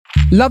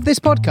Love this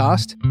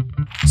podcast?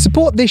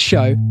 Support this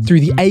show through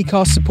the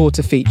Acast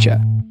supporter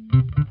feature.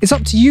 It's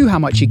up to you how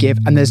much you give,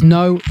 and there's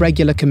no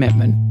regular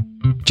commitment.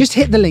 Just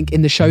hit the link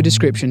in the show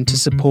description to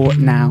support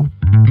now.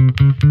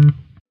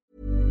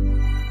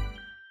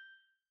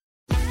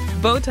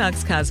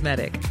 Botox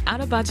Cosmetic, out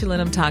of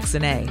botulinum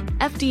toxin A,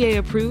 FDA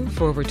approved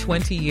for over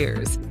 20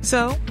 years.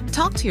 So,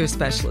 talk to your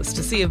specialist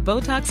to see if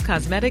Botox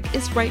Cosmetic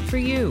is right for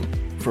you.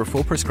 For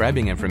full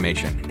prescribing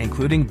information,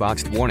 including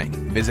boxed warning,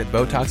 visit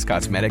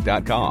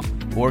BotoxCosmetic.com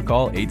or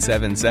call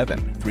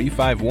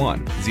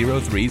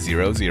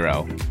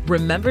 877-351-0300.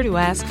 Remember to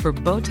ask for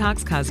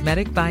Botox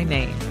Cosmetic by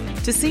name.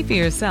 To see for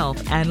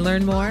yourself and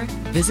learn more,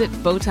 visit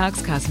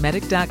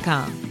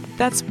BotoxCosmetic.com.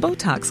 That's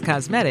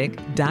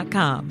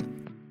BotoxCosmetic.com.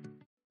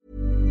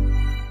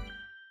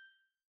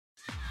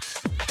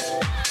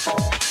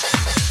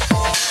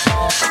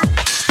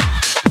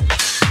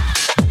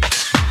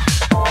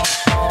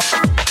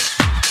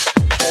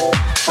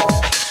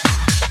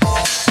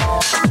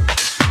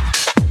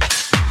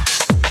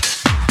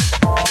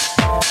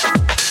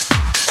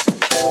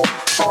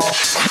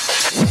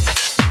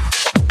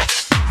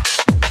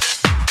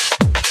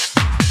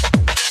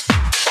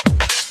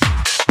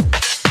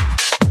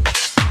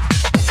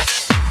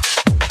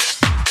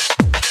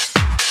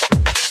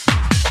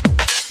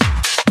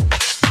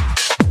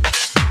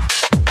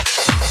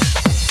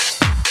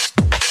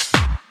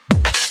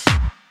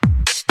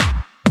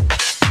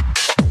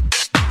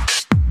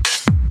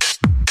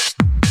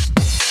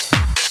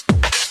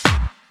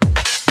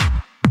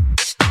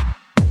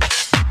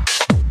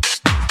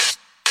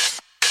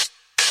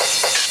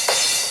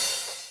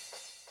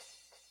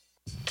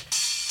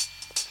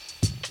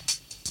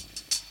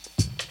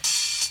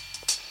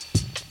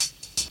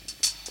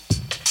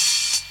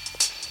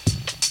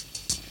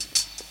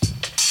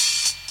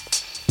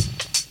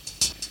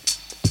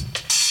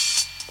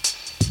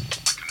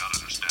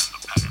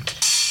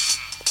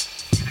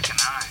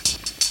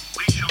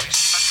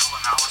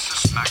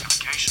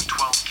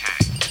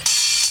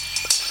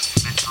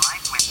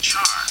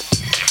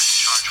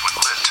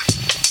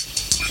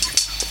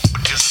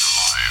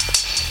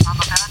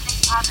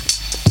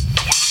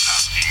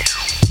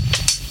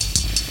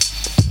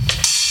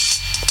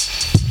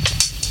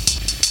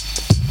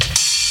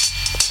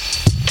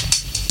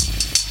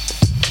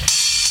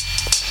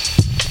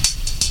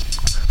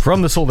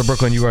 From the soul of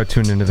Brooklyn, you are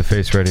tuned into The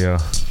Face Radio.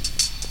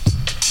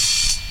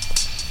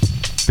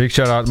 Big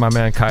shout out to my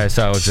man Caius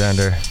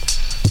Alexander.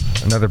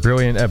 Another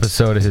brilliant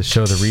episode of his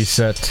show, The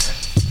Reset,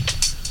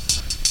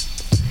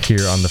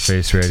 here on The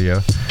Face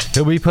Radio.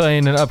 He'll be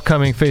playing an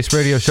upcoming Face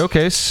Radio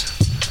showcase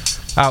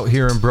out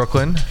here in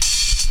Brooklyn.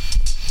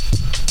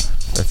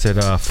 That's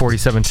at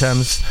 47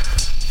 Thames.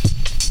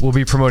 We'll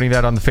be promoting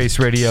that on the Face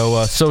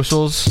Radio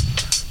socials.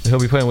 He'll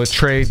be playing with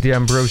Trey,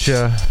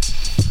 D'Ambrosia,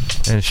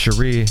 and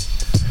Cherie.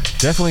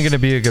 Definitely going to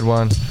be a good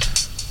one.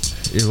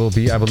 It will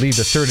be, I believe,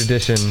 the third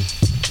edition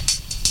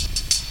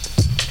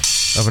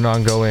of an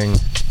ongoing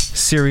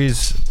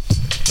series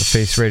of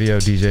Face Radio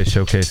DJ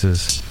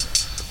showcases.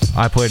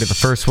 I played at the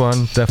first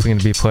one. Definitely going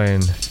to be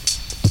playing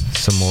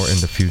some more in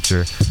the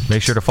future.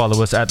 Make sure to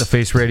follow us at the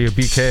Face Radio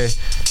BK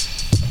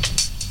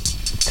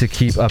to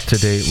keep up to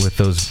date with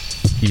those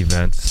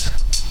events.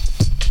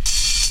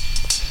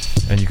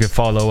 And you can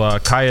follow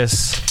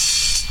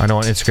Caius. I know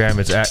on Instagram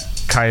it's at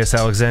Caius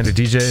Alexander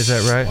DJ, is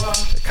that right?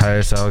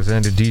 Caius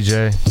Alexander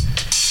DJ.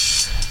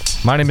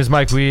 My name is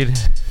Mike Weed.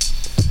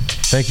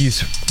 Thank you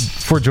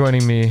for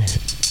joining me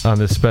on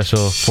this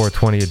special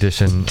 420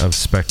 edition of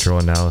Spectral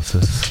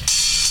Analysis.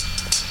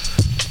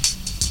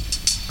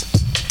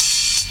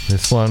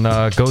 This one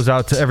goes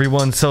out to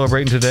everyone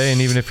celebrating today, and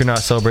even if you're not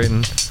celebrating,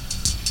 I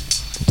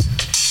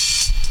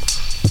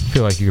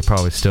feel like you could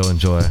probably still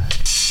enjoy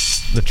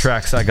the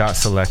tracks I got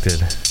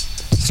selected.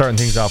 Starting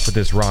things off with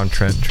this Ron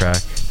Trent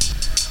track.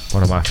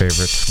 One of my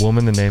favorites.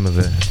 Woman, the name of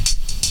it.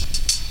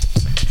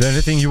 Is there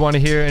anything you want to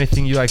hear?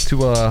 Anything you like to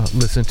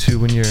listen to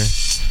when you're,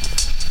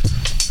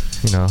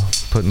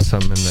 putting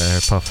something in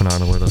there, puffing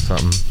on a little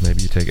something?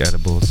 Maybe you take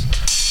edibles.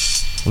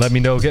 Let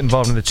me know. Get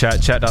involved in the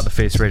chat.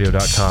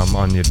 Chat.thefaceradio.com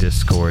on your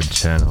Discord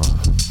channel.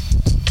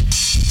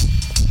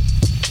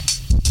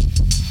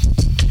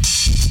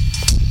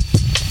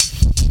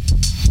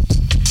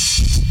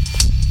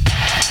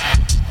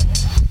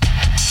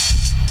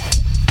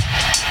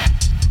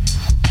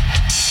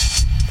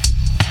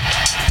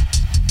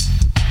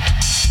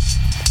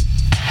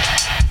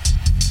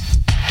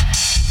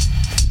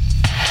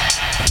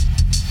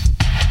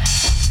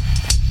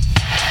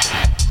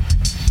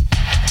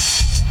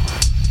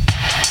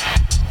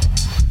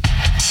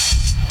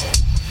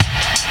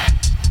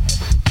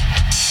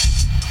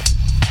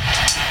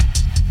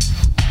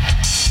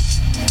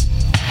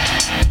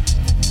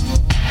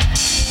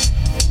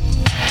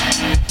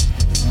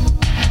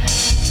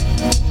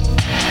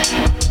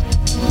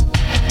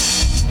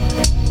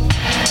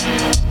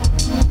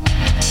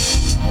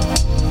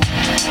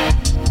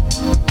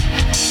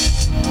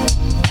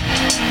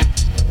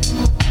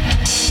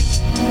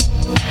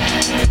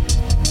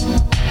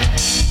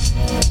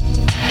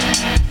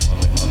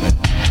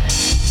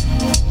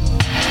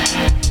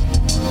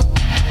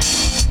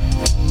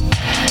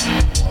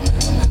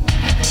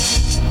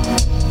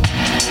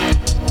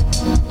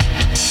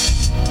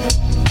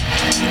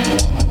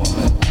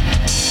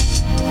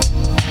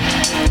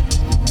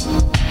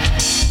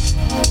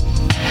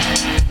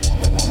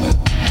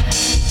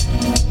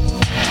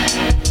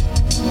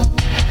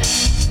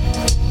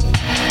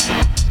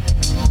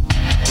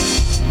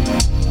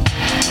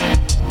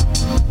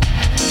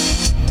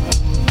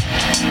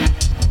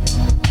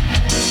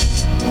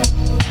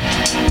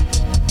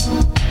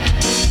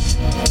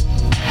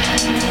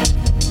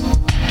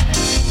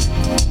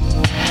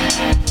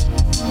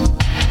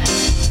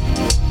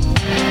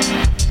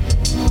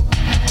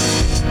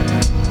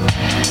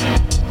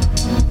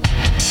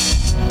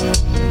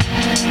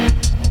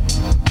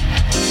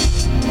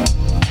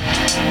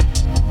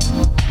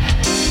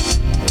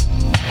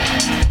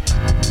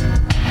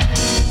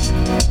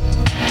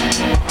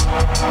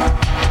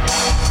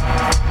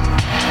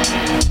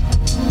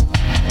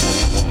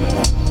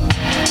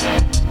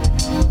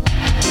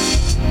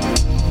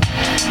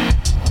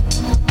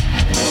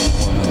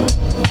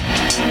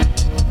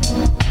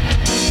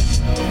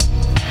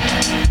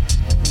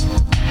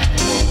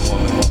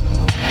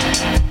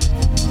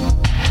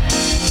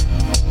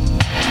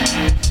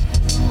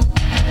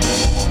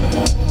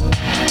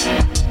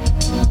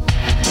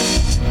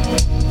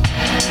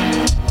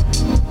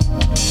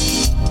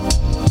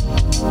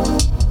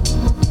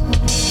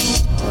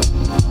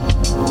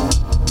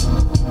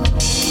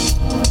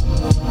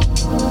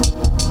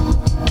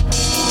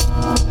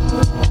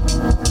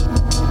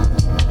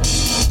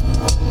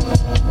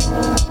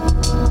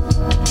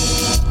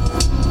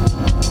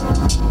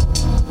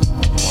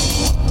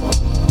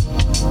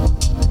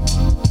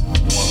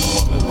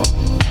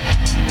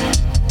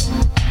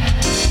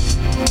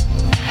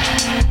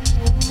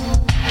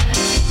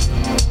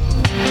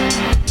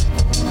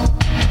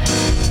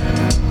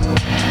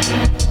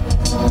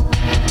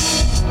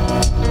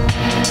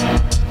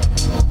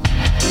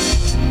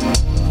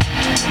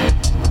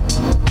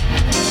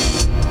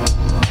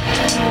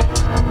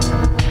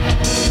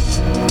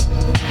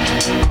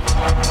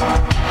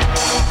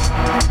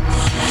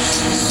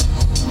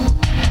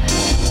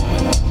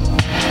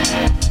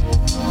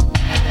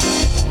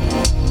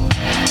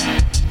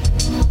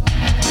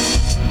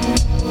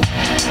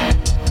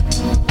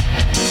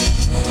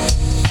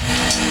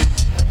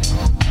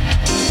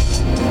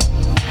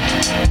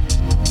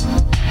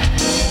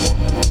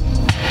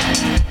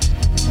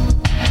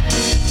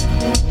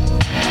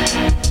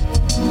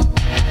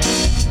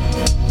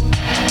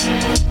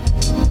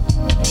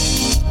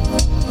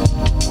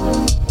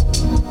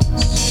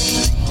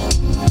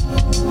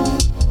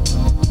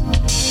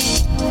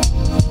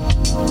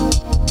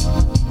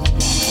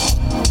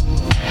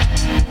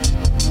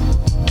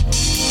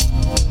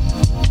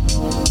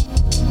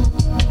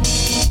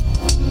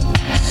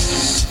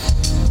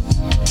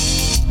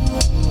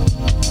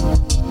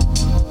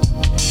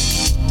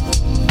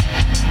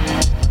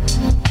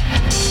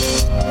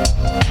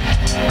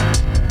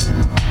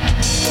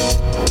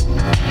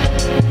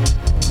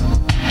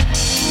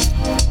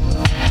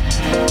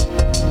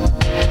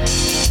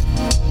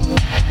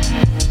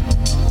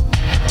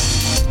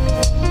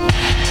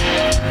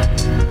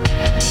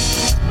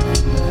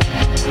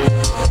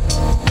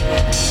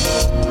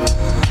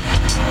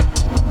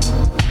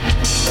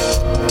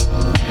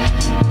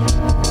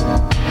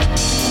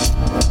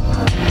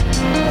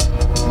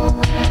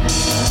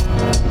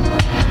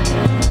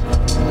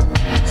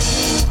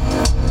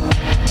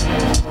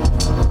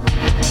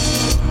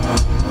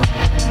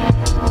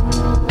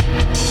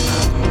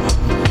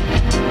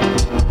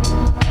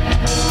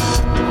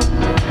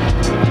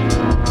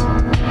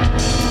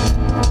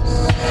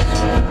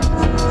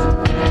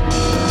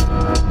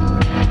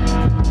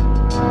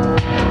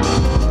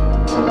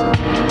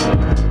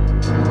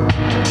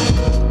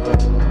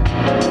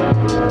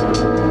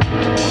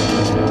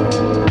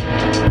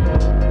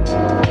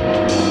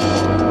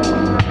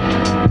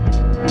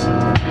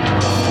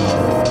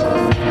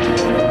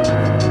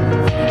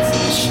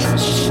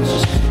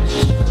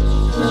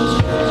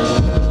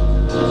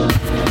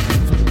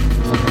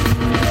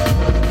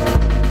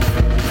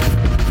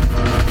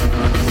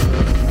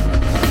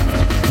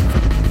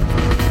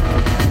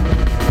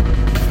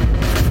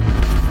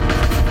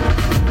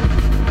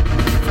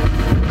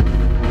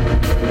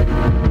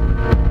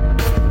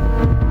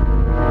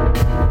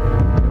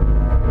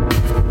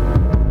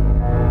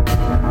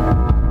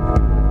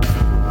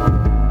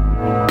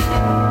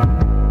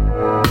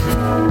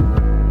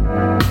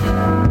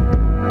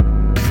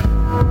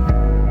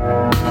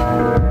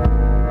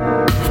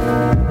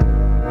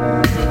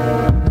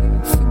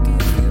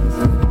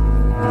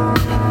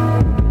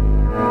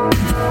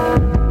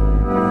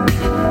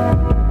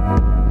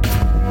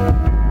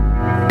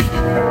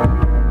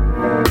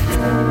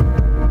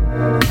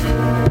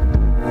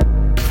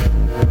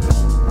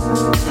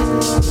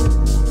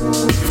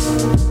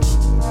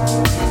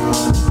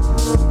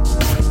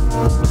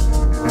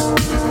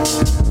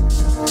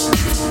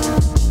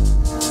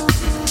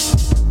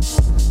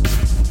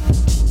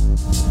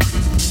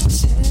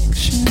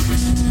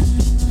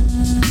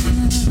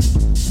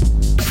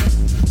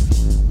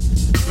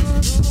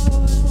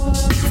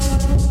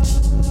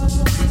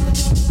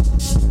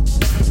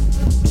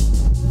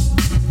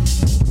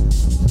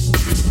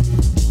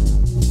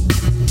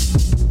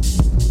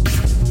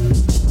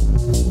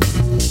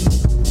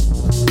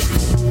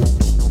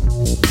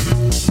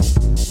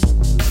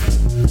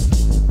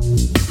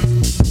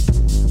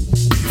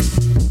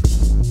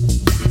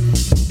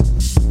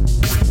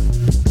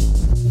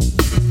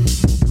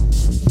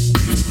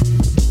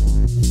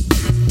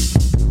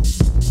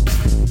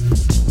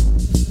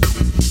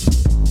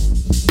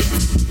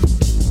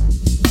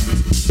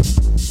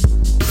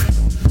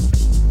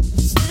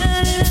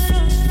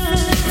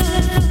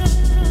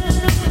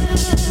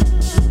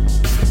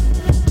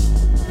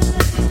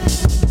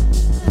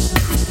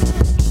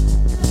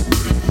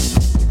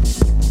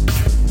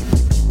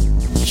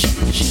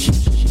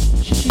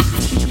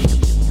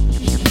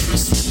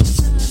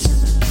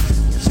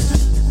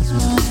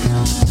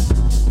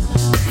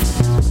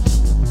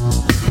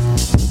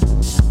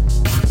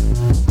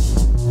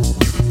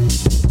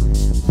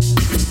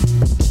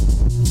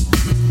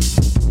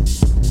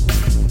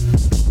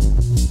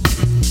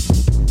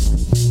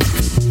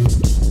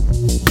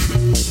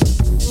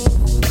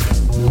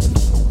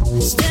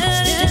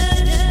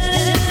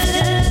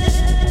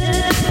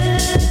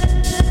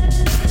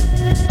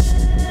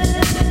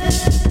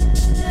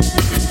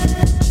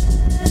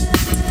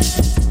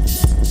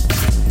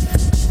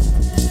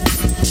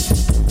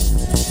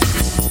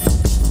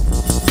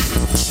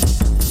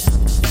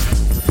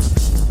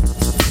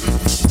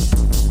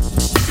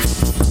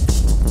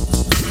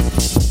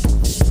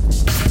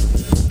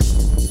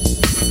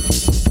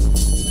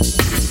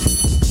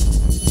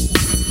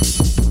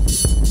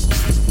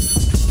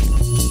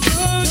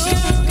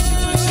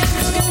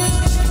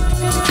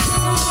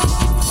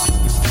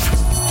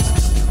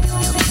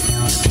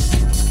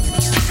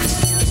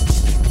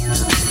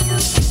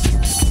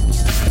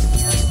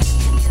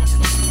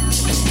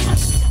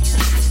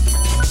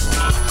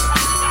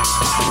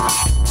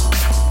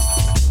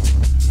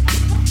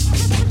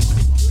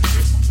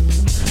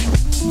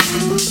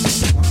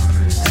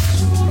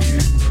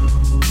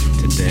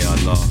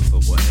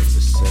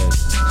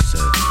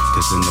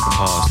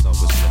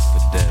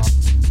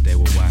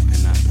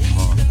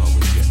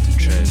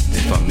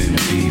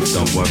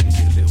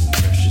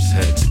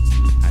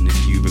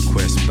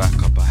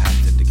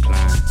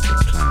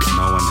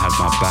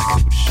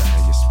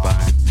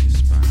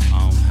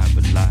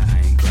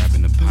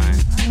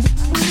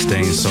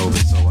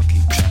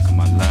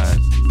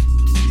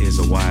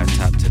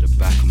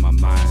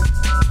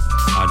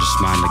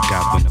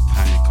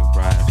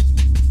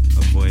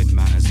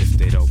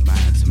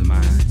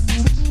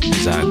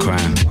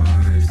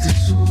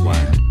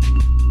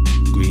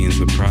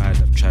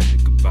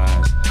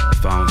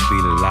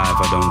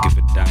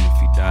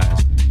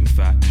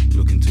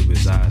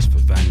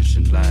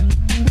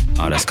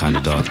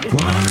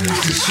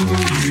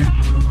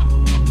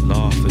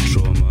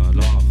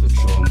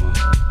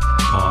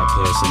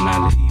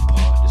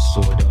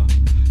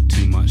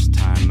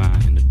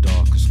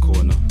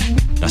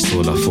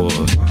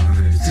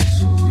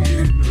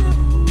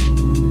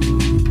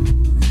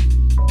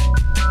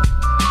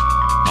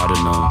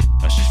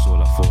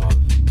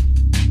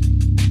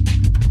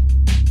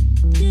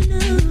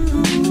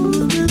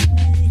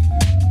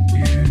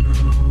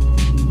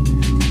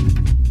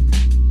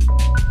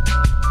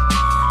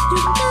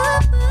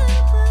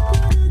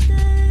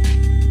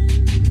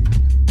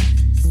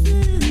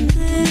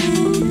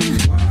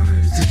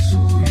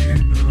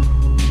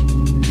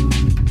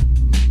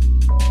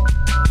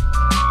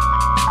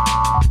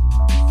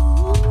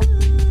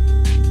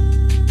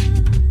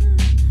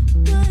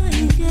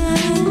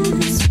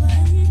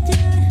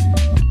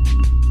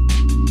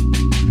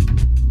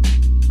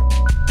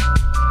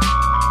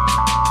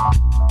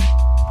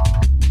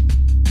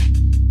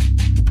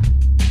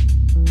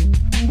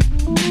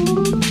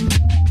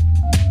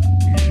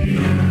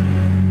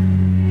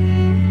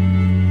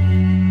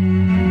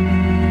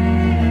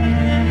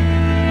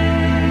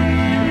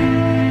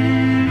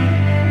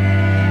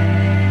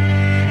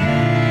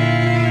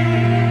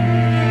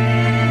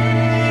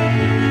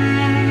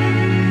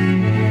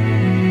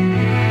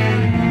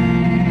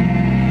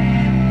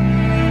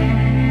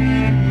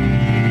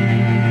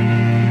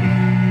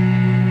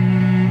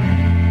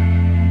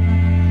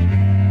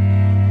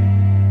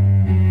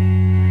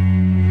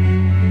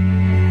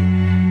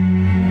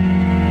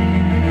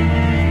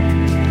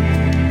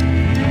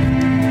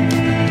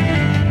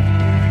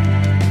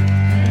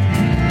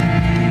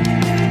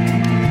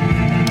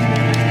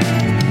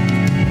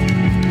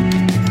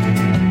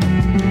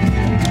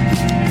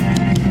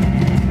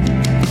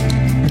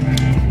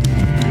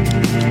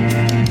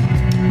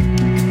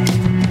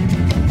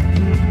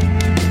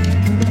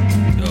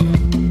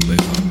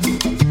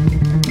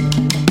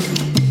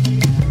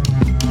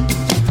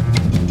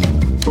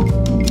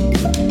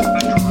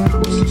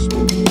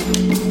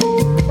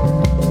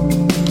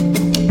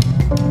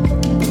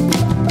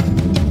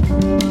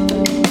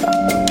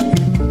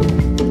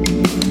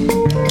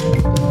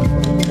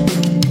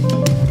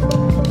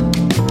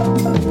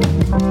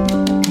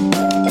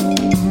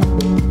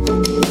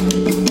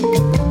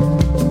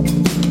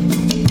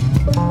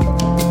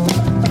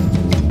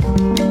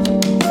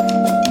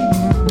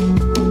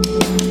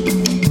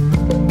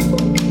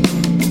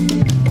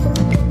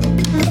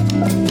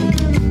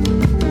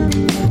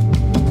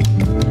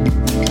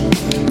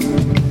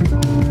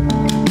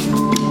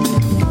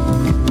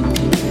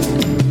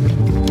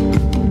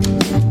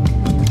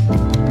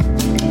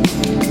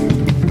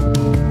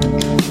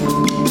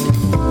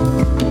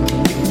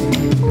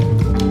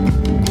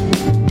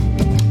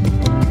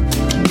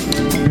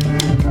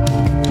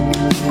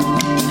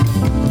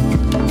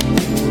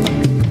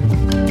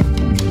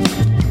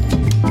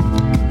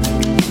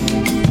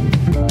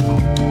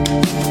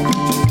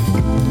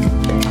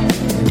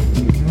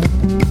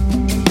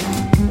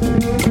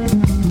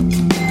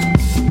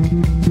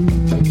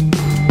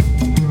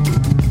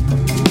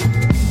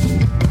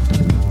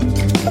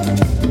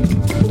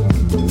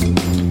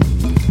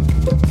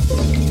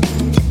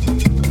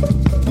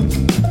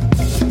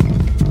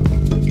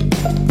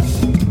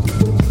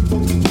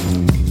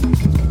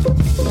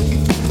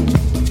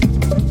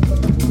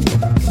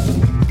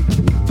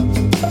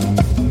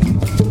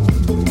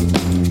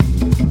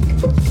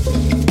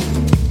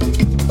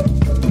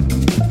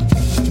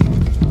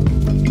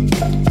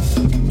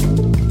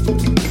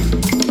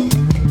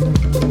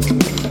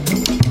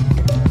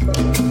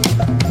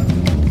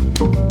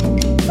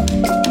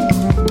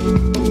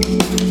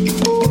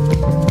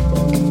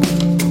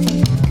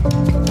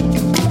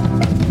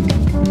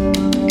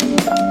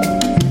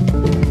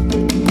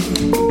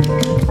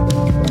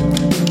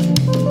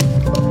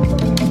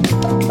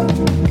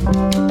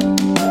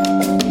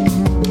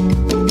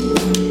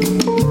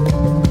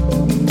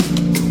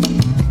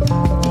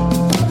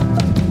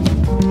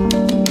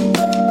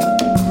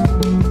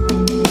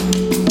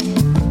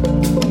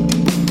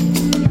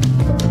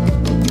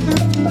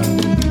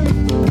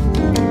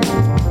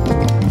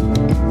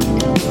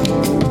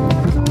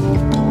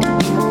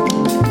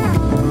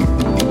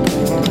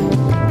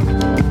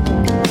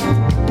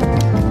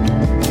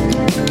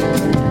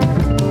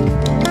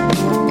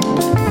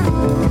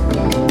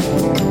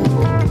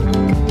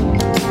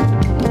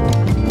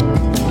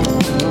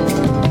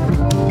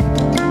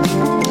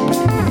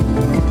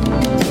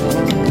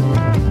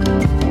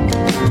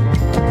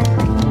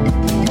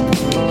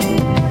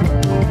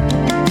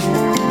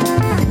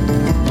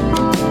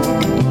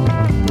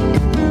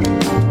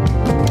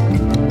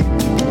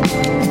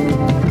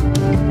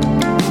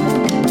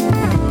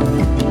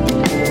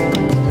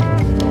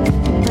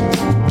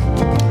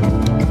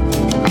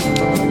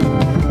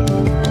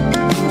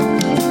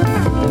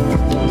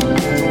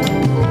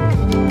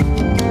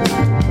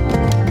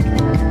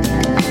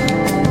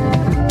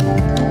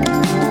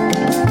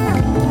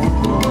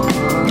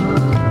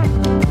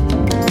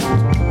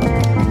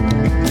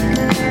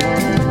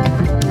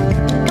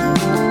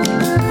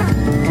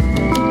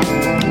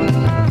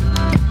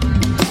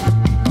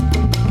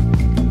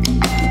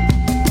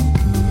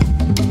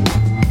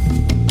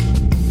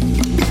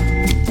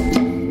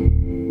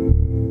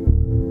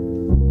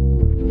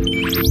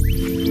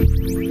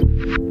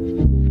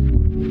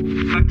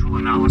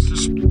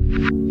 analysis.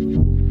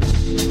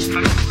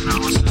 Spectral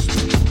analysis.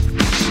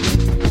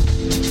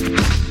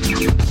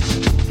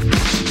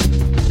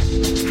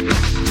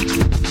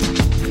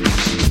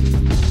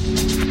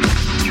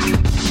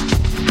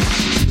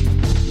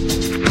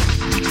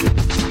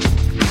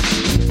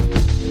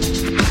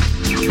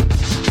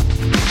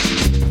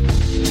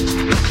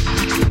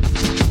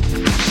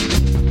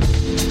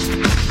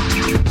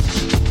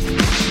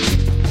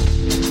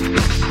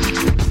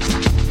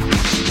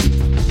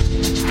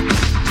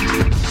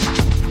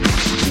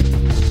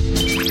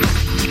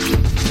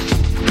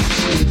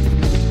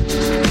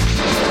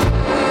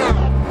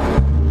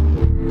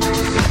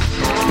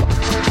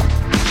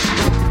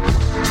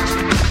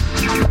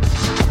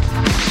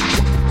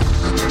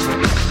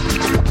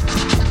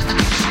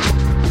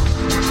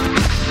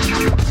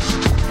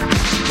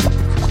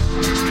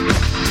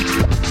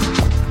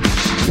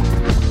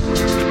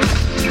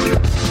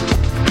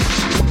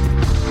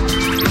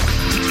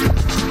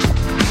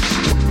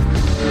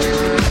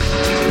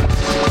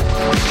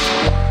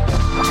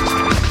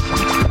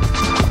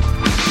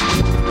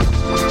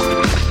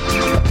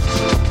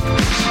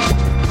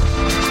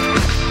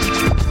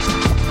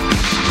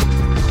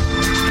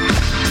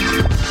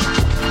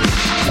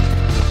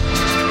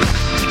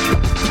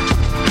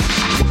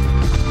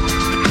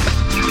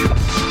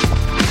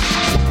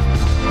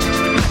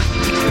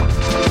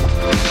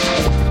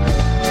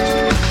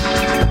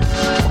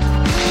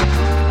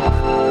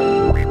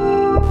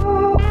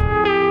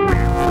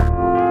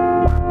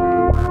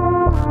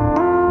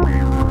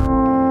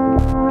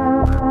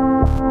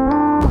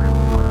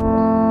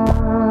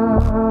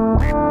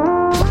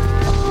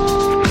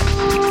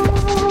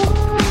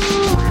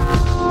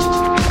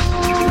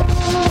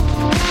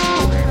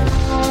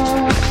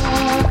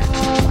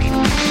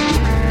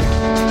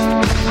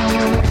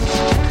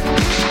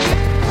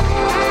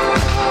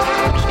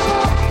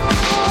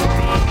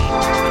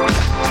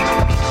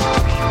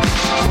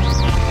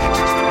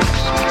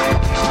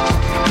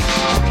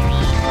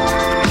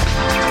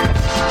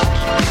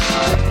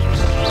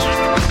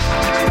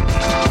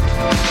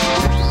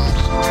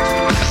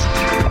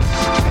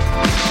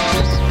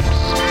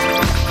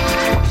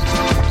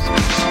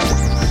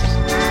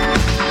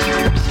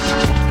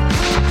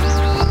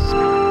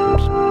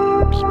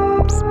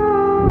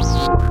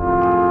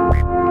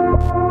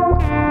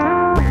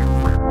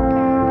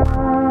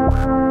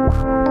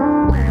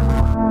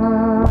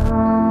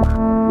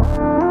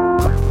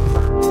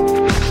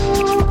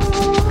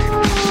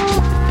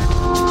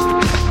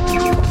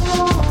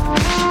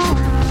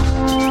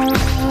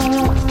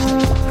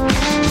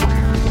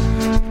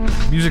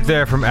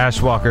 There from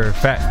Ashwalker,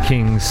 Fat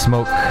King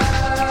Smoke.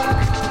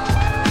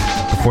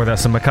 Before that,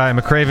 some Mackay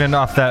McCraven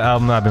off that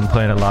album I've been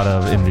playing a lot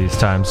of in these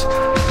times.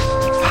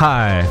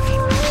 High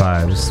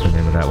Fives, the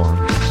name of that one.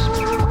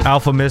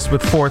 Alpha Mist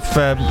with 4th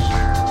Feb,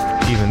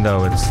 even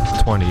though it's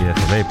 20th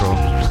of April.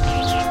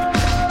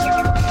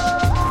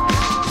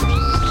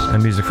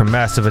 And music from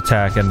Massive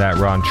Attack and that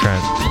Ron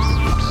Trent.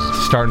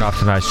 Starting off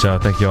tonight's show.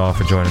 Thank you all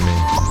for joining me.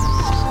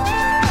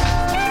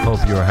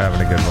 Hope you are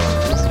having a good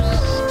one.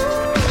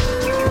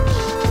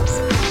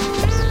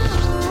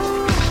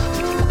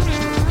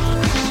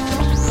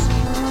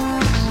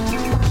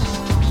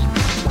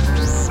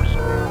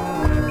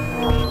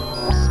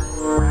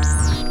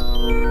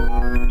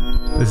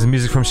 This is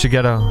music from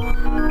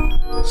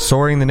Shigeto.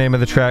 Soaring, the name of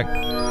the track.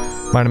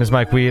 My name is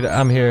Mike Weed.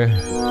 I'm here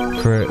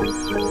for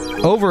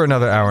over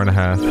another hour and a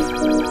half.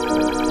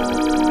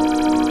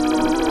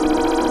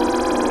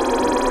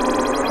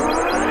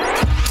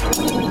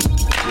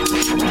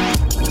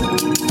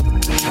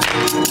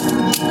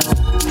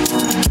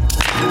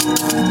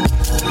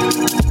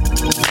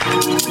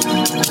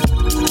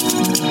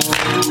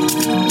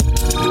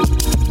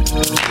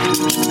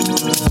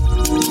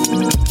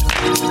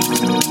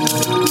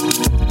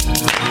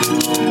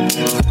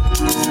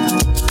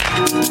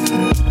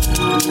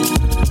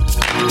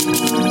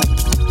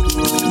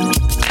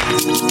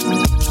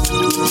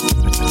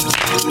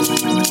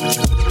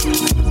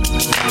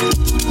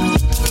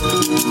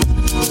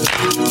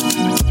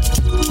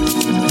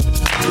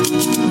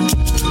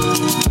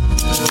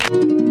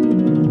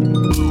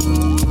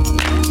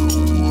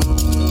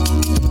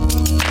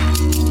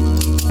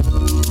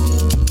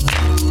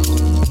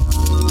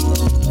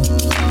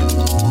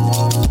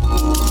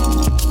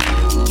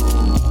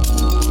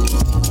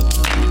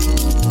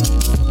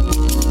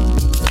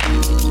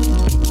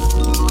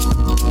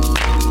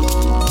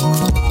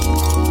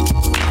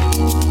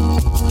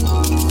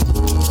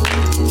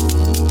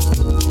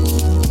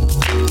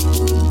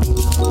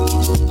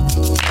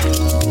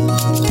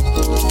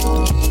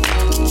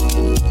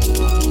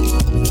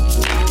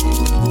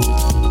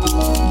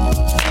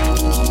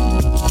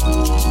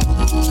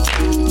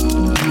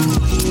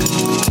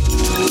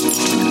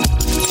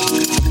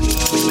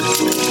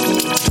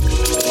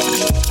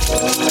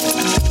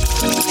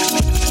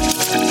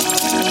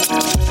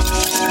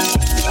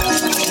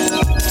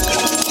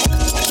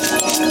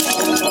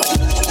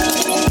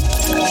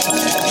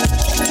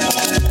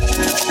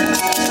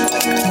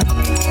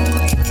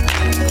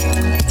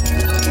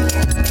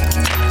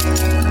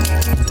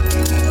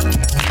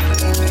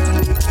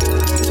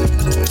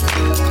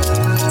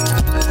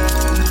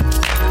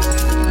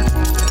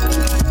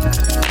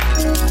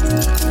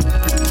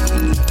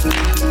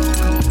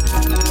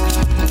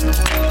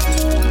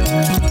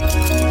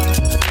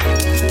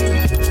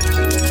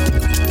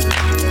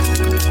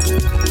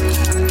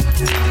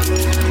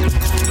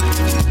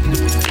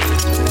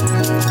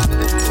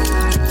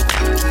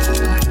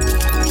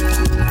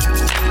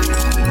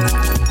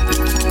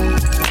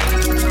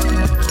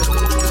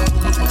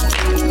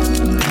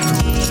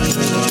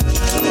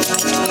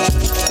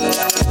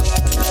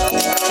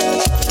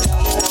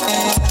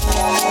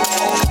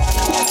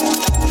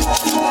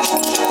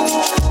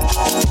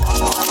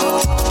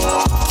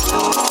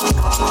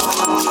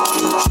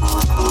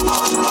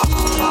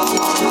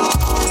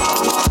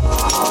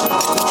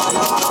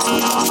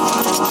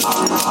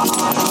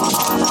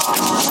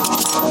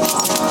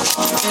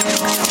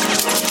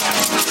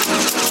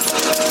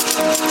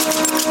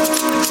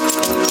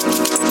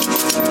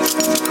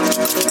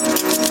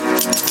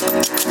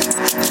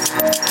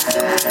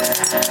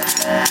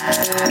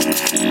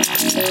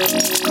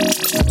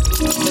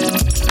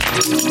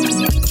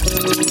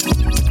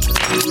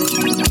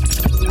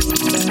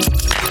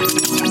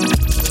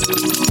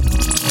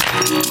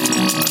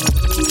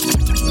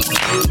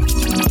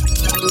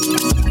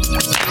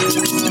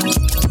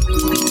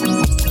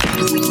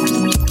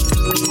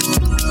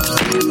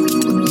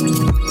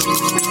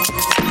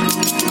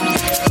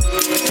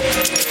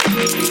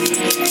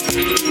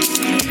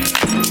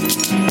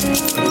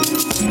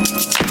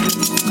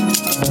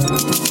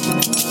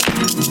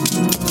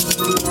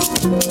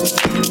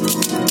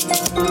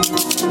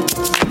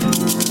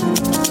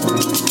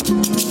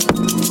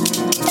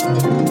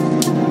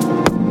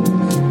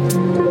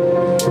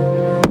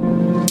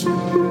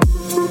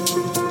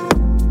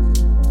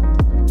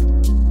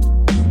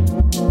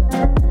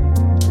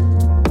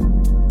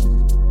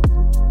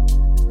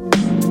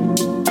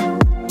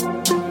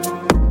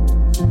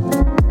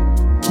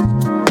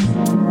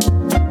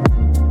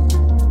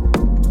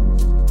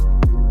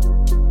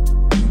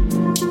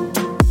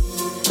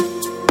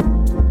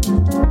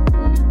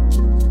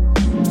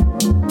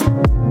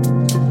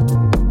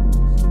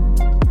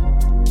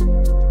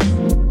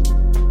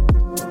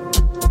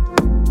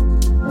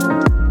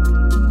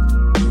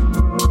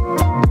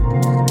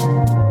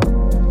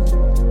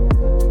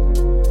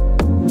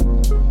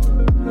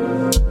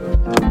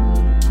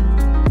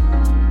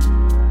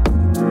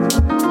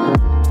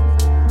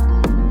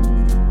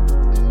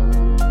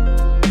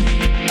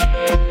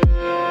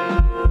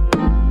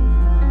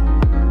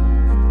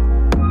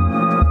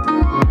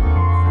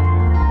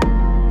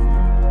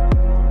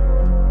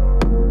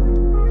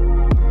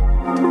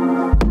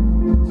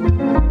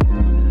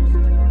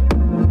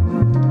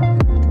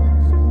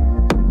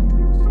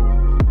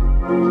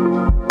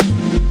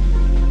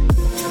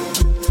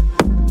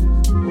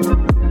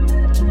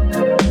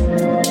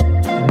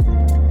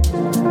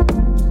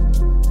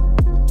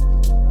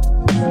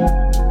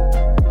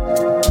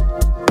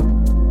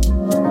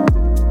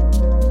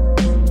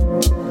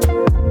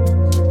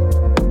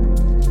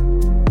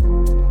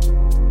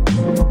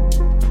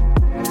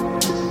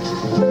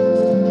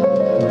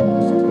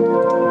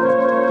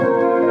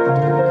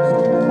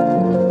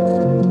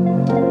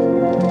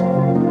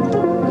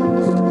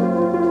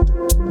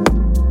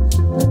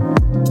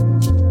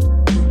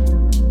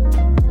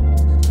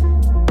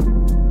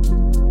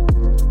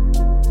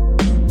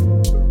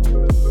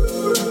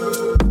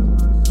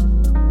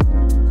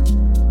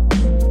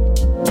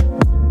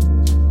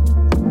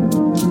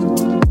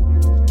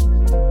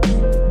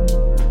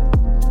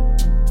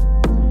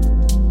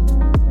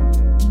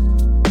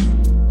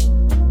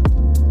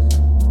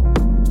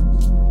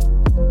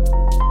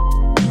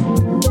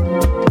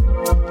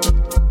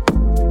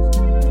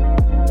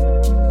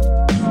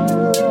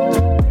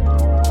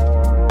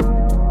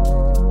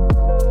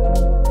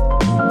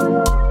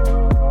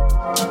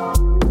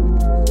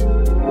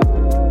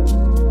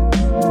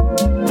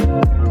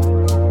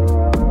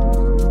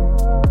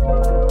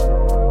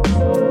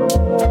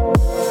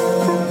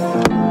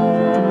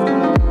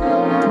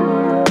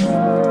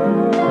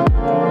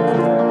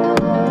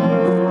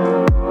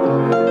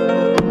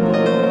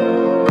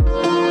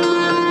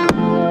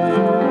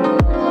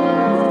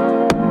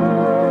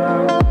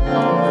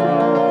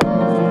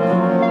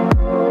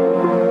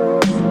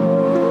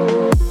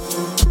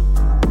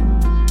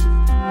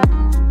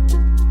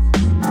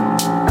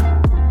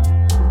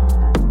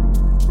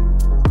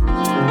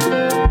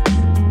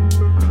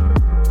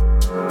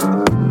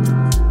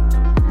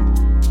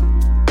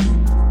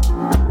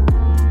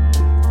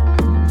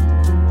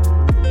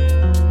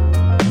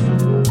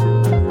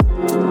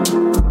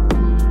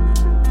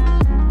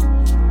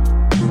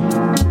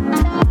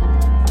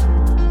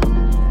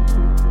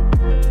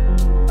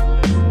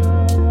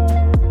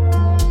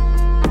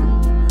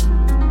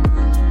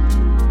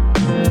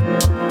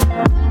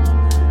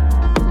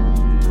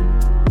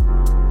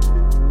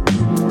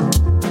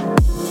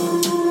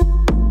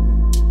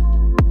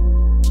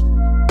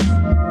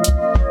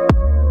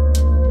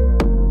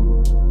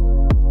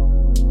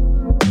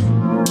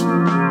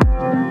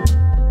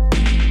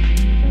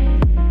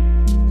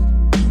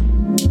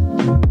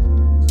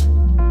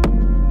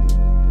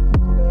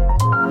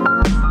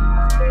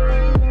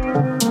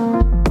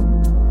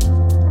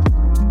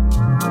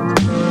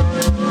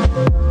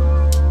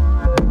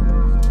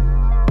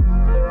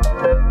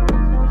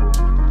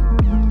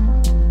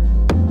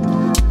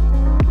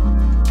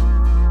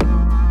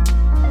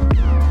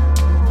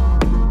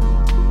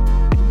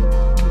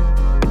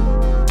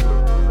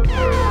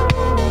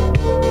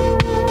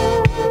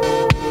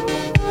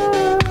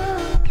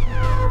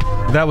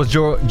 That was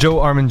Joe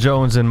Armin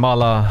Jones and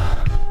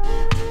Mala.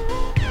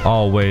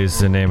 Always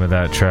the name of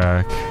that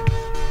track.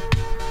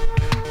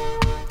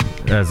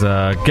 As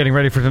getting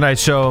ready for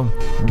tonight's show,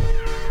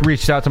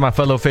 reached out to my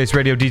fellow Face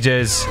Radio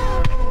DJs,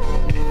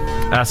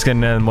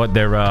 asking them what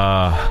their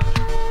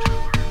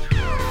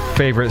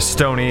favorite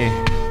stony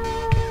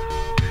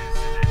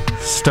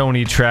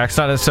tracks,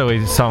 not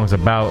necessarily songs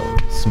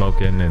about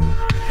smoking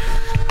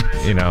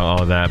and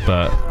all that,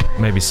 but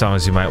maybe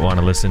songs you might want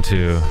to listen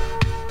to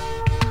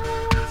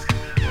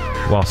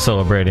while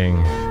celebrating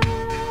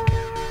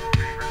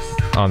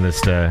on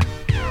this day.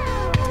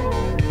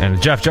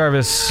 And Jeff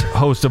Jarvis,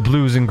 host of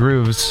Blues and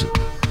Grooves,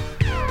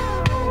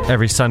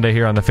 every Sunday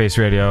here on the Face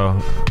Radio,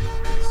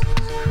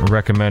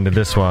 recommended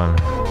this one.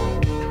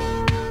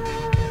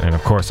 And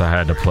of course I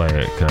had to play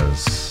it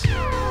because,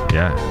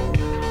 yeah,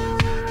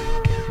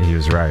 he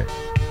was right.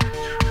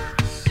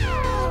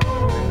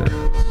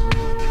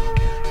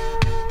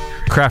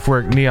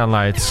 Kraftwerk Neon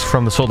Lights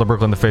from the Soul of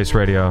Brooklyn, the Face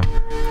Radio.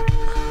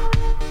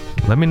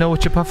 Let me know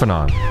what you're puffing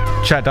on.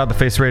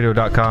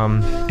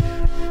 Chat.thefaceradio.com.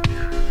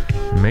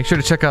 Make sure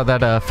to check out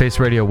that Face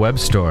Radio web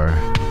store.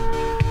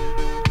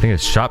 I think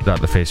it's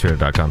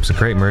shop.thefaceradio.com. Some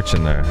great merch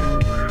in there.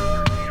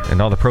 And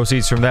all the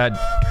proceeds from that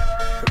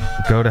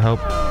go to help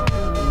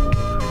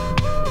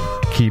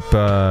keep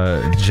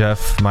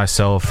Jeff,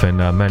 myself, and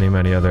many,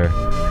 many other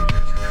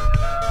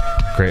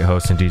great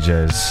hosts and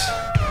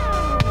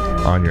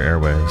DJs on your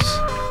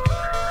airwaves.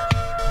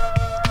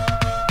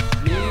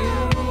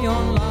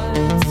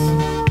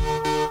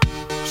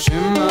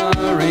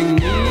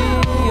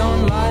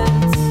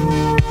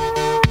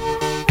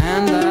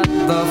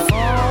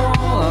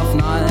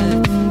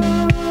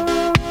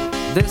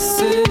 This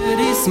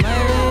city's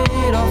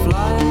made of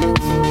light,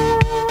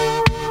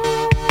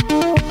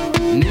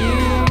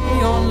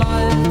 neon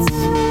lights,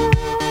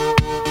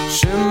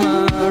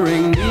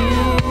 shimmering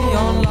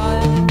neon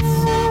lights,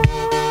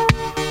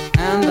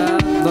 and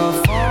at the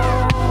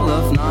fall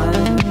of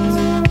night,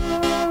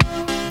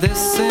 this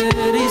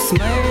city's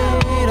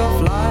made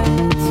of light.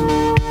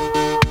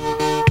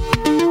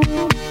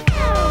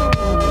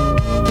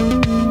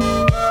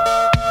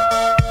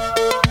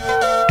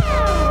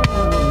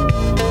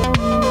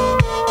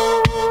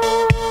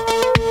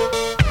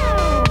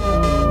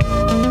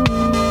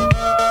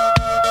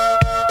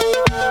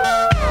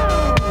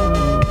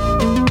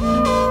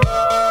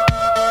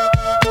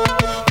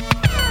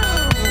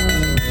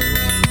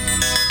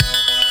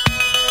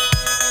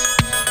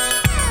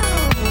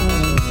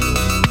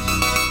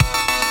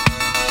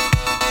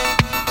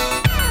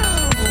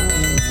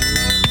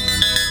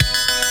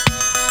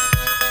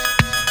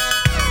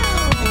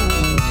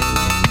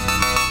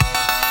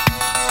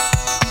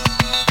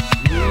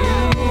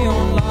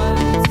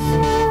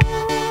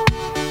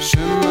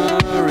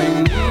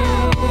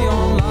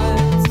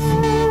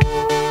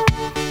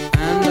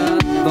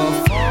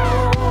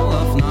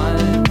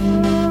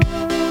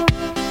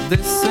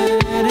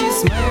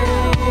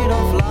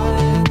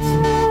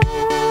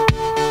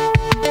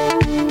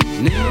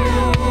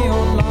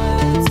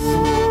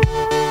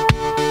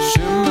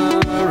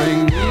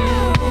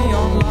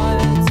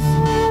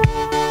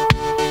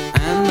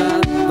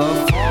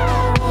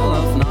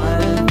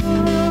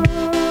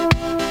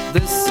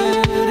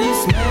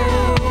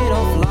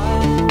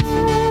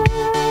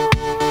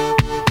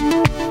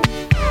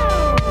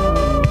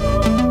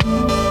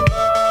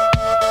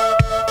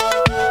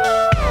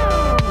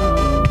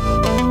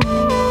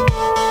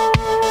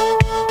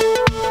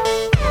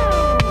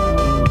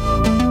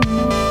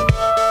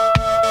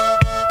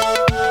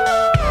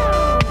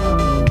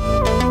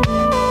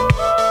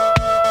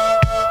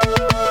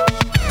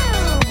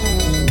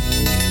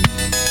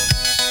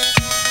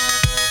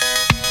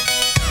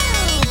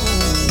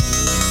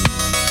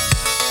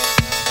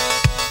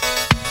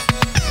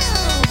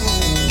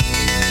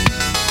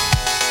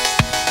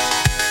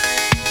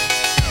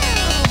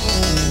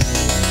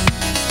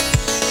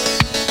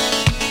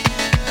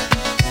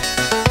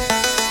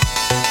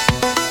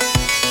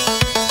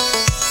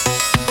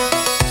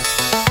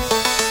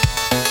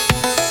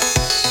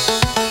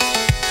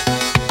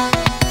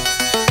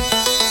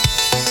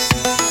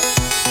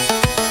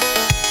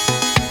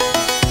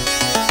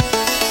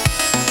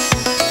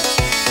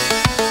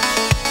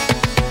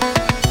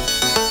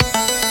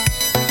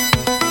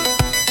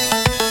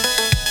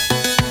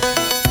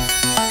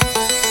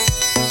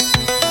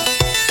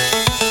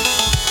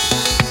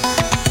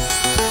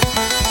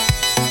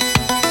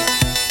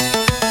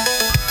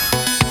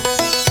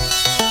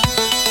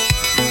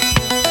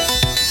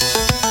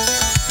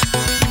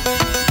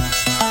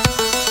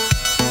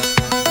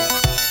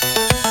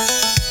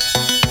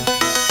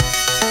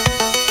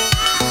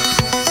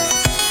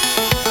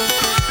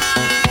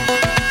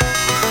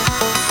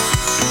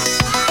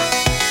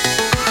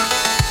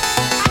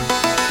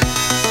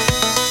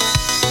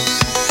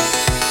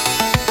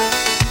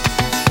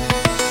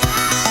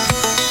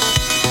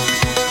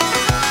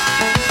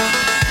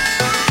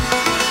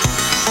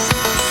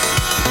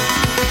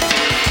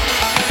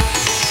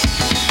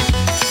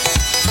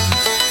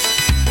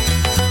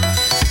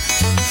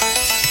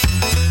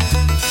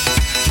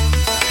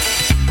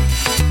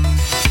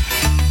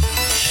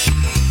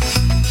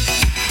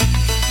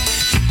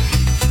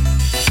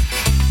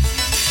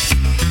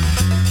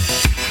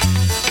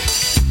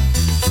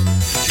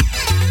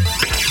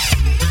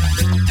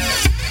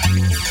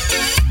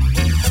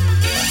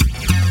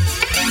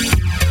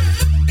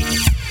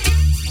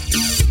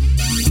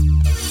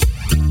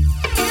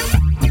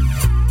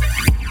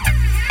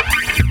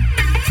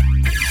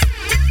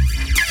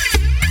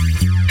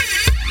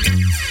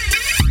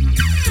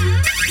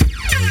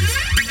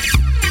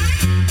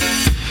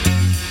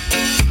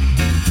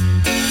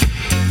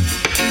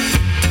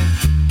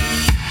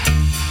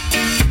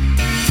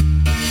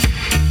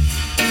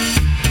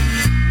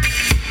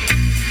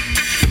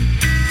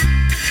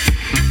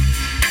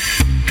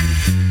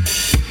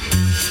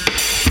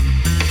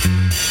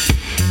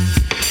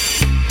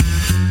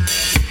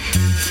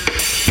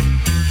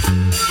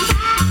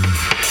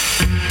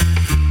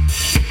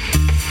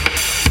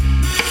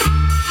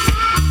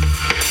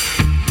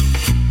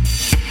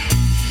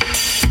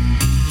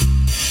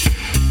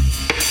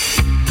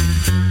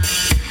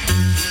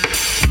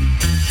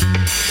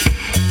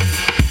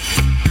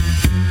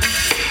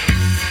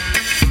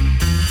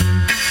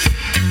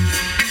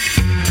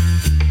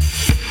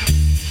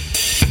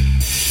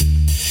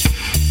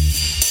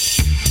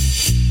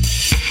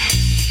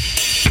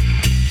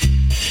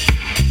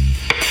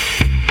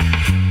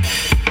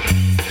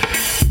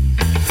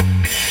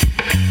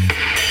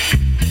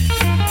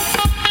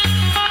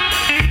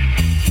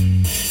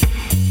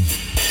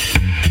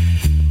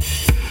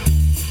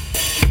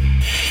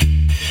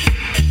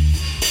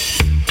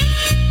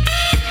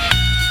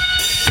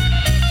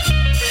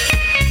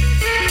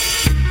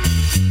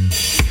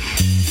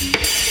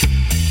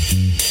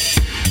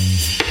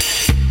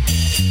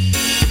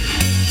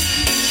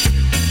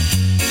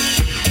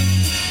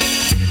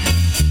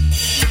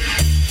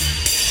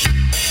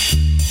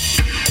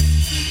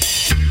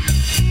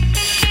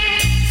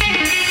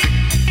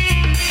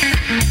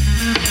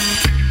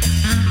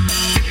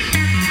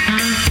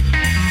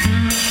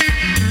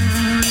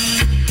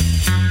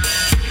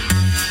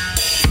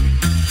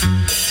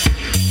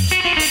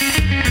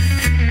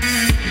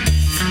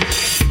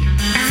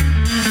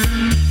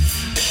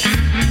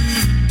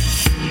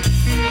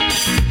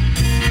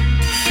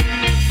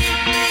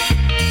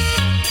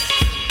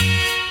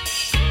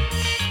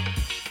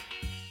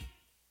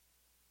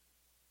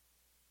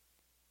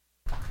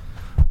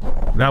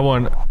 That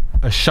one,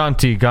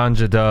 Ashanti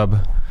Ganja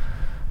Dub.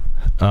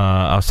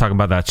 I was talking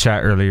about that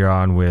chat earlier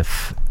on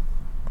with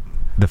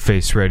the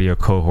Face Radio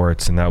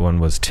cohorts, and that one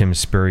was Tim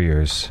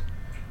Spurrier's.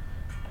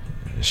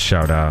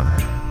 Shout out.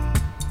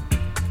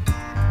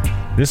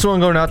 This one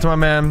going out to my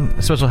man.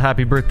 A special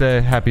happy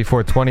birthday, happy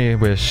 420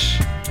 wish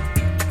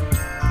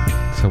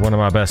to one of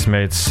my best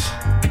mates.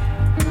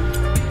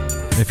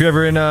 If you're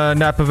ever in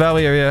Napa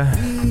Valley area,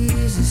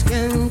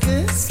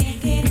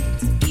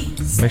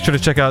 make sure to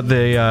check out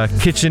the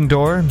Kitchen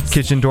Door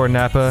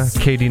Napa,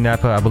 KD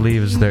Napa, I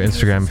believe is their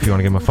Instagram if you want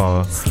to give them a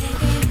follow.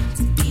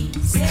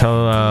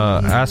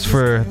 Ask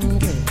for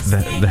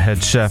the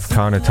head chef,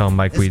 Connor, tell him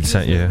Mike Weed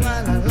sent you.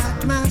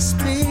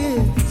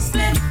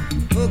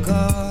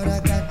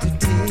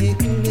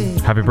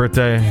 Happy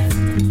birthday.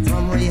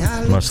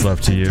 Much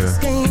love to you.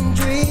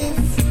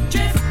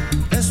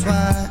 That's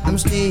why I'm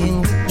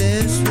staying with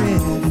this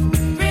riff.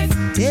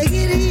 Take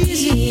it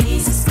easy.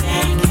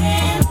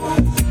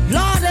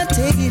 Lord,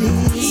 take it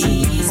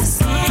easy.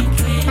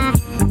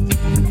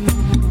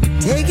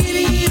 Take it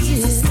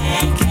easy.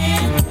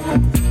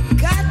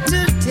 Got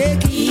to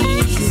take it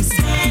easy.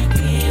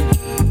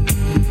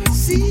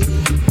 See,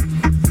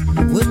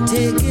 we're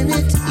taking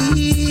it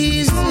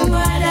easy.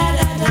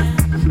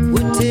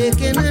 We're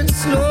taking it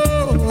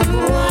slow.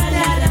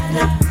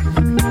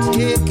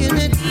 Taking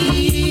it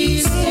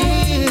easy.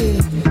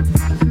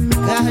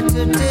 Got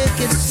to take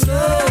it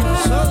slow.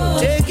 So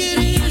take it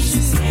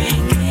easy.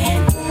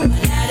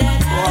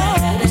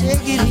 Oh,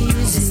 take it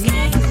easy.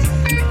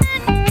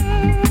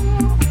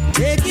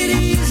 Take it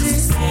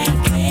easy.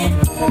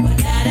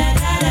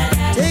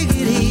 Take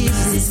it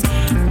easy.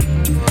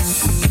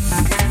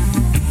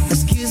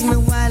 Excuse me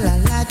while I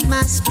light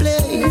my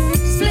spliff.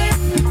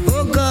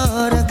 Oh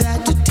God, I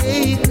got to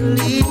take a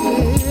leap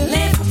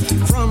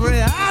from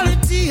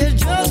reality. I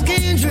just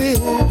can't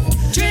drift.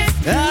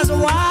 That's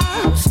why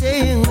I'm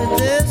staying with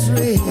this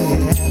riff.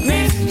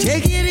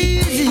 Take it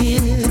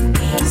easy.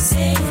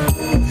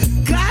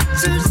 Got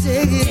to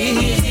take it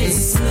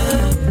easy.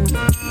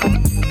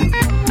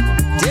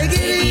 Take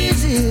it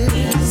easy.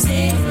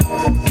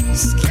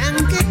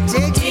 Skank it,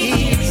 take it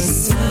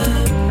easy.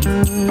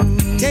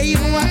 Tell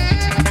you what,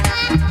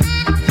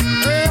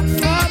 herb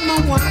for my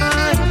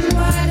wine,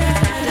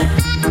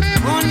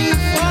 honey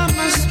for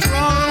my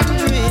strong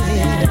drink,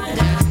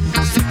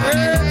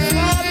 herb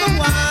for my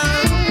wine.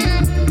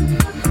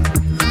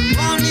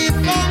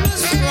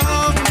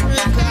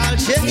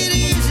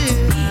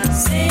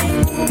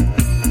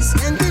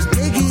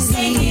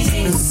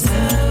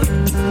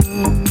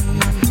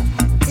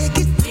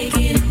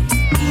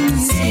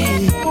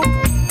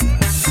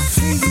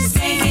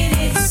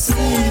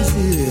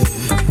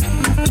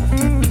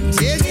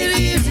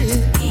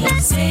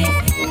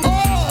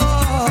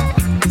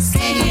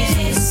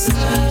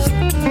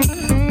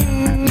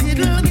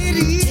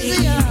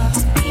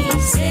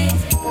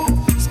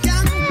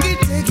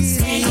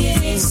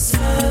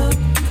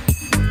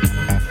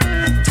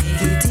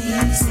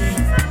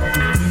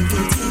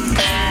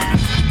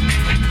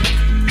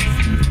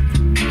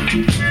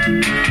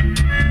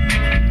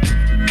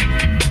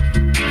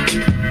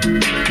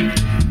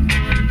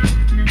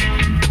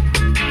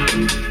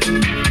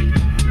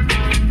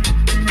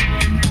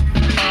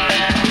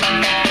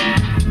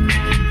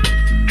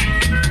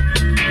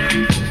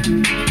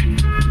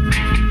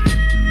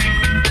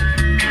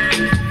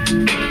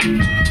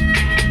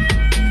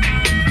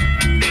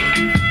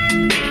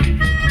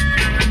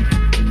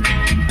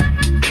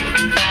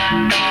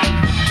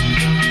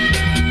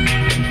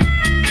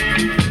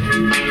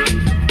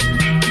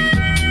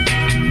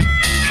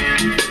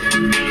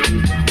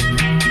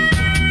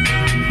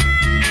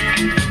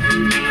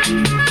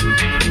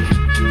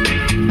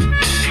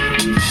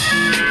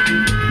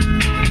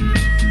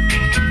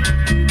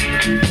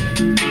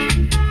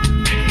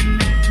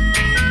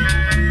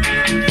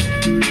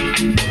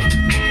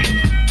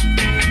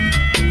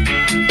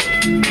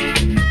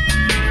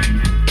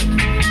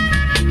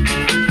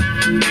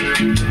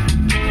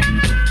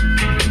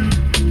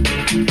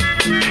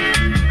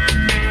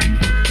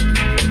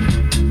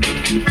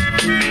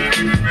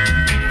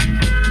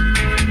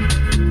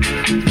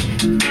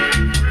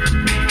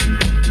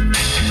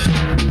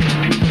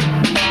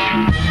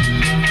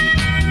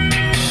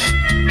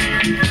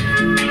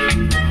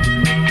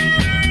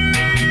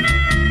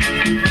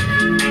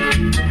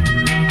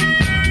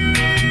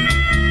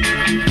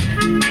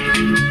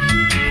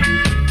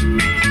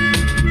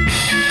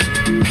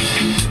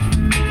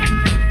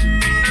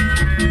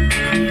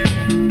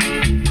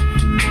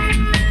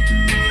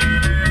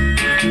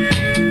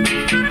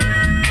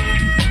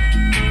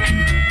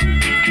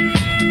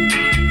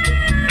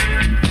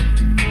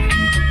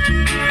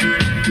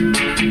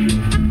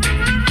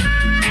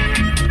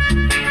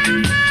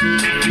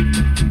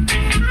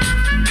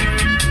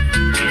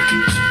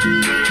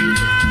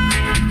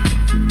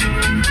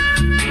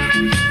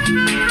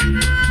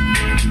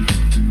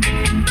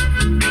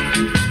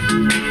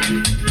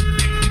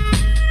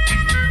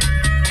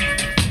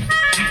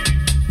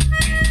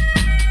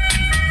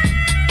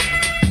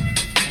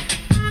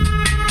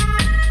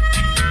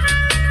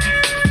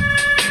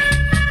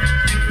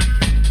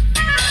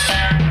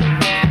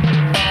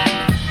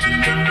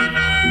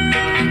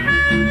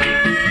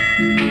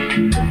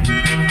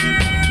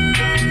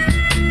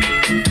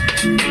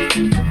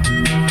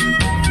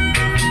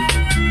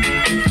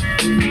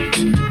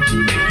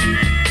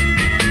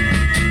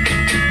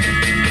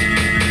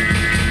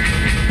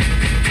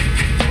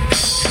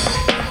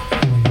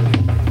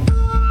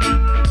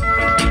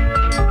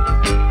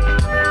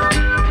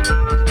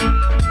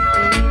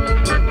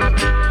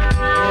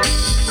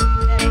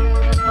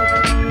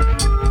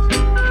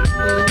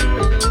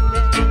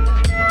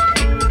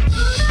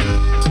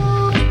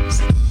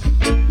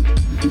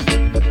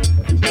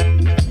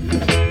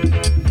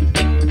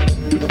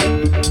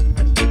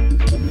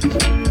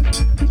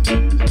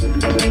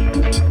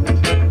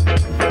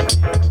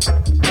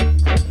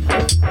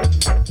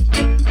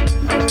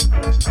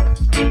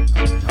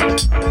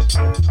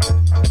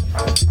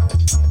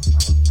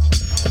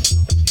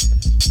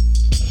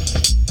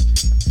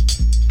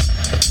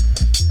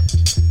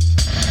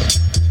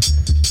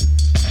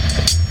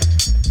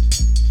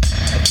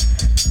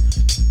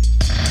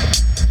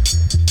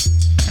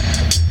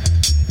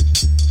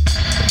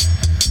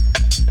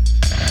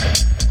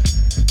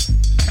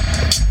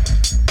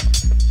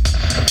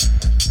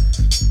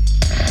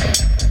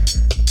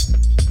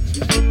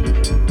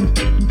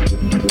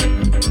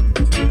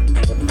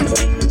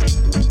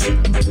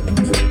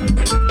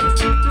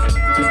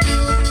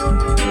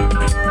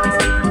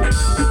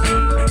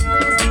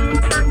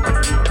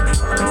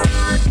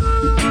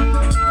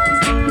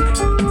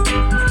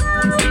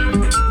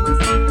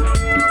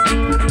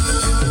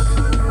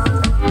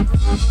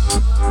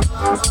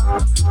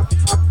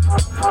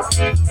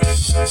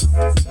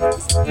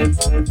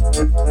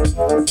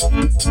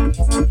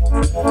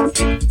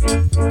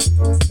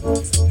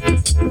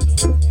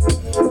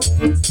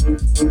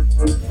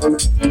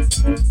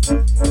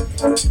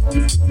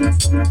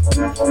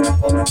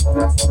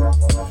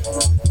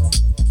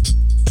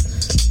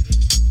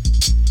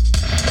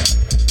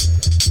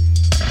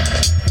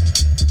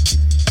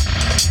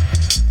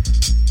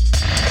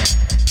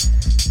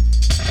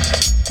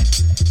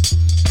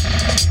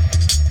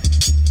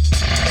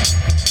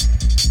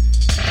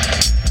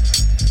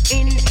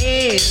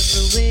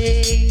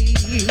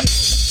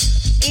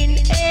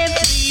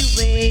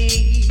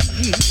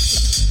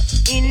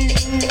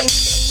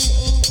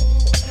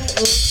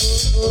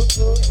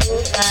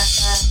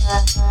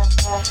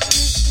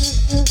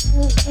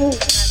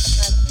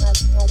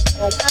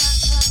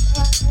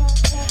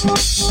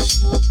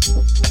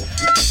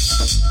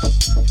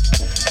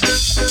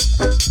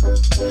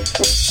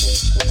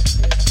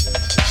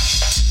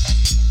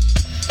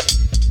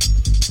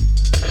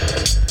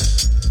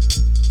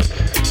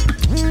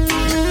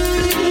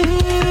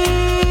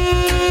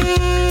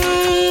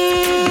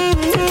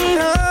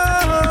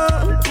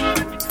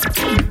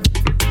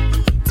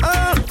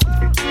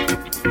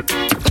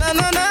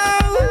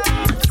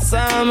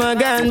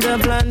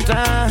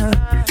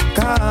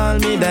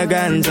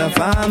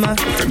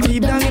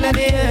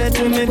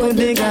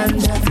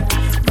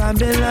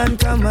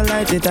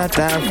 It at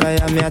a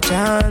fire, me a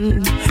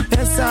chant.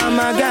 Yes, I'm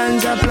a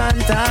ganja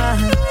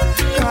planter.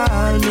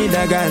 Call me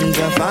the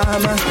ganja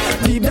farmer.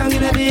 Deep down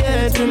in the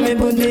earth, me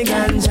put the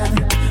ganja.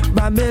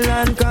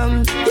 Babylon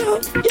come,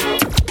 yo, yo.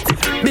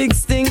 Big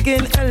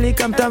stinking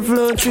helicopter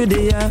flow through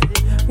the air.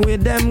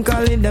 With them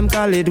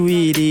call it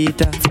weed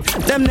eater.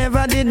 Them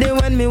never did it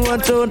when me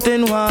was out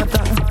in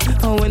water.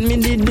 Or when me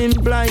did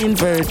implying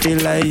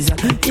fertilizer.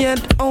 Yet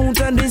out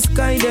of the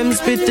sky them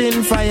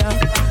spitting fire.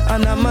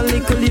 And I'm a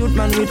little youth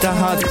man with a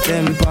hot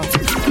temper.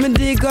 Me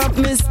dig up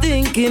me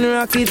stinking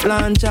rocket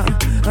launcher.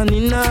 And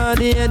in all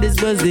the air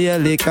this was the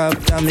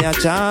helicopter me a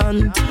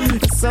chant.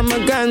 Yes, I'm a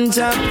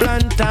ganja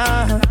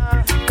planter.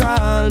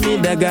 Call me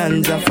the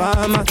ganja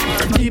farmer.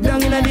 Deep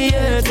down in the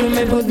earth to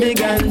me put the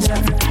ganja.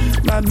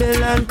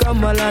 Babylon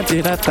come a lot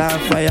it at a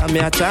fire me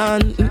a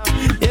chant.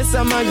 Yes,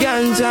 I'm a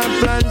ganja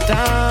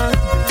planter.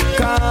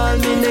 Call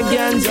me the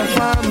ganja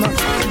farmer.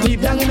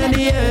 Deep down in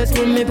the earth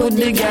to me put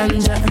the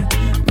ganja.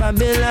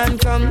 Babylon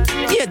come,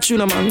 yeah,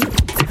 tuna man.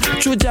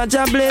 True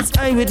Jaja bless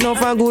I with no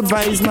for good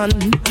vibes, man.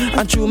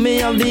 And true me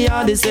have the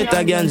hardest set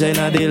again,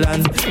 China the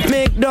land.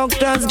 Make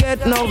doctors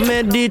get no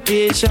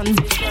meditation.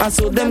 And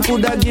so them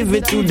coulda give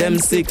it to them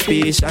sick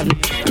patient.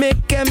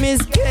 Make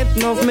chemists get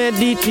no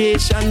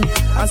meditation.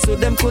 And so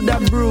them coulda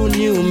brew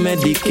new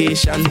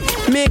medication.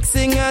 Make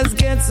singers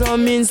get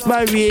some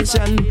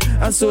inspiration.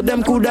 And so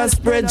them coulda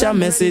spread your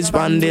message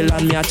pan the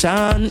land me a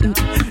chant.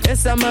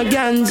 Yes, I'm a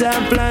ganja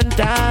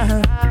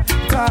planter.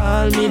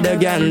 Call me the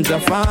ganja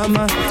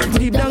farmer.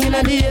 Deep down in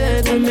the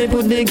earth when me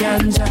put the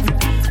ganja.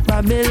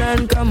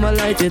 Babylon come a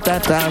light it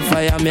at a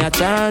fire me a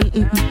chant.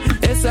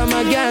 Yes, I'm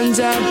a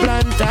ganja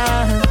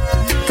planter.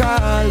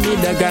 Call me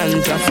the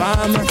ganja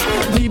farmer.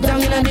 Deep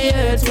down in the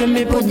earth when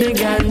me put the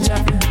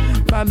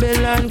ganja.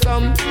 Babylon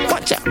come,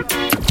 watch out.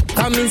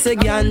 Come and say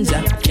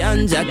ganja,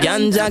 ganja,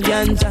 ganja,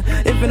 ganja.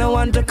 If you don't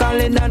want to call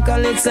it that,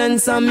 call it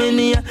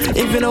sensamania.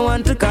 If you don't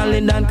want to call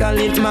it that, call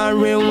it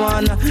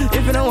marijuana.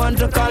 If you don't want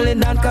to call it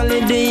that, call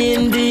it the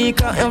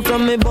indica. And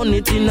from me bun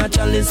it in a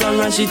chalice and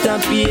rush it a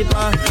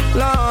paper.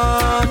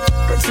 Lord,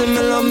 say me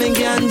love me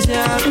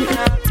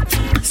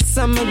ganja.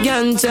 Some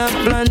ganja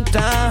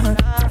planter.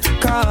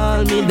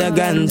 Call me the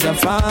ganja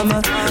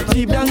farmer.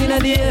 Deep down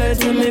in the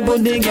earth when me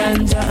put the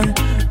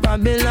ganja.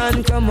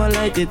 Babylon come and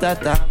light it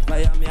at a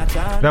fire.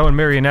 That one,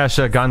 Mary and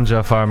Asha,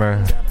 Ganja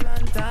Farmer.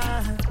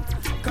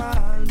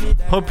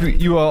 Hope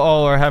you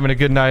all are having a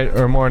good night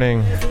or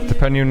morning,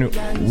 depending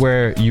on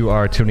where you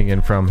are tuning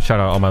in from. Shout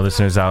out all my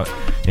listeners out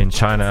in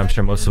China. I'm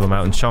sure most of them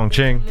out in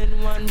Chongqing.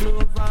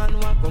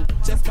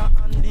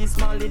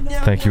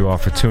 Thank you all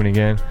for tuning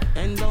in.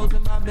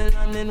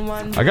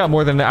 I got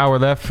more than an hour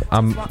left.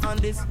 I'm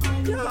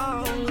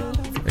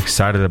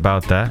excited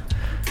about that.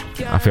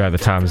 I feel like the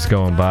time is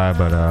going by,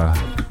 but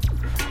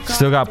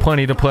still got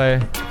plenty to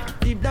play.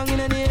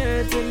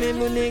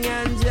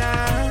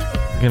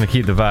 Gonna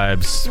keep the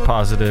vibes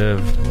positive,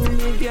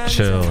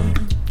 chill,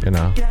 and, you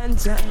know,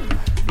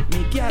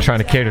 trying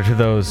to cater to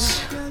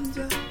those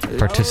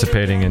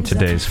participating in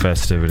today's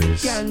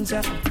festivities.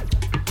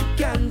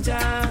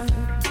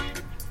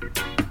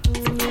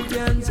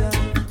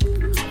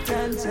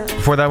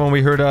 Before that one,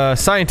 we heard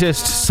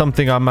Scientist,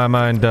 Something on My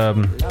Mind,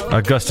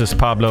 Augustus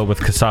Pablo with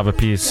Cassava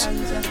Piece,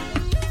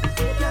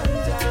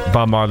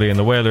 Bob Marley and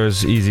the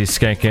Wailers, Easy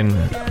Skankin',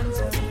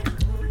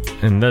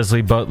 and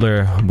Leslie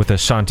Butler with a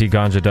Shanti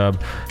Ganja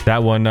dub.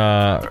 That one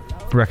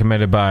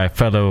recommended by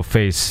fellow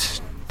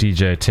face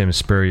DJ Tim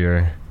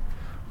Spurrier,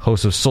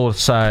 host of Soul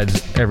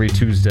Sides every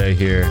Tuesday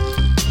here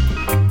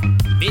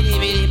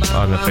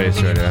on the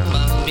Face Radio.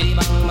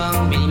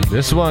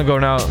 This one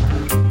going out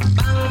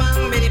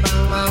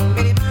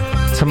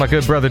to my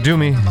good brother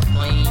Doomy.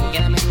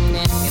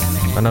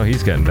 I know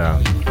he's getting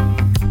down.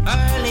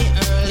 Early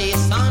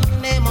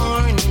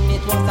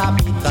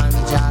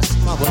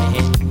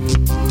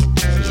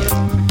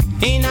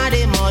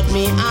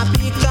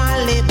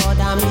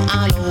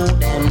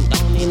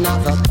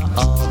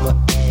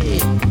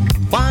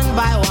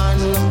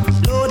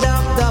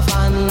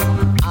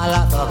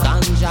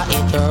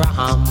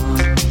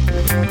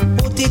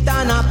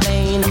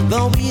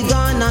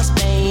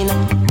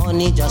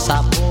money just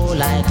a pour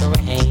like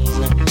rain.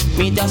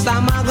 Me just a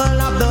muggle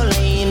up the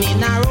lane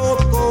in a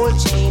rope gold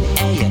chain.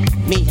 Hey,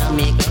 me and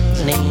me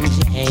girl named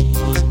Jane.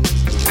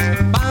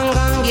 Bang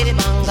gang, get it,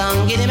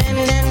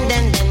 men,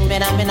 den,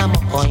 better men a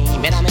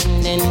coin, better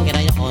men, den, get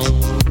a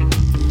coin.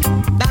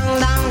 Dang,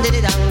 dang, did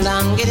it,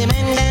 dang, get it,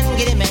 men, den,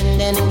 get a men,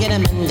 den, get a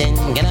men, den,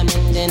 get a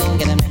men, den,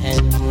 get a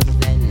men.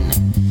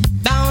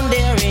 Down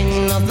there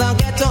in the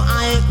ghetto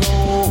I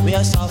go,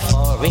 where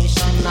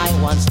sufferation I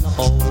once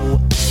know.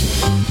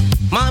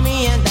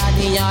 Mommy and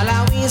daddy all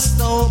are we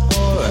so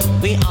poor,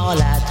 we all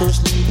had to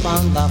sleep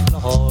on the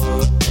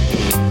floor.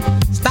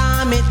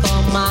 Storm it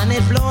come and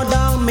it blow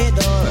down me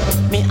door,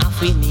 me have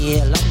to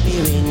nail up me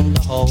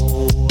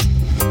window.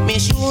 Me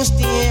shoes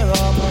tear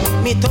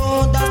up, me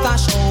toe dust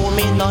a show,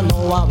 me no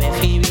know where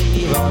fi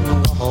really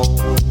run go.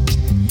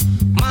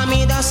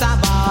 Mommy does a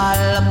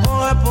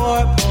ball,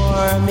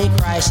 poor, me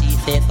cry, she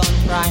say don't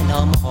cry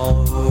no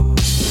more.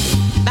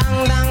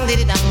 Dang, dang,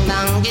 diddy,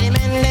 dang, get him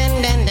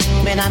in, den,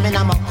 better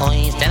I'm a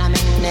coin, tell him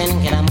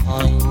in, get him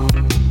coin.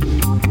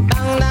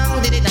 Dang,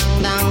 dang, diddy,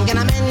 dang, get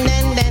him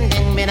in,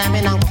 den, better I'm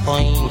a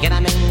coin, get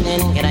him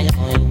in, get him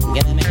coin,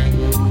 get him in.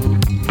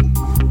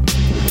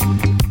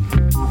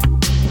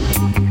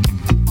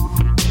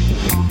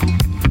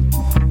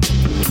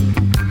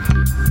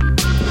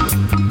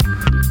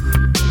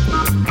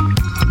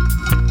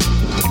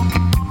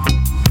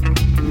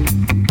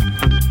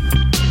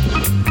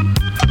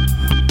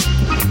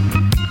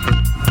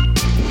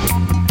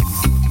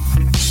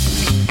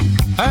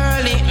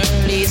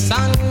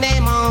 Sunday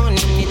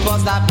morning, it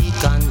was a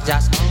big and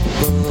just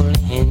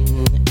mumbling.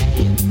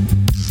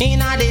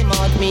 Inna the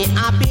mud, me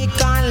a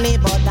pick only,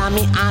 but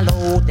me a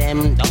load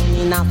them down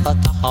in a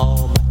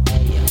tub.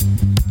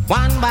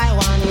 One by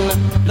one,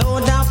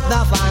 load up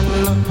the van,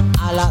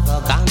 all of the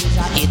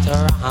ganja it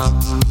ram.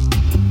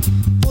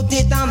 Put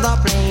it on the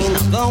plane,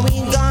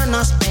 going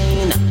gonna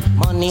Spain.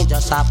 Money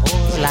just a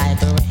pour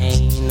like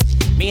rain.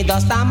 Me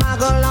just a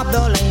muggle up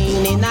the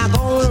lane in a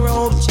gold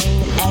rope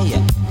chain. Hey,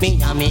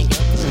 me and me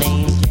girl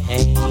named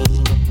Jane.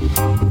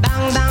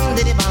 Dang, dang,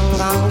 diddy bang,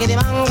 gang, giddy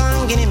bang,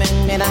 gang, giddy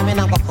men, get a men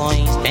up a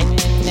coin, spend,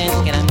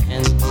 then get a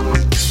men.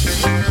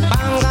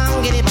 Bang,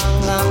 gang, giddy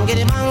bang, gang,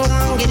 giddy bang,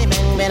 gang, giddy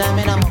men, get a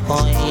men up a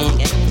coin,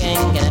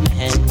 gang, get a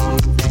men.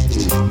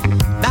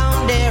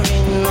 Down there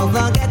in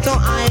the ghetto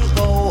I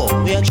go,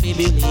 where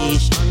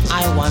tribulation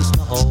I once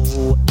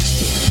know.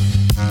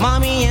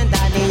 Mommy and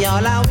daddy,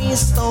 all are we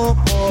so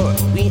poor,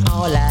 we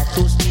all had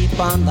to sleep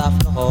on the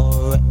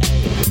floor.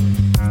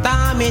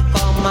 Storm it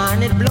come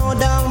and it blow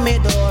down me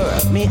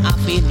door, me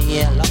have to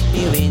nail up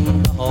me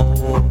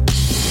window.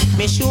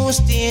 Me shoes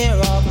tear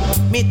up,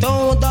 me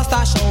toe dust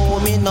a show,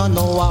 me no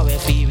know where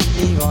fi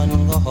really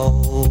run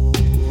go.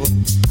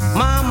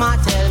 Mama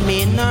tell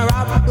me no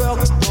rob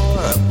broke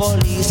store,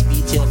 police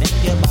beat you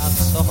make your back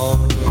sore.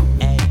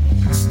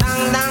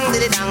 Dang, dang,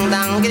 diddy,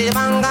 dang, giddy,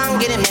 bang, gang,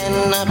 giddy, men,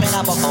 pen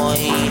up a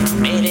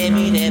coin, biddy,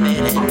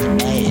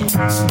 hey.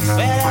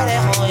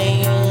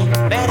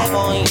 Better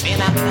coin,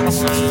 pen up a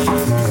coin,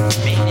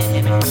 biddy,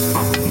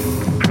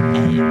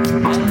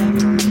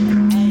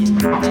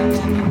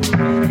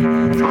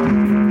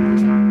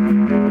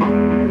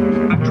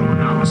 Spectral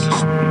analysis.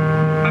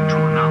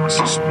 Spectral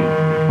analysis.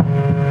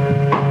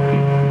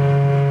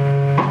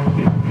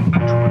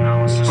 Spectral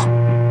analysis.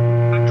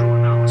 Spectral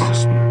analysis.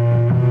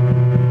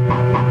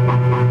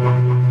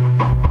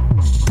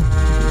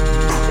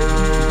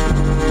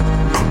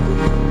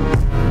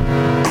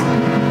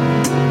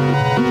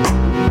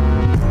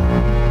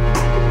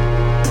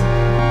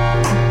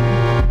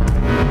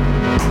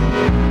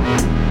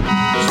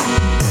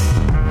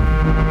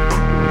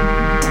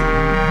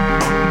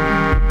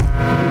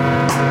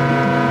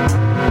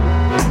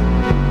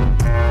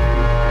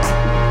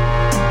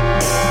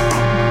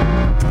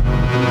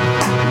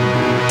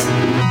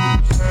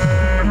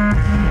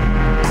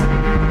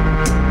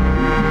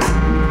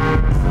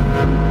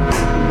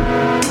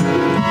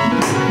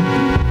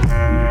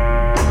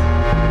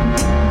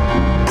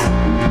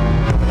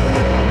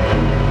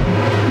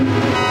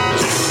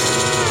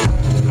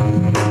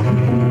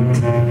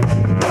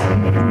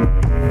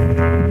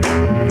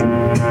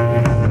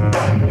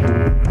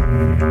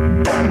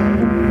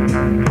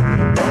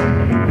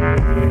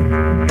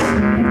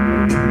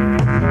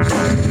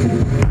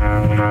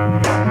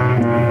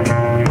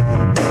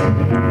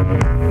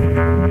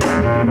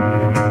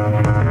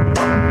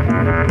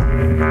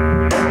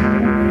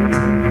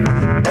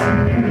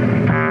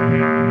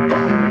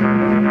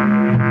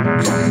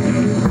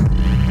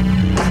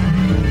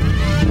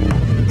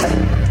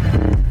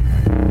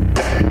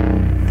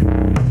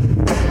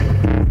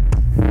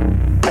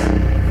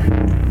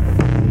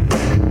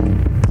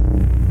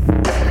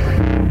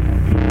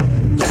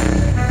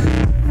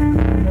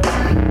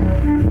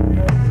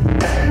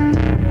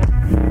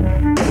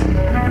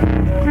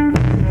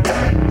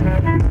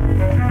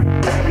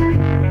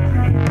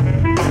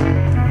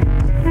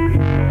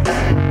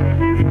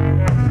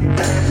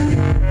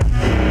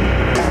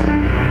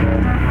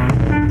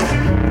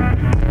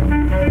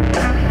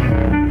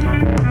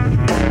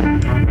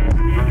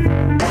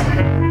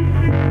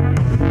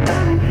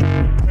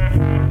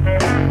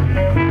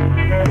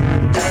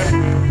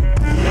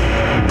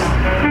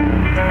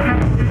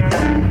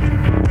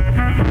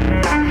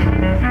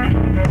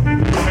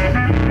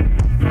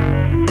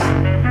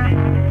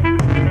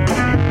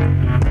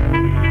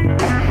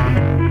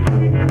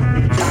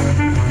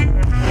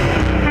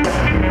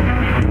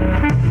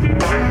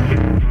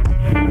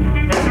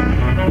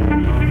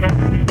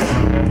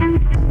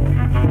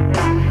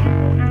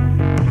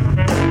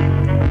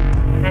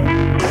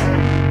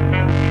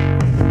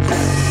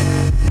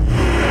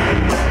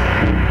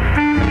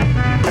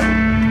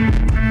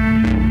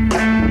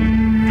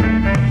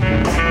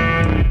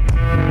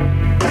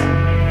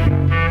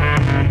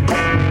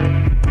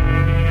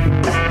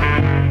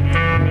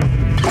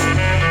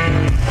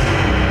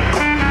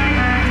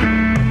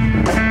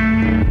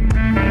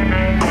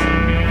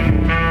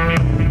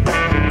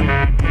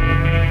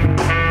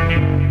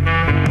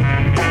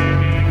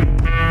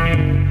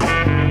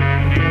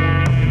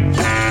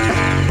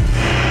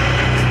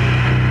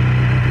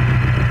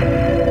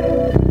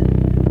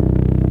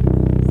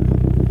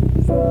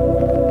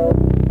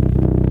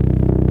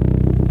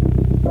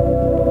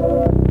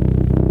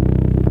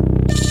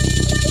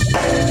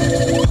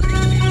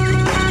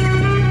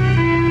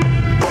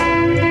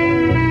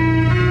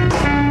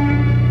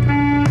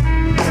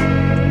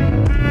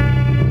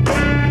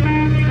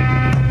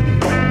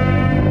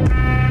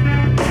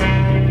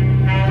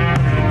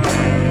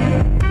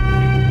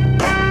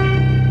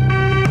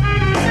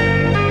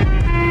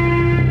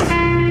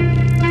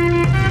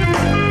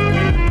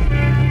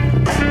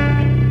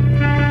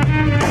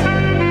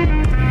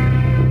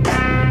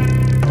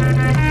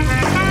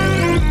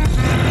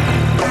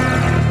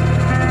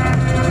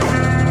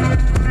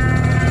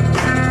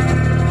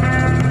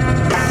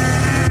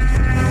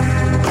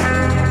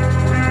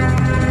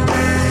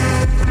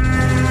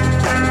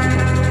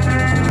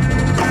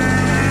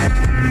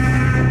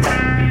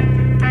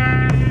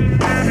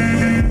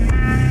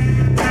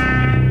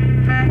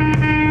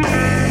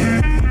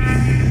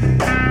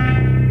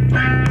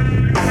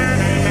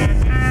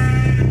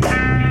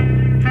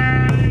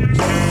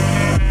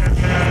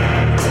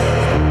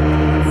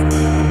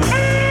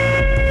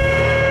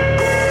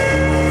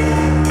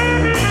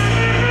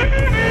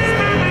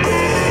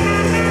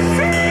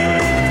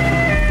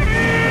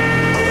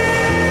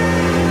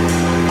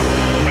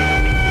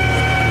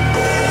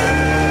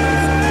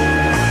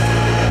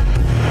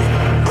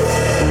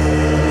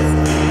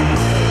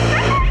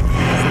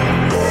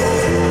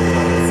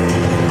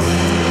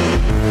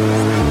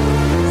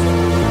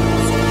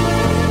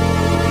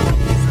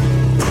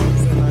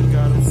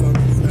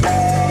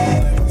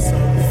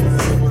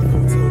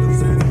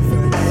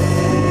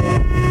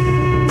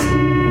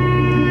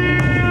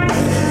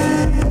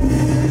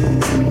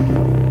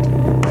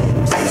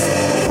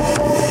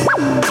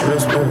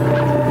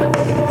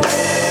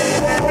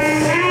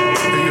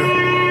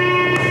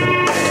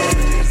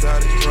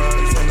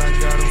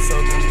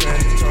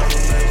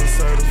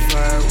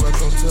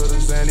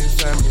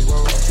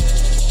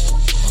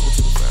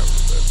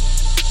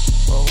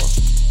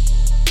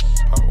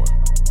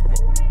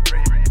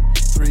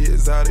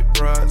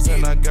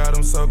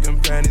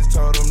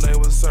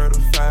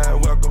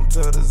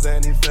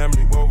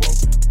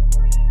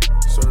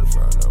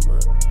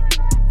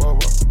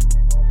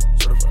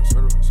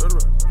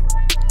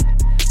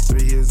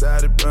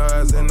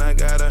 I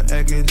got them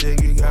acting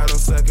jiggy, got them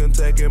sucking,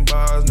 taking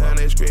bars. Now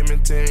they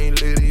screaming, Team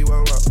Liddy,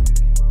 whoa, whoa.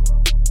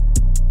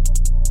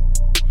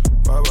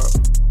 Whoa, whoa.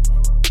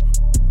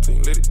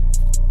 Team Liddy.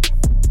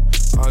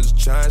 I'm just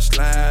trying to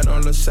slide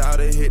on the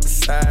side and hit the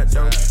side,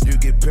 though. You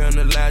get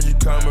penalized, you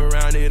come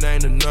around, it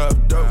ain't enough,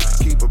 though.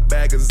 Keep a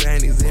bag of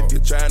Xannies if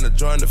you're trying to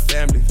join the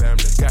family.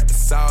 Got the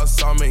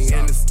sauce on me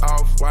and it's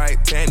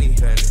off-white tanny.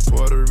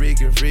 Puerto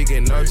Rican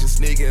freaking, no, she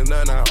sneaking,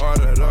 none I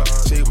ordered up.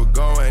 She was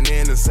going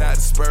in inside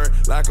the spur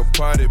like a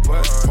party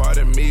bus.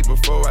 Pardon me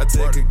before I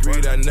take a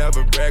greed, I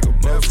never brag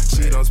about it.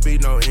 She don't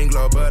speak no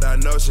English, but I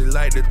know she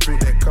like to treat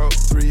that coat.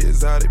 3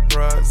 exotic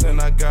bras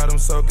and I got them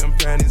soaking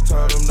panties.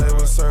 Told them they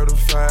were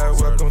certified.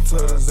 Welcome to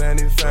the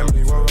Zanny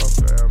family. Whoa,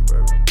 fam,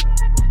 baby.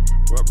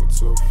 Welcome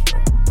to a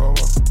fam. Whoa,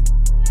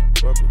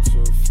 welcome to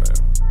a fam.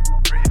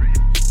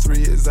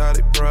 3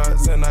 exotic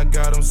bras and I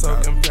got them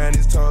soaking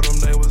panties. Told them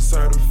they were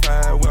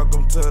certified.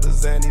 Welcome to the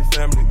Zanny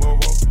family. Whoa,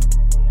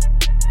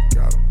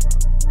 got them.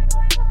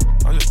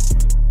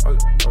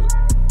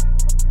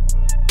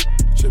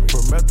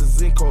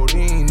 Promethazine,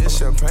 codeine, this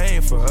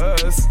champagne for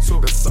us.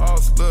 The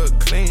sauce look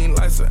clean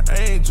like some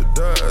angel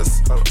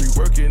dust. We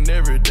working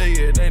every day,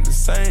 it ain't the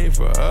same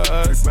for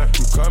us.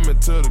 You coming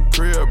to the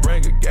crib,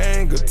 bring a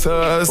gang of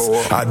tuss.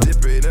 I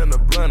dip it in the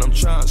blunt, I'm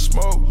trying to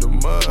smoke the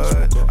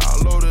mud.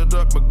 I loaded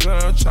up a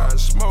gun, trying to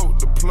smoke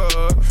the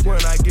plug.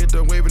 When I get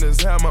to waving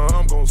this hammer,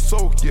 I'm gon'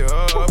 soak you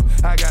up.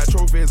 I got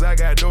trophies, I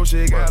got dough,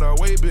 shit, got a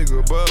way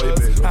bigger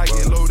buzz. I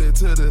get loaded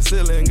to the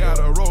ceiling,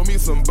 gotta roll me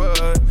some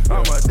bud.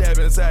 I'm a dab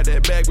inside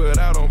that bag, but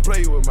I don't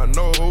play with my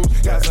nose.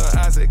 Got some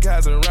Isaac,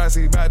 and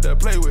Rossi, bout to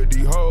play with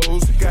these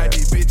hoes. Got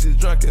these bitches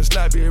drunk and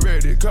sloppy,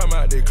 ready to come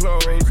out their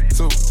clothes.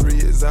 2, 3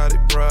 exotic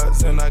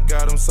bras, and I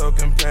got them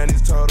soaking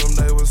panties. Told them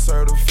they were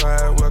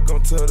certified.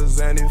 Welcome to the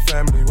Zanny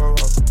family. Whoa,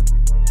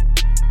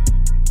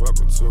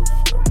 welcome to a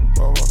fam.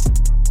 Whoa,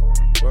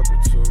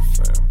 welcome to a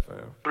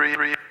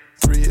fam.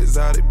 3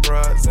 exotic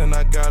bras, and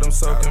I got them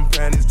soaking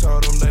panties.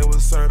 Told them they were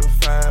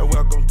certified.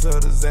 Welcome to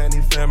the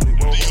Zanny family.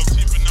 Whoa,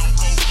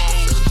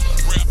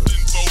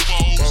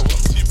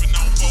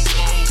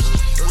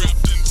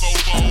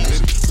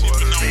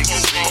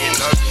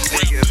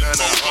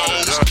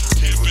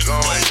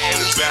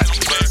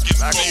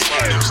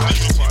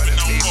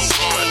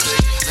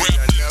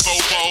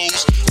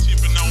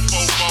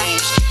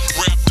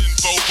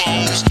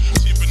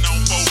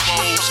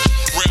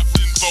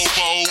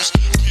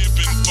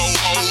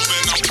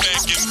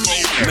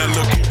 Now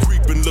look who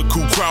creepin', look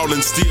who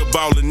crawlin', still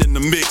ballin' in the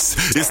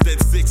mix. It's that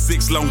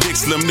 6'6" long dick,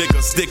 slim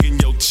nigga sticking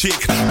your chick.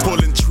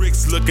 Pulling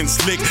tricks, looking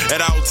slick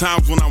at all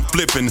times when I'm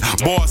flippin'.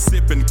 Bar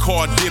sippin',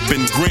 car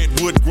dippin',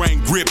 Grant Wood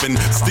grain grippin'.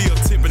 Still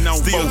tippin' on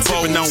rappin'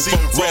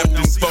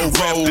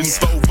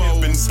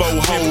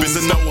 four hoes,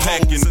 and no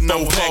packin',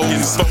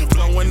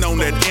 blowin' on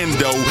that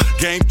endo.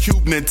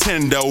 GameCube,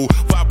 Nintendo,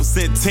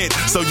 5% tint,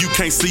 so you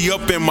can't see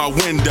up in my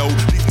window.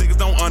 These niggas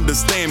don't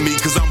understand me,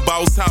 cause I'm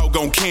boss hog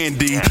on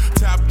candy.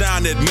 Top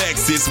down at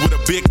Maxis with a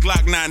big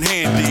Glock 9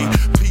 handy.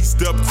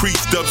 Pieced up,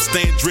 creased up,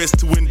 stand dressed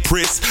to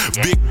impress.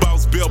 Big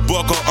boss belt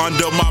buckle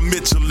under my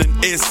Michelin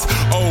S.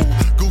 Oh,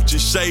 Gucci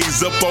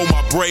shades up on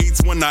my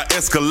braids when I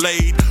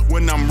escalade.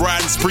 When I'm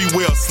riding spree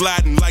wheel,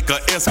 sliding like a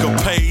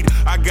escapade.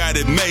 I got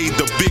it made,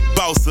 the big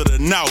boss of the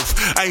North.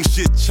 Ain't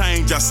shit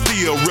changed, I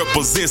still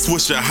represent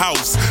Swisher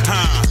House.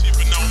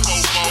 Tippin' on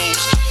Bobos,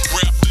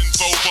 wrapped in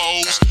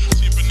Bobos.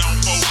 Tippin' on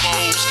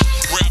Bobos,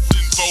 wrapped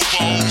in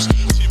Bobos.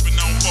 Tippin'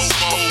 on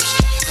Bobos,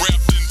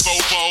 wrapped in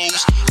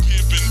Bobos.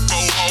 Pimpin'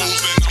 Bobos,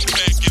 and I'm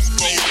packing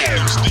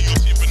Bobos. Still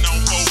tippin' on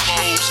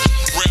Bobos,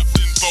 wrapped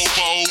in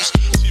Bobos.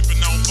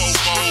 Tippin' on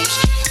Bobos,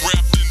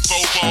 wrapped in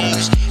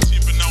Bobos.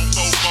 Tippin' on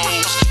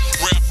Bobos,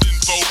 wrapped in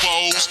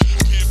Bobos.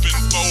 Pimpin'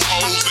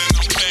 Bobos, and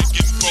I'm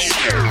packing Bobos.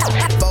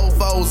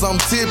 Fofos, I'm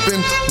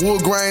tipping.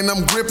 Wood grain,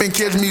 I'm gripping.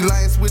 Catch me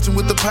lane switching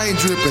with the paint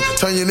dripping.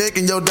 Turn your neck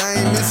and your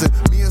dame missing.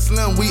 Me and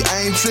Slim, we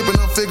ain't tripping.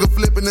 I'm figure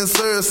flipping and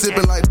syrup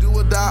sipping. Like do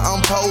or die,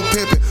 I'm pole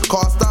pimping.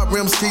 Car stop,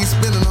 rims keep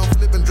spinning. I'm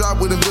flipping drop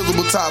with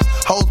invisible tops.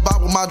 Hose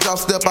bop with my drop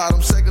step out.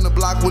 I'm shaking the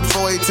block with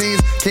 418s.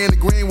 Candy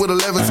green with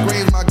 11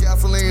 screens. My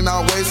gasoline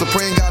always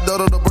supreme. Got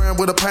Dodo the brand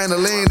with a paint of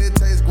lean. It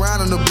tastes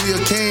grinding to be a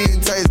king.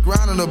 It tastes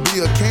grinding to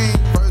be a king.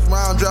 First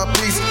round drop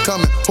piece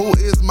coming. Who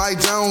is Mike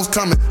Jones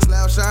coming?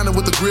 Slap shining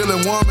with the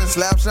grilling woman.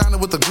 Slap shining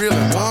with the grilling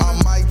woman. I'm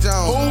Mike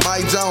Jones. Who?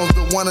 Mike Jones,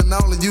 the one and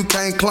only. You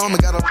can't clone me.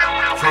 Got a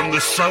From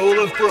the soul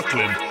of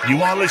Brooklyn,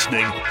 you are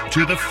listening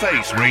to The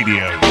Face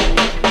Radio.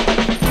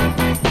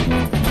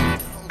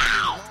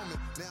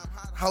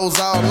 Hoes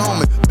all on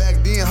me.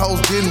 Back then, hoes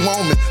didn't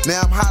want me.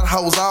 Now I'm hot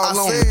hoes all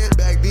on me.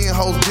 Back then,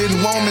 hoes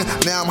didn't want me.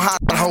 Now I'm hot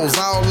hoes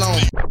all on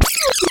me.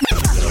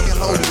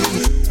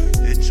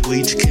 It's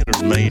Weeds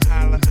Killer, man.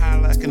 High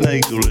like an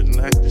eagle and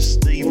like the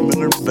Steve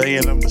Miller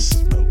Band. I'm a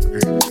smoker.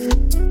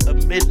 A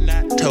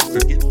midnight toker.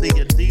 Get the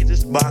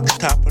Adidas box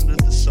top under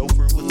the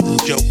sofa with the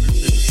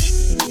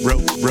jokers and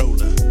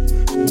roller.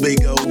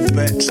 Big old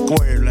fat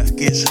square like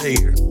his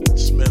hair.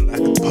 Smell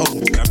like a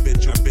poke. I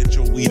bet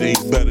your weed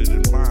ain't better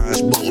than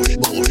mine.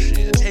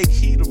 Bullshit. Take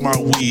heed of my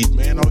weed,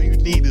 man. All you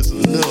need is a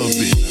little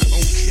bit. I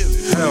don't kill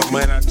it. Well,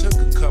 man, I took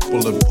a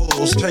couple of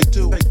pulls. Take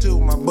two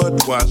of my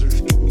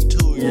Budweisers. Give me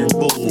 2 of your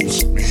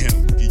bulls. Man,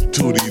 I'll give you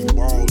 2 of these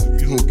balls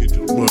if you don't get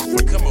your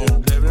motherfucker. Come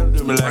on, David, don't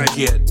do me like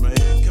that, man.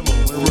 Come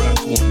on, man, rock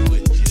one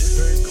with you.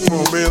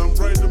 Come on, man, I'm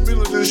right in the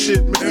middle of this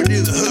shit, man.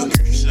 Do the hook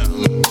or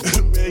something.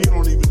 Man, you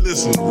don't even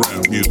listen to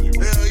rap music.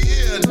 Hell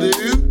yeah,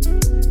 dude.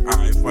 All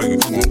right, fuck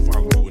it. Come on,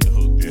 follow me with the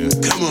hook, then.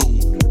 Come on.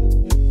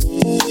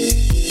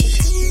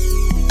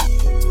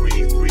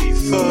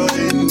 Reefer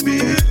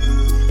beer.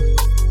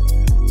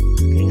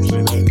 Can you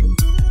say that?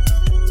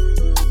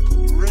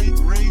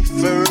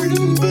 Reefer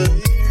beer.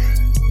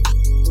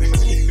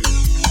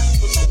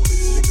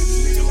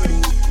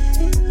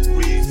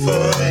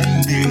 Reefer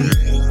beer.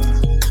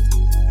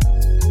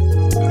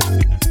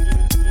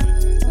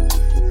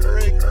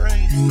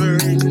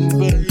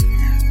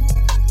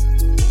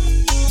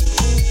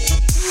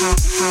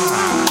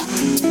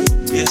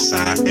 Yes, I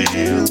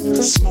am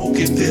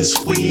smoking this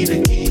weed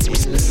again.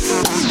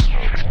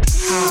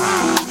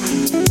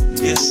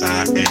 Yes,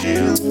 I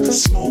am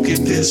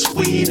smoking this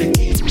weed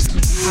again.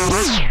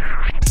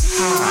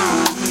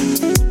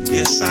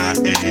 Yes, I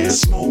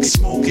am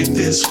smoking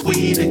this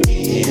weed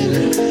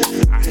again.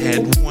 I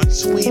had 1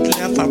 sweet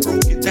left, I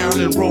broke it down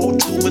and rolled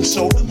 2 and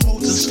sold them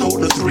hoes and stole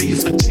the 3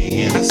 for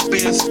 10. I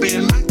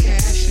spend my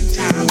cash and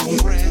time on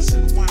grass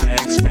and wine.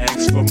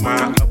 Ask for my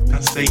up. I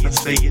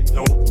say it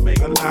don't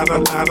make a lot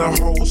of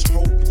hoes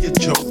hope you're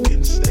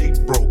joking. Stay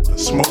broke or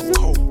smoke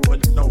coke,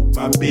 but no,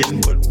 I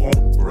bend but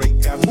won't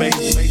break. I made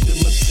the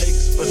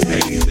mistakes, but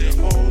hey,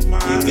 they're all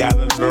mine. You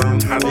gotta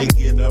learn how to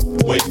get up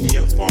when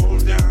you fall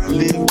down.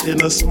 Lived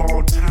in a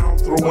small town,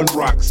 throwing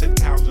rocks at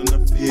cows in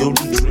a field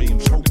of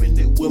dreams, hoping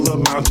it will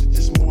amount to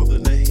just more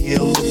than a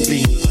hill of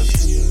beans.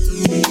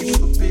 Need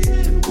for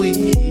bed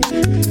weed.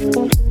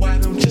 Why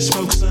don't you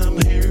smoke some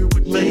here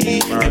with me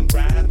and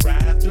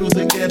ride through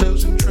the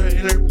ghettos and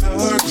trailer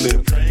parks?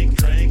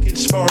 Drink and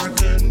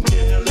spark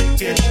until it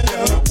gets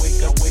dark.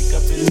 I wake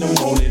up in the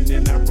morning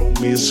and I roll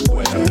me a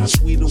square.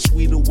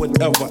 Sweeter,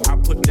 whatever. I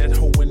put that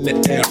hoe in the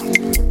air.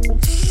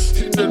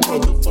 Hit that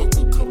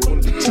motherfucker a couple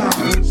of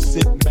times.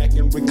 Sit back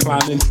and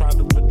recline and try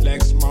to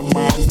relax my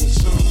mind with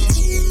some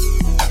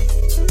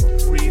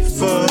free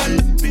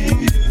fun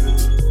beer.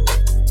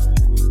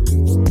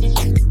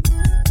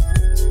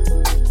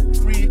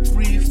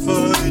 Free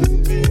fun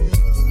beer.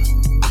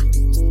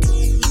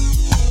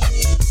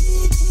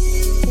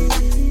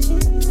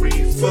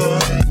 Free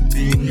fun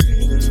beer.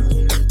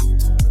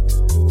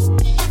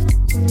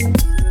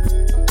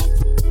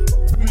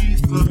 Free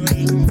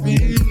fun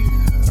beer.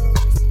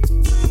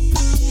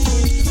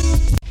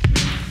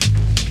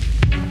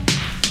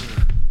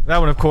 That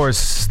one, of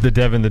course, the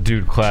Devin the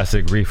Dude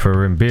classic,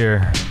 Reefer and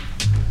Beer.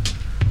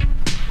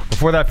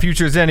 Before that,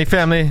 Future's Any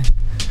Family,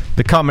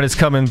 The Comet Is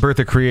Coming, Birth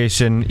of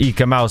Creation,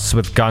 Ika Mouse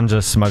with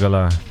Ganja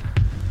Smuggler,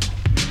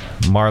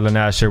 Marlon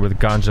Asher with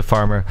Ganja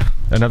Farmer.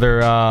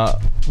 Another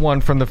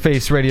one from the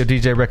Face Radio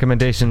DJ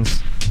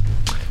recommendations.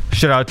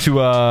 Shout out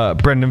to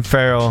Brendan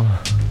Farrell,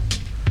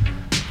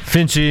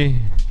 Finchy,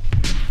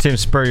 Tim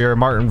Spurrier,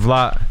 Martin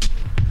Vlatt,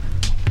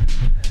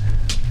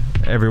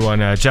 everyone,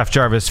 Jeff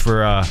Jarvis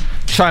for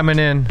chiming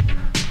in.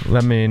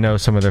 Let me know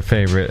some of their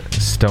favorite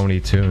Stony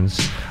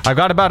tunes. I've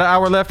got about an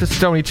hour left of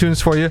Stony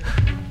tunes for you.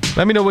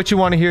 Let me know what you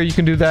want to hear. You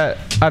can do that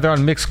either on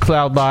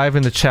Mixcloud Live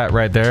in the chat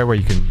right there, where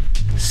you can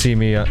see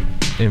me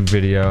in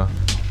video,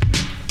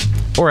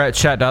 or at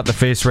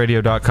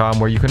chat.thefaceradio.com,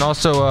 where you can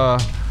also,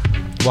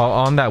 while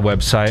on that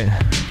website,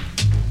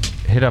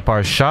 hit up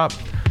our shop.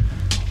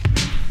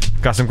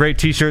 Got some great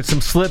t-shirts,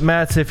 some slip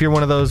mats if you're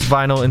one of those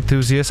vinyl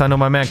enthusiasts. I know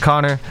my man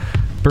Connor,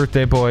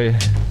 birthday boy,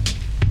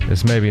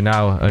 is maybe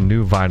now a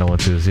new vinyl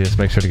enthusiast.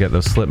 Make sure to get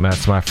those slip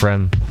mats, my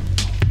friend.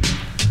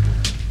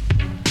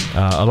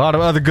 A lot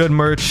of other good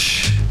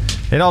merch,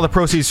 and all the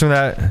proceeds from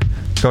that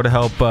go to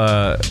help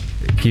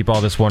keep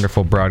all this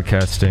wonderful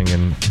broadcasting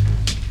and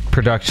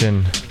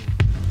production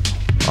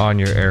on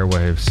your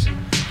airwaves.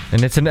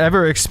 And it's an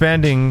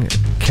ever-expanding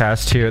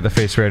cast here at the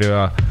Face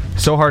Radio.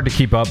 So hard to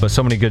keep up, but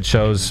so many good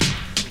shows,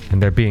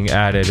 and they're being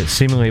added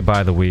seemingly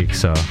by the week.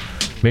 So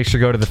make sure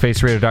to go to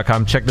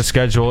thefaceradio.com, check the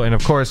schedule, and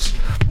of course,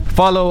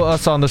 follow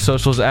us on the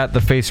socials at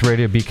The Face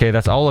Radio BK.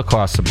 That's all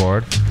across the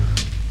board.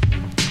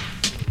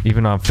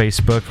 Even on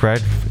Facebook,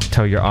 right?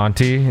 Tell your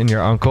auntie and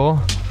your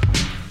uncle.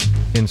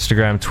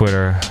 Instagram,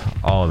 Twitter,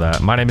 all of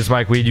that. My name is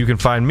Mike Weed. You can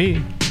find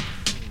me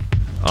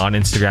on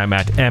Instagram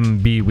at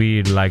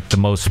mbweed, like the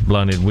most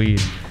blunted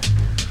weed.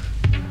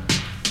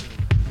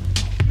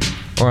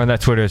 Or on that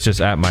Twitter, it's just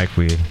at Mike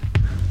Weed.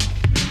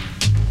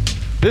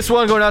 This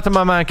one going out to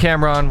my man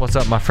Cameron. What's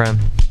up, my friend?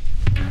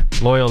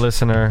 Loyal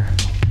listener.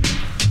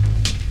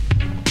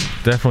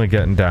 Definitely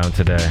getting down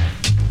today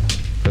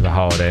for the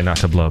holiday. Not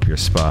to blow up your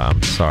spot.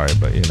 I'm sorry,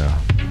 but you know.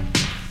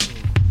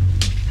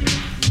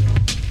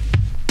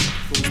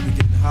 Fools be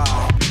getting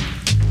high,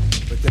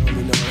 but they don't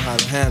really know how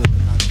to handle it.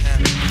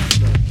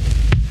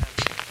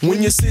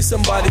 When you see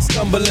somebody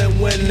stumbling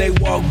when they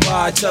walk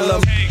by, tell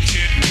them, hey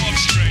kid, walk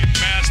straight,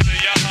 master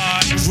your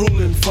heart.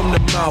 Drooling from the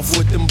mouth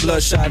with them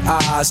bloodshot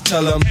eyes,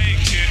 tell them, hey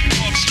kid,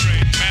 walk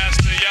straight,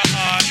 master your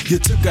heart. You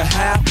took a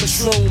half of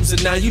shrooms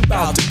and now you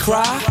about to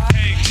cry.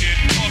 Hey kid,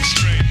 talk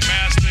straight,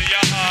 master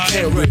your high.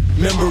 Can't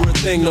remember a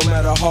thing no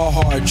matter how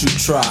hard you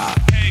try.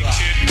 Hey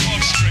kid,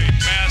 talk straight,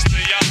 master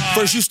your high.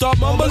 First you start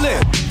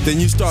mumbling, then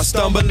you start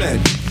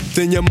stumbling,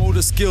 then your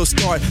motor skills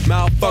start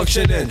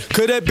malfunctioning.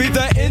 Could it be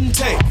the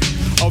intake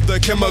of the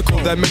chemical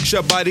that makes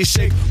your body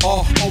shake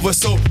all over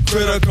so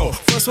critical?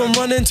 First one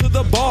running to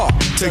the bar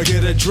to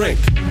get a drink.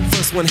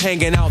 First one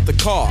hanging out the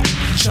car,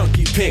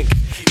 chunky pink.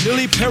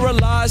 Nearly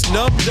paralyzed,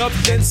 numbed up,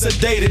 then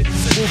sedated.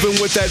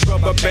 Moving with that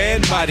rubber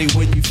band body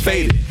when you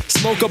faded.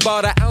 Smoke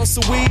about an ounce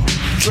of weed,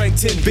 drank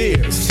 10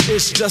 beers.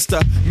 It's just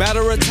a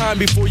matter of time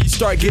before you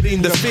start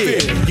getting the fear.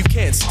 You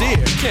can't steer,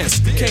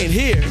 you can't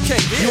hear,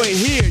 you ain't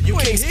here, you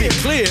can't speak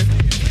clear.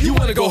 You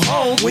wanna go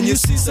home when you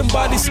see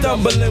somebody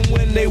stumbling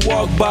when they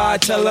walk by.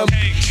 Tell them,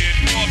 hey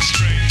kid, talk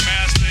straight,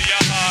 master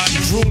your high.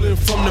 Drooling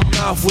from the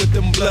mouth with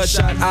them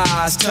bloodshot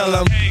eyes. Tell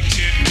them, hey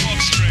kid,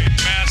 talk straight,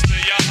 master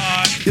your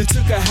high. You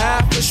took a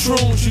half of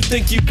shrooms, you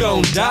think you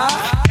gon' die?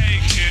 Hey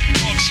kid,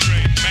 talk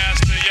straight,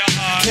 master your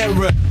high. Can't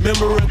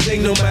remember a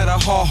thing no matter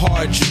how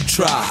hard you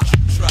try.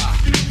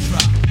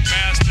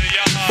 Master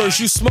your high. First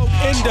you smoke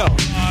Indo,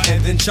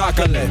 and then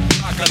chocolate.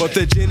 But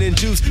the gin and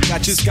juice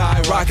got you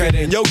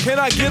skyrocketing. Yo, can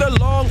I get a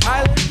Long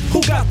Island?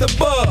 Who got the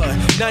bud?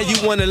 Now you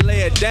wanna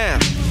lay it down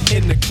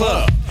in the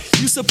club.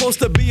 You supposed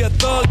to be a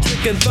thug,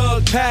 drinking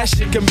thug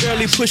passion. Can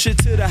barely push it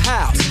to the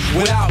house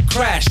without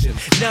crashing.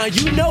 Now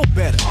you know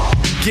better,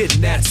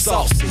 getting that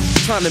saucy.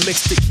 Trying to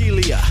mix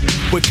tequila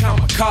with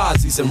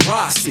kamikazes and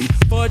Rossi.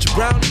 Fudge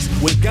brownies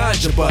with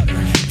ganja butter.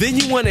 Then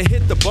you wanna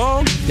hit the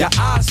bong, your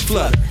eyes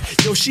flutter.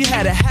 Yo, she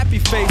had a happy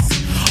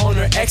face on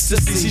her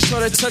ecstasy. She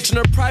started touching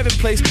her private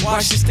place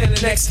while she's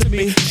standing next to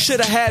me.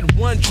 Should've had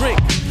one drink,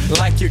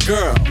 like your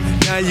girl.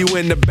 Now you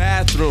in the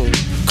bathroom,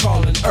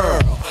 calling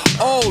Earl.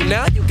 Oh,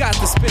 now you got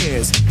the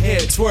spins,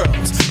 head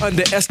twirls.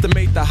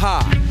 Underestimate the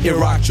high, it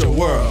rocked your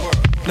world.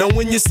 Now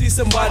when you see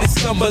somebody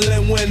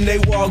stumbling when they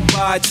walk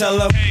by, tell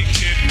them, hey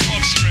kid,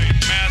 talk straight,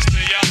 master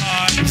your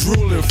high.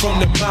 Drooling from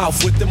the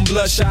mouth with them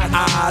bloodshot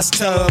eyes,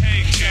 tell them,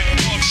 hey kid,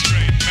 talk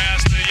straight,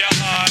 master your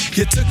high.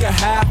 You took a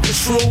half of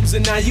shrooms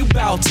and now you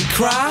bout to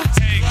cry.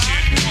 Hey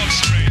kid, talk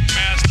straight,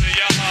 master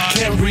your high.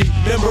 Can't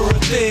remember a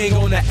thing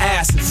on the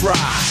acid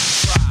fry.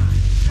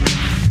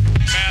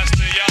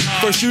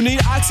 First you need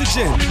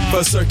oxygen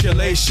for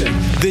circulation.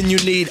 Then you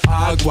need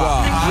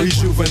agua,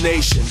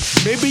 rejuvenation.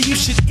 Maybe you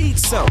should eat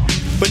some,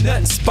 but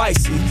nothing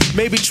spicy.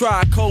 Maybe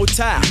try a cold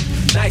towel,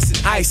 nice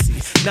and icy.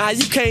 Now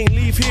you can't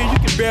leave here, you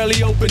can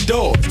barely open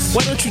doors.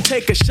 Why don't you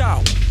take a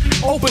shower,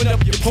 open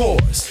up your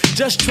pores.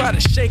 Just try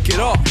to shake it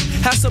off,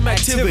 have some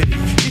activity.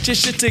 Get your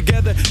shit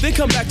together, then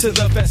come back to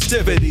the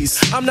festivities.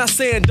 I'm not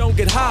saying don't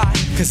get high,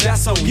 cause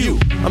that's on you.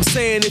 I'm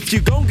saying if you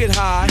gon' get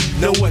high,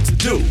 know what to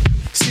do.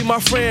 See my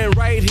friend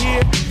right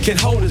here can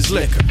hold his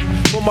liquor,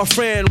 but my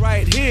friend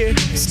right here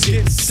is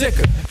getting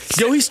sicker.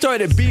 Yo, he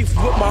started beef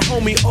with my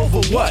homie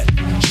over what?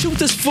 Shoot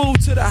this fool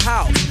to the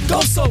house,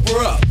 go sober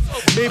up.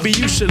 Maybe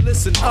you should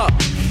listen up,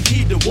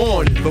 heed the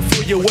warning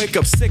before you wake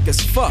up sick as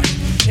fuck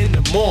in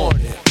the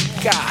morning.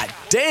 God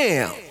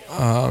damn.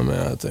 Oh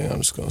man, I think I'm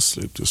just gonna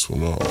sleep this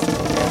one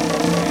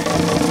off.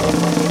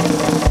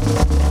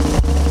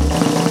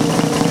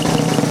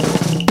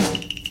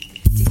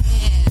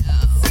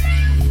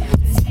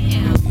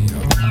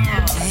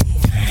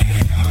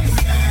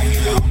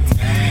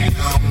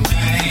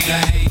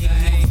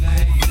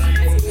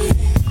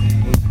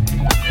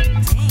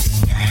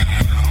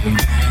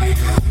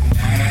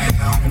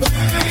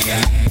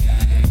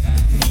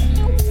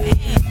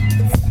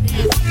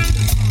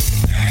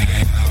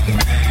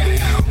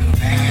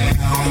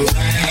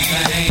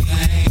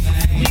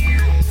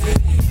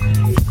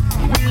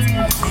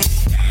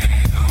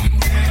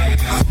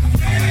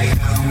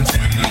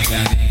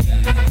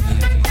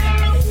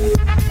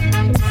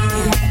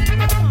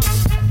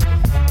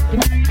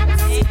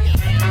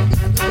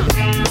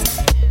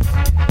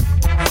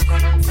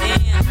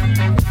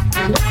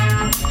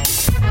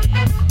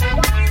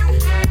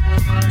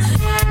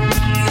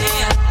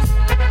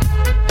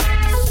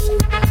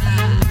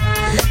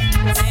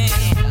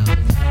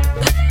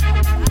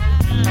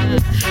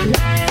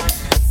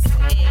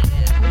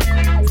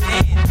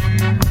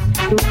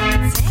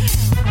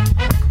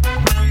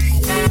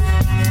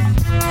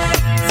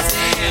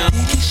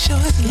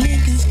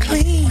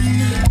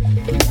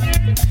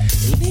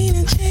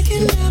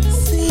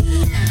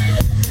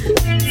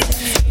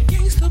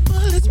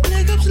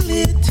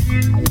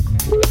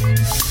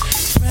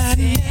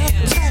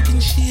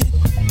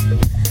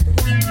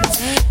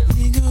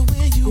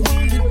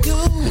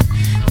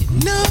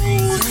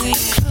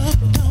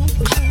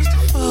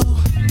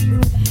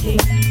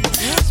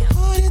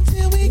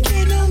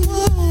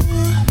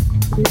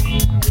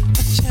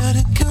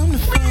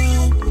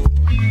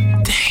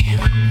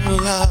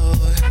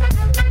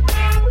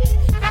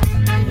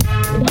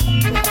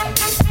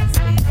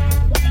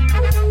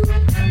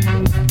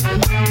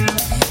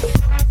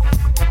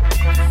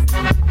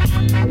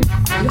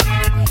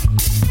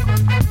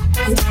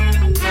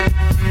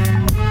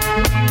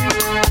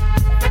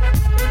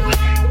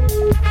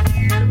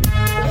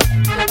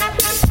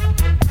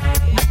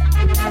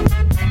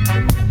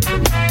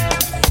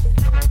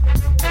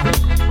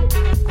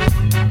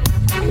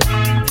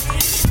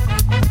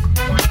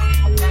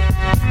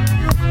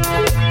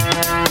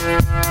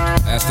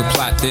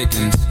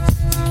 Dickens.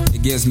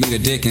 It gives me the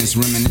Dickens,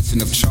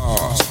 reminiscent of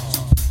Charles.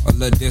 A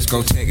little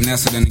discotheque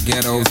nestled in the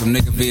ghettos of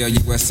Niggerville,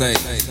 USA,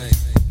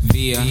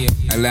 via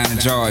Atlanta,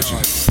 Georgia.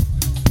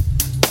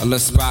 A little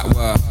spot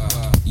where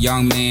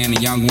young men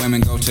and young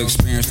women go to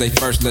experience their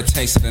first little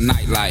taste of the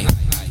nightlife.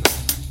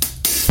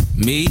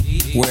 Me?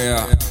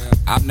 Well,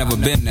 I've never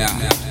been there.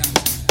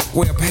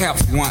 Well,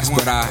 perhaps once,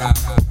 but I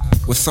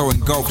was so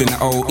engulfed in the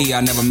OE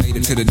I never made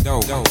it to the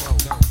door.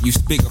 You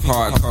speak of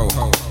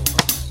hardcore.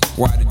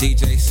 Why the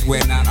DJ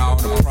sweating out all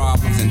the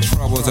problems and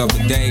troubles of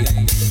the day?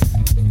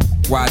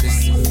 Why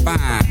this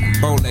fine,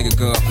 bow-legged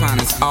girl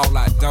finds us all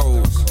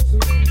outdoors?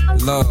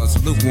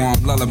 Loves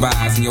lukewarm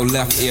lullabies in your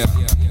left ear,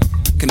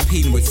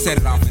 competing with set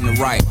it off in the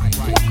right.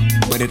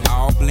 But it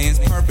all blends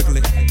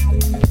perfectly.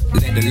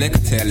 Let the liquor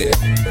tell it.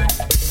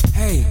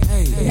 Hey,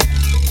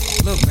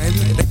 look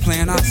baby, they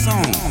playing our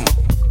song.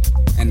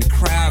 And the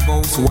crowd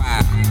goes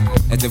wild,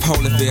 as if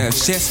Holyfield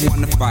has just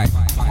won the fight.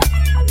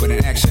 But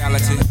in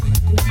actuality,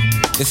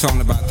 it's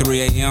only about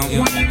 3 a.m.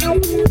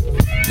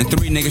 And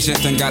 3 niggas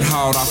just done got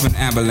hauled off an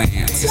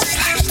ambulance. 2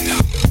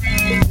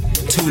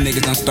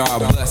 niggas done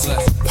started busting.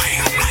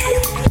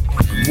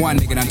 1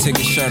 nigga done took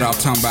his shirt off,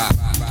 talking about,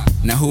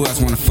 now who else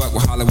wanna fuck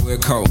with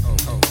Hollywood Cole?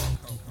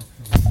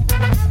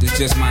 This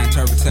just my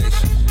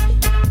interpretation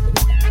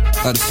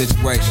of the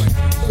situation.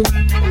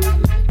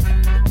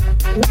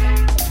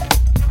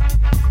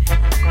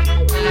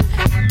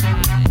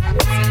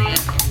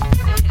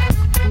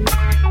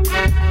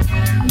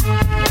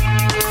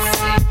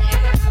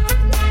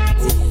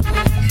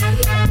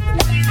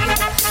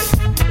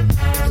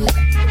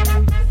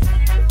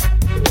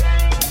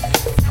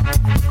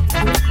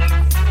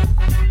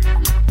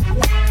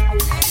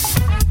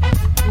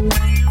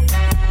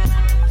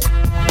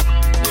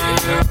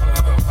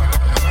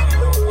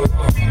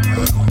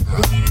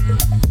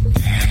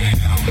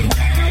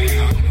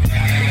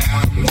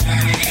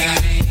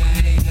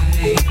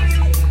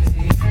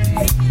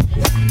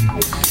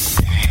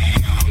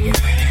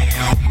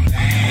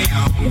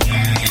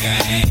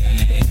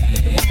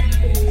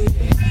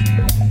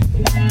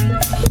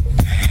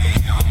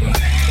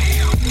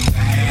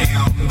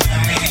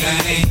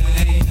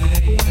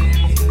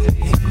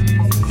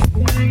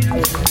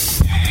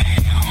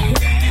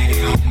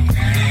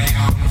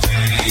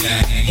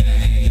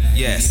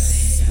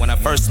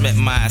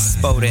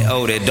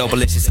 That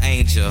dope-alicious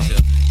angel.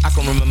 I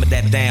can remember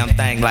that damn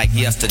thing like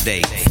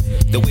yesterday.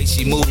 The way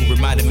she moved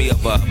reminded me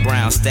of a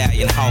brown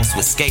stallion horse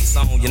with skates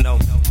on, you know.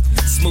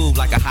 Smooth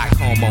like a hot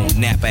comb on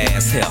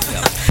nap-ass hell.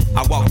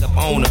 I walked up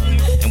on her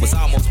and was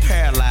almost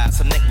paralyzed.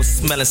 Her neck was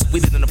smelling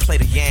sweeter than a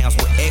plate of yams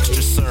with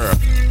extra syrup.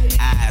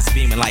 Eyes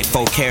beaming like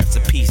 4 carats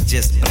apiece,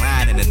 just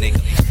blinding the nigga.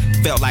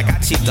 Felt like I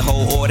cheaped the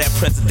whole order that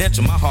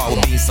presidential. My heart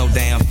would beat so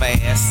damn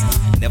fast.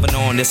 Never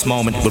knowing this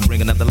moment would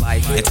bring another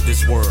life into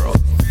this world.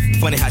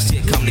 Funny how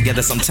shit come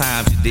together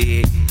sometimes, you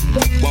dig.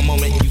 One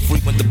moment you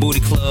frequent the booty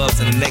clubs,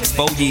 and the next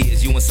 4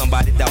 years you and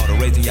somebody's daughter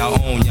raising your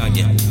own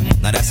youngin'.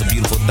 Now that's a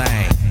beautiful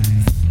thing.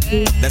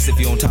 That's if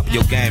you're on top of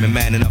your game and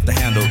man enough to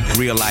handle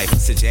real life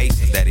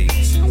situations, that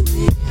is.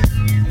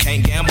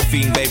 Can't gamble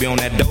feeding baby on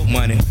that dope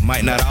money.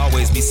 Might not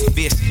always be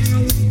sufficient.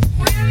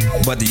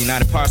 But the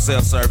United Parcel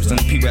Service and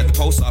the people at the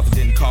post office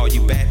didn't call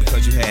you back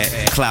because you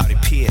had cloudy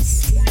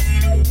piss.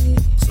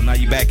 So now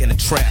you back in the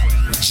trap.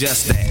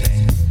 Just that.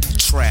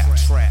 Trap.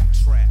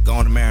 Go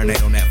on and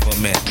marinate on that for a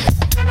minute.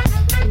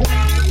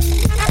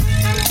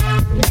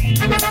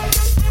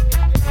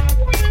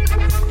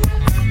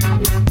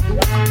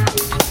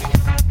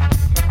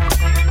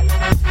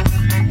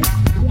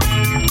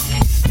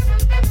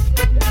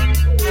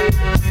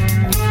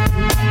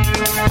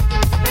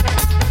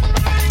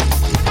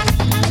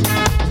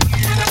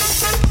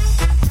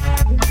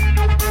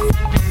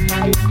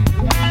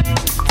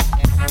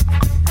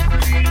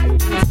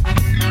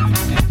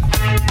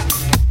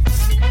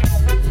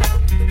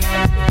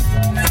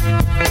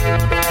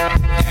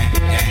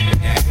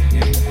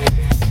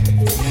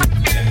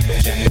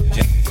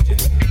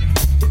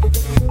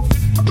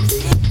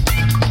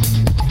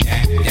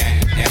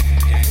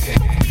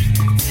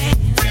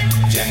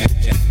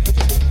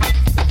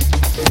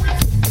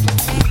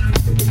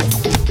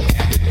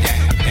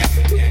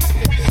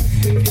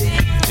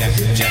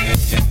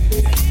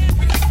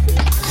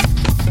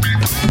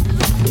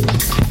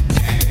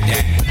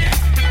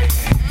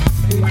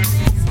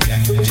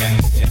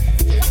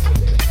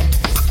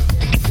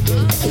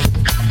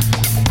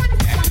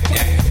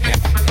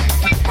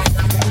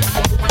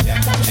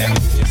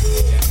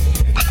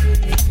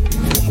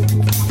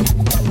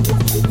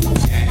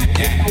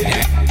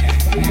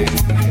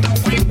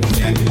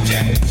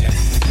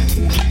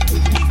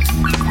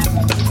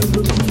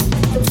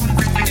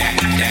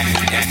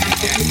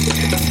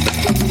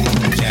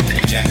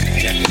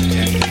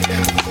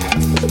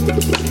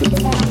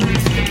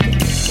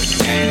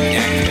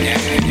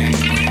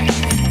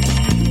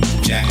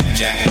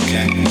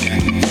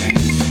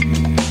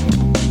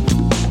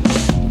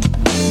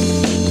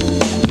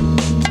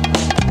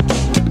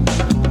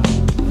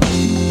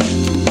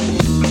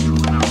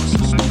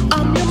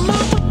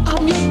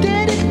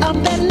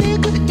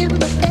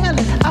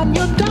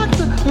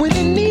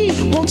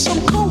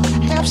 some coke,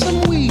 have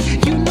some weed.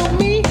 You know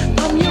me,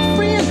 I'm your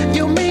friend,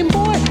 your main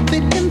boy,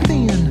 thick and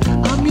thin.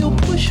 I'm your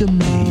pusher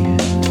man.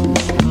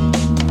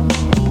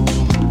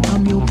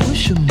 I'm your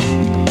pusher man.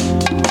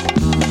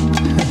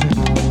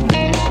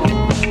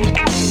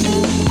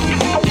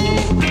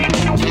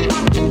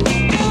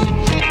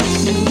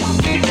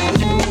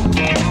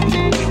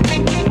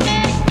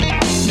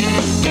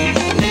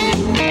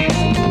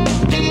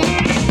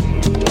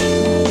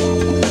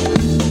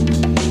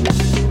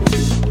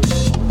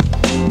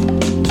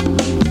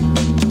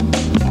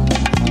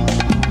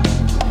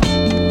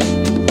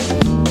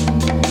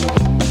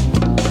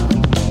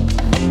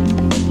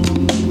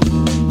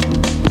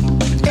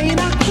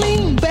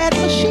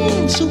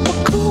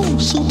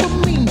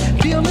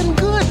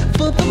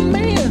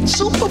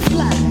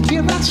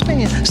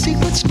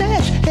 Secret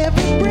stash,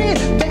 heavy bread,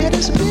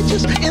 baddest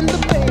bitches in the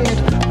bed.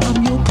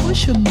 I'm your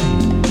pusher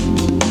man.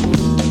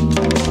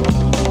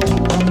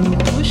 I'm your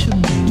pusher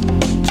man.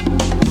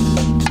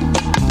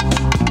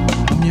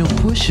 I'm your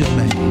pusher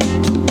man.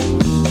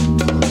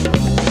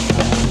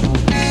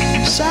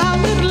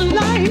 Silent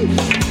life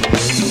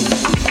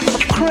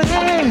of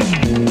crime.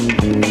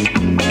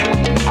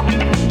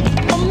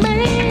 A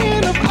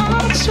man of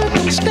odd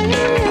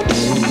circumstance.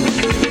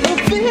 A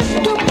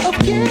victim of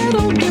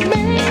ghetto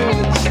demands.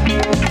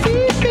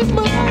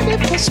 Money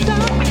for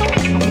stop,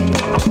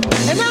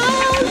 and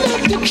I'll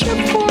let you trip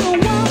for a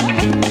while.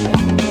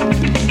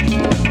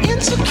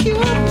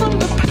 Insecure from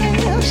the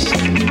past.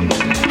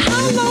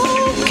 How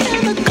long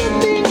can a good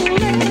thing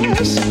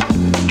last?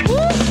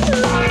 Got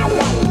to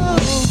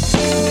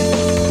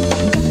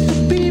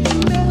be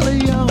mellow,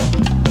 y'all.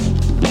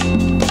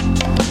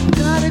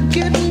 Gotta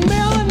get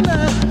mellow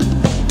now.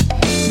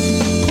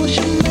 Push a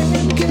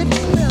man, get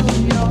mellow,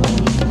 y'all.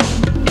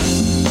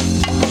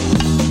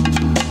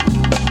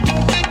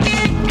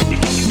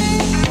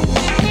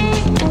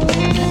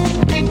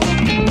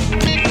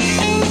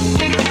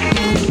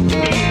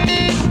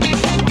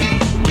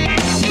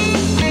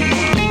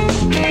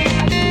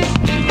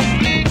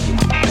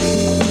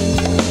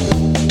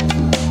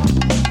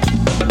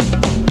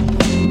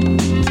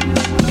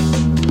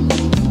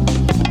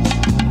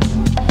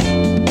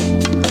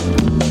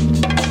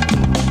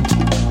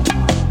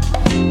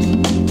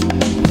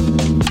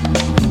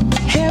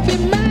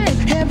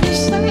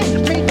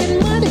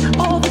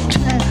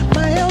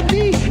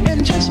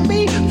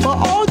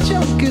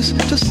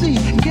 To see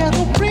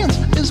ghetto prince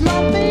is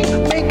my thing.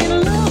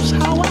 Making love's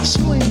how I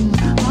swing.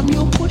 I'm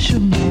your pusher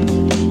man.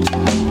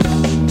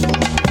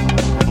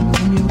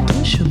 I'm your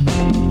pusher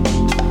man.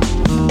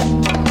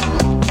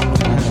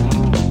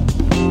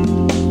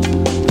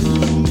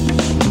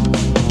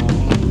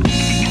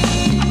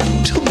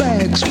 2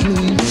 bags,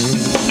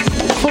 please,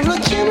 for a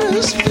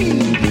generous fee.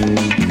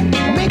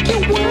 Make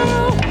your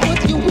world what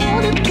you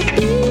want it to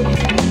be.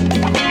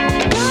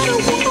 Got a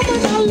woman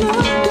I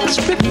love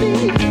desperately.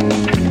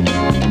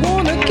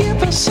 Wanna give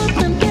her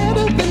something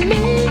better than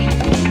me.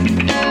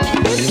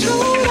 Been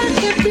told I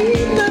can't be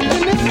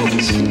nothing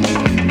else.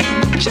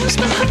 Just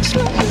a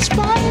hustler in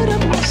spite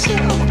of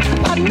myself.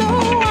 I know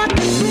I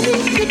can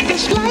make it.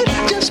 This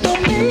life just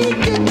don't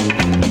make it.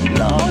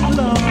 Lord,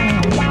 Lord,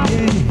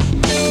 yeah.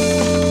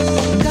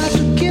 Got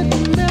to get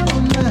mellow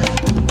now.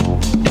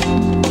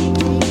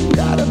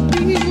 Gotta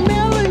be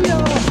mellow,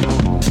 y'all.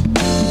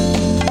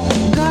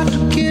 Got to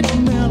get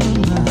mellow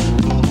now.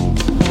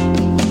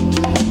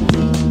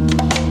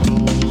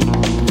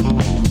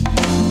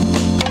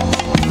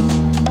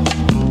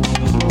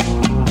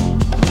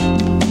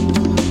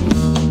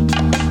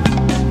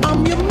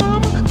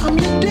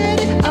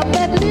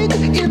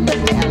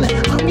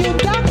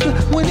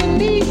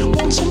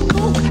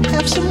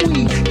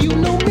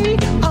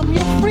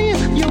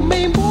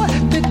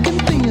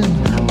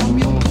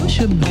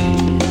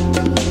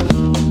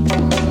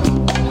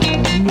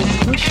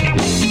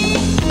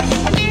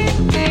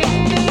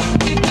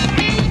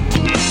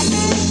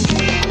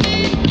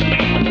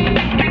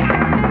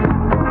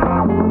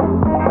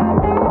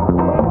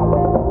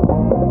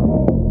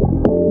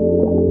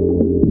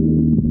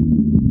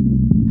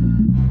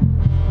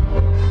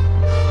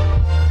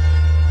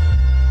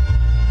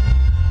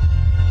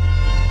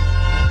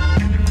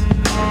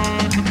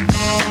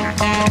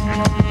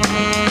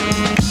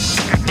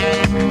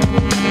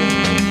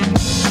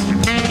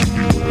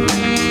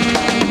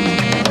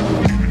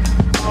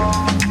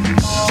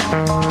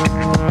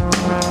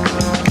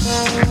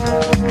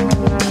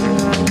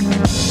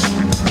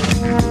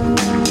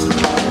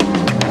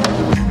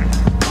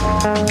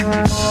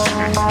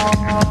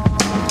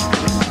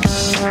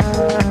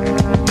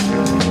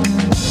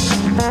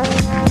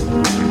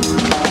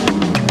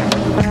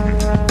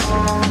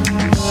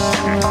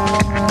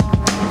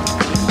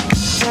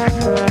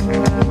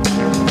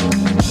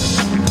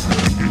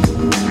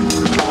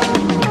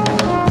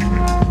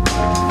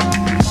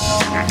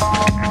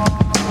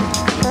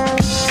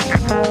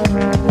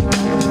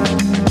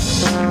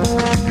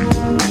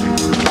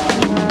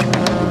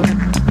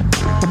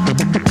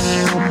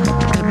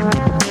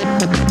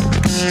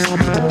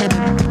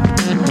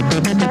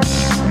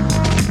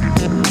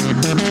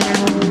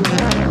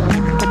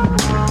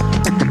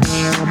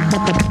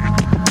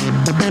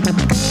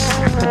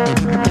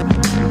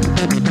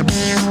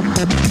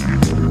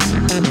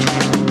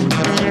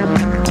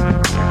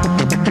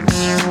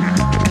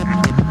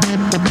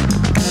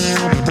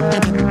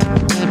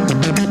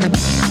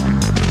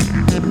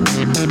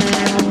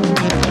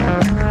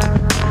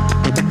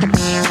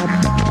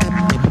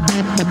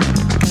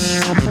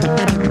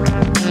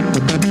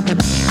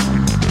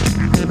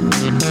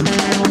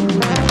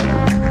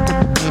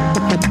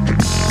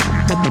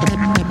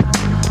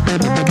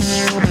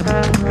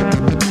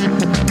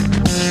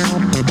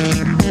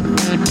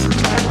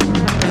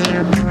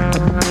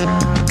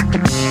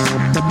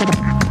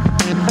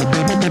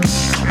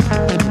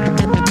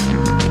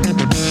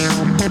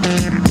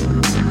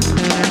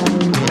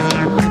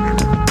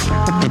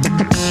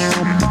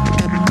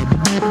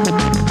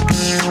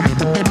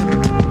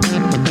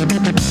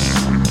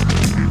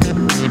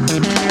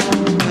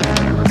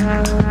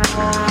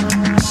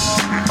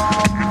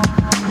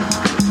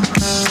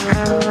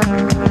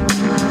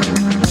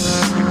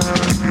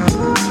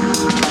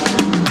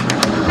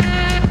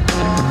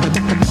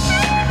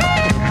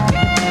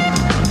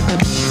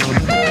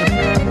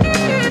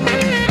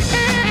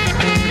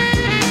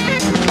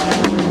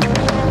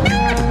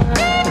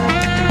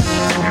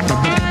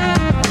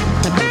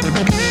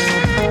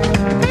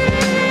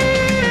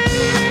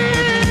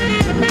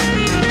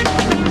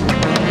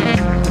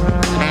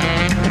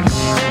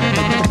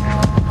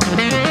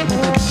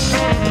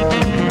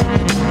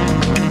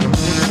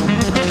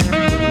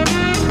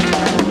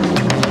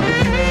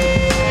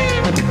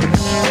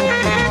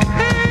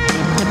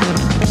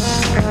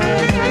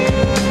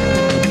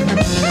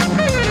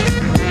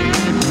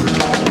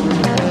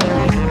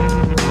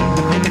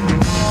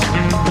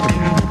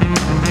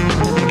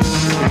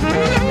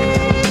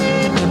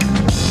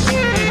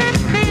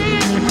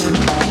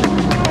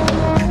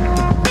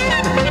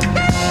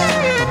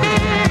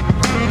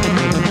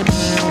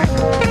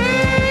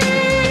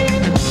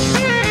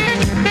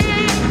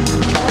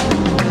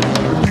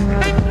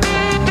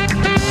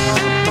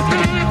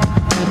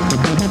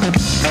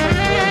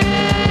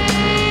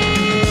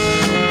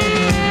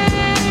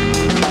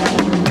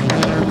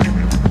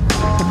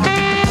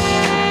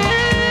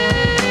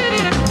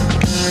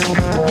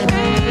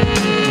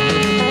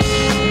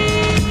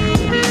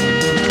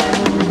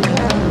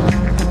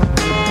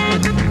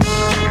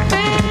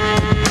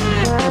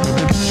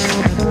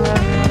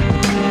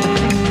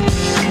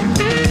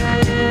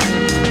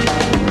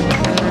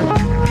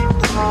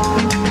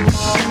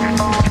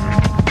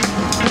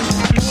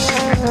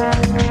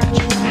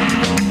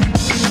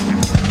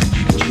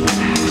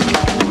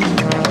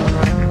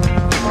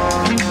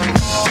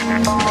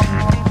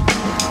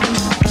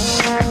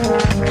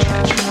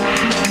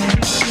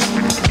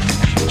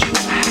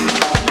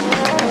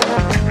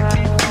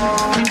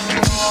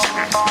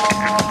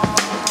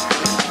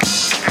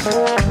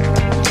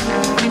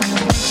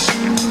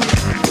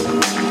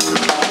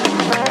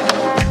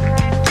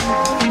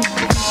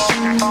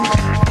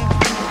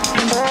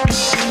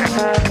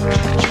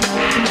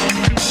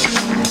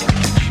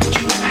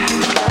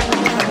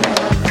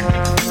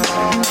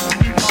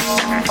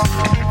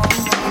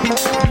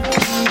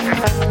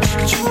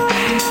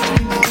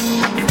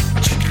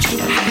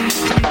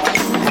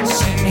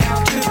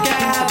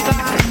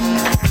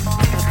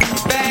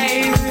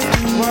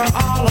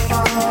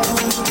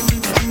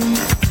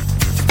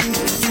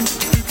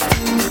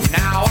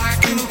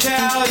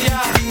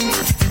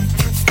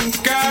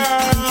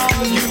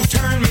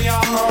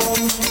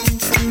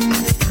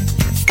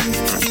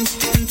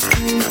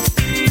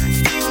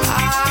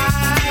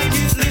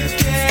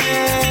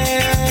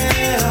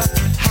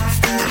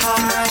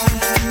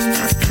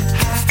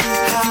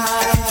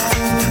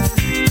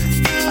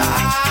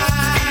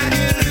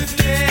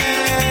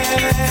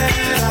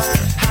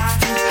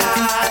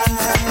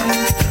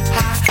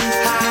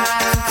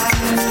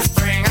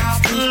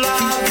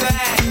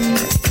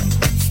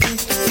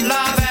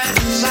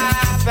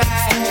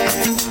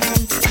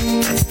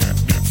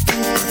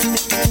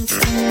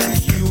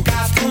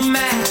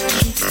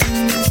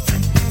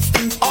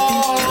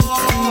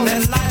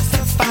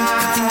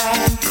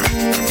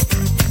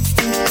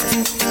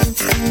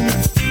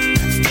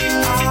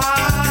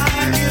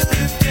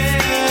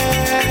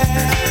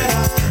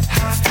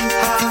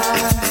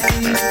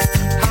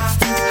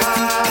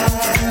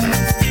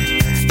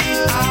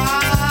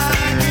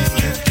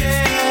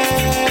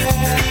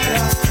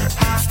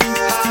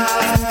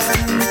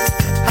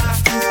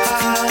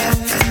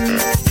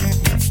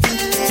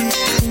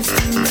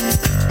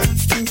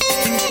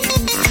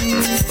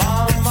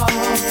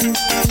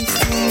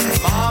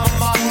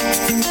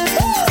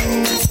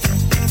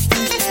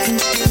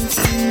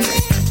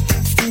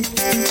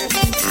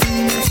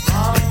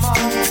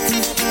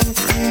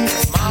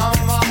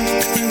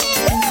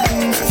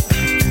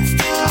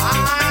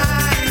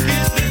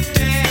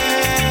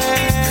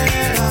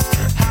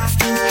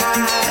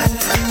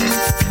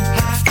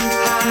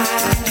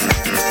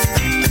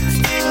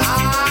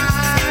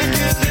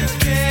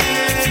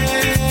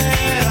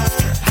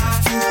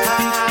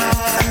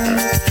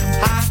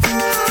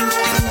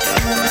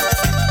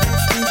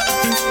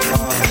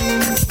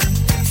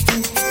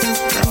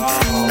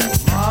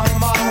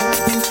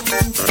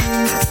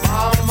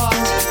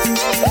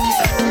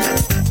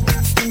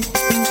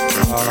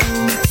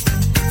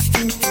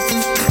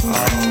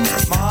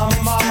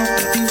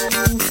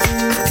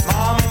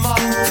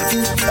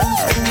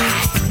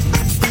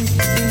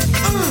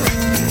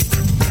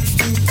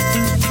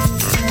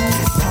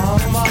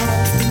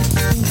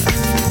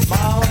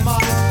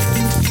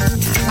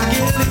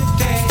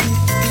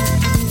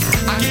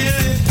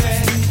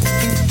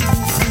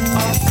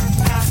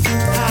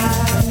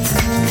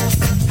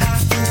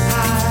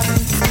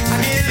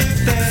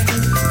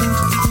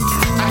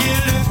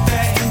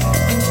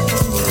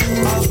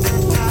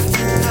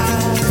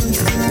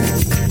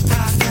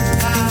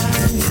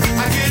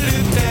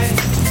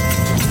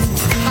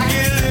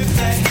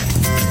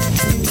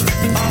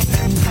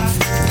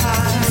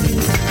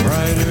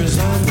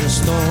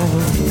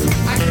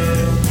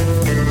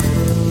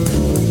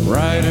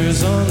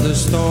 riders on the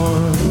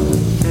storm.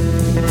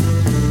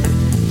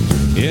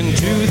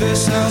 Into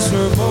this house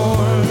we're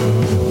born.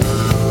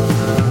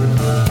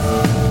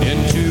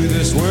 Into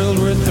this world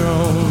we're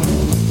thrown.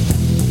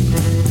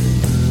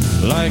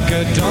 Like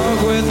a dog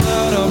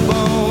without a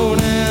bone,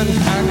 and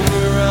packed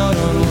we're out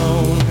on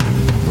loan.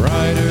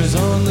 Riders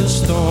on the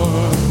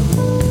storm.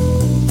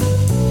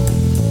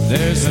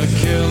 There's a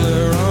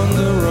killer on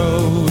the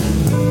road.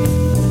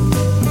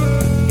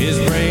 His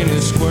brain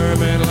is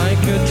squirming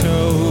like a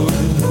toad.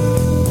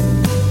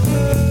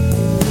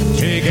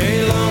 Take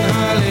a long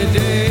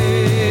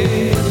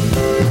holiday.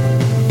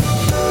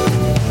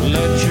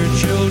 Let your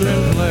children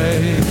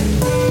play.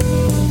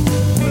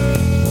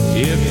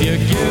 If you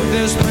give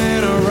this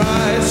man a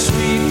ride,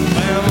 sweet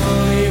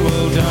family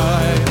will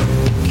die.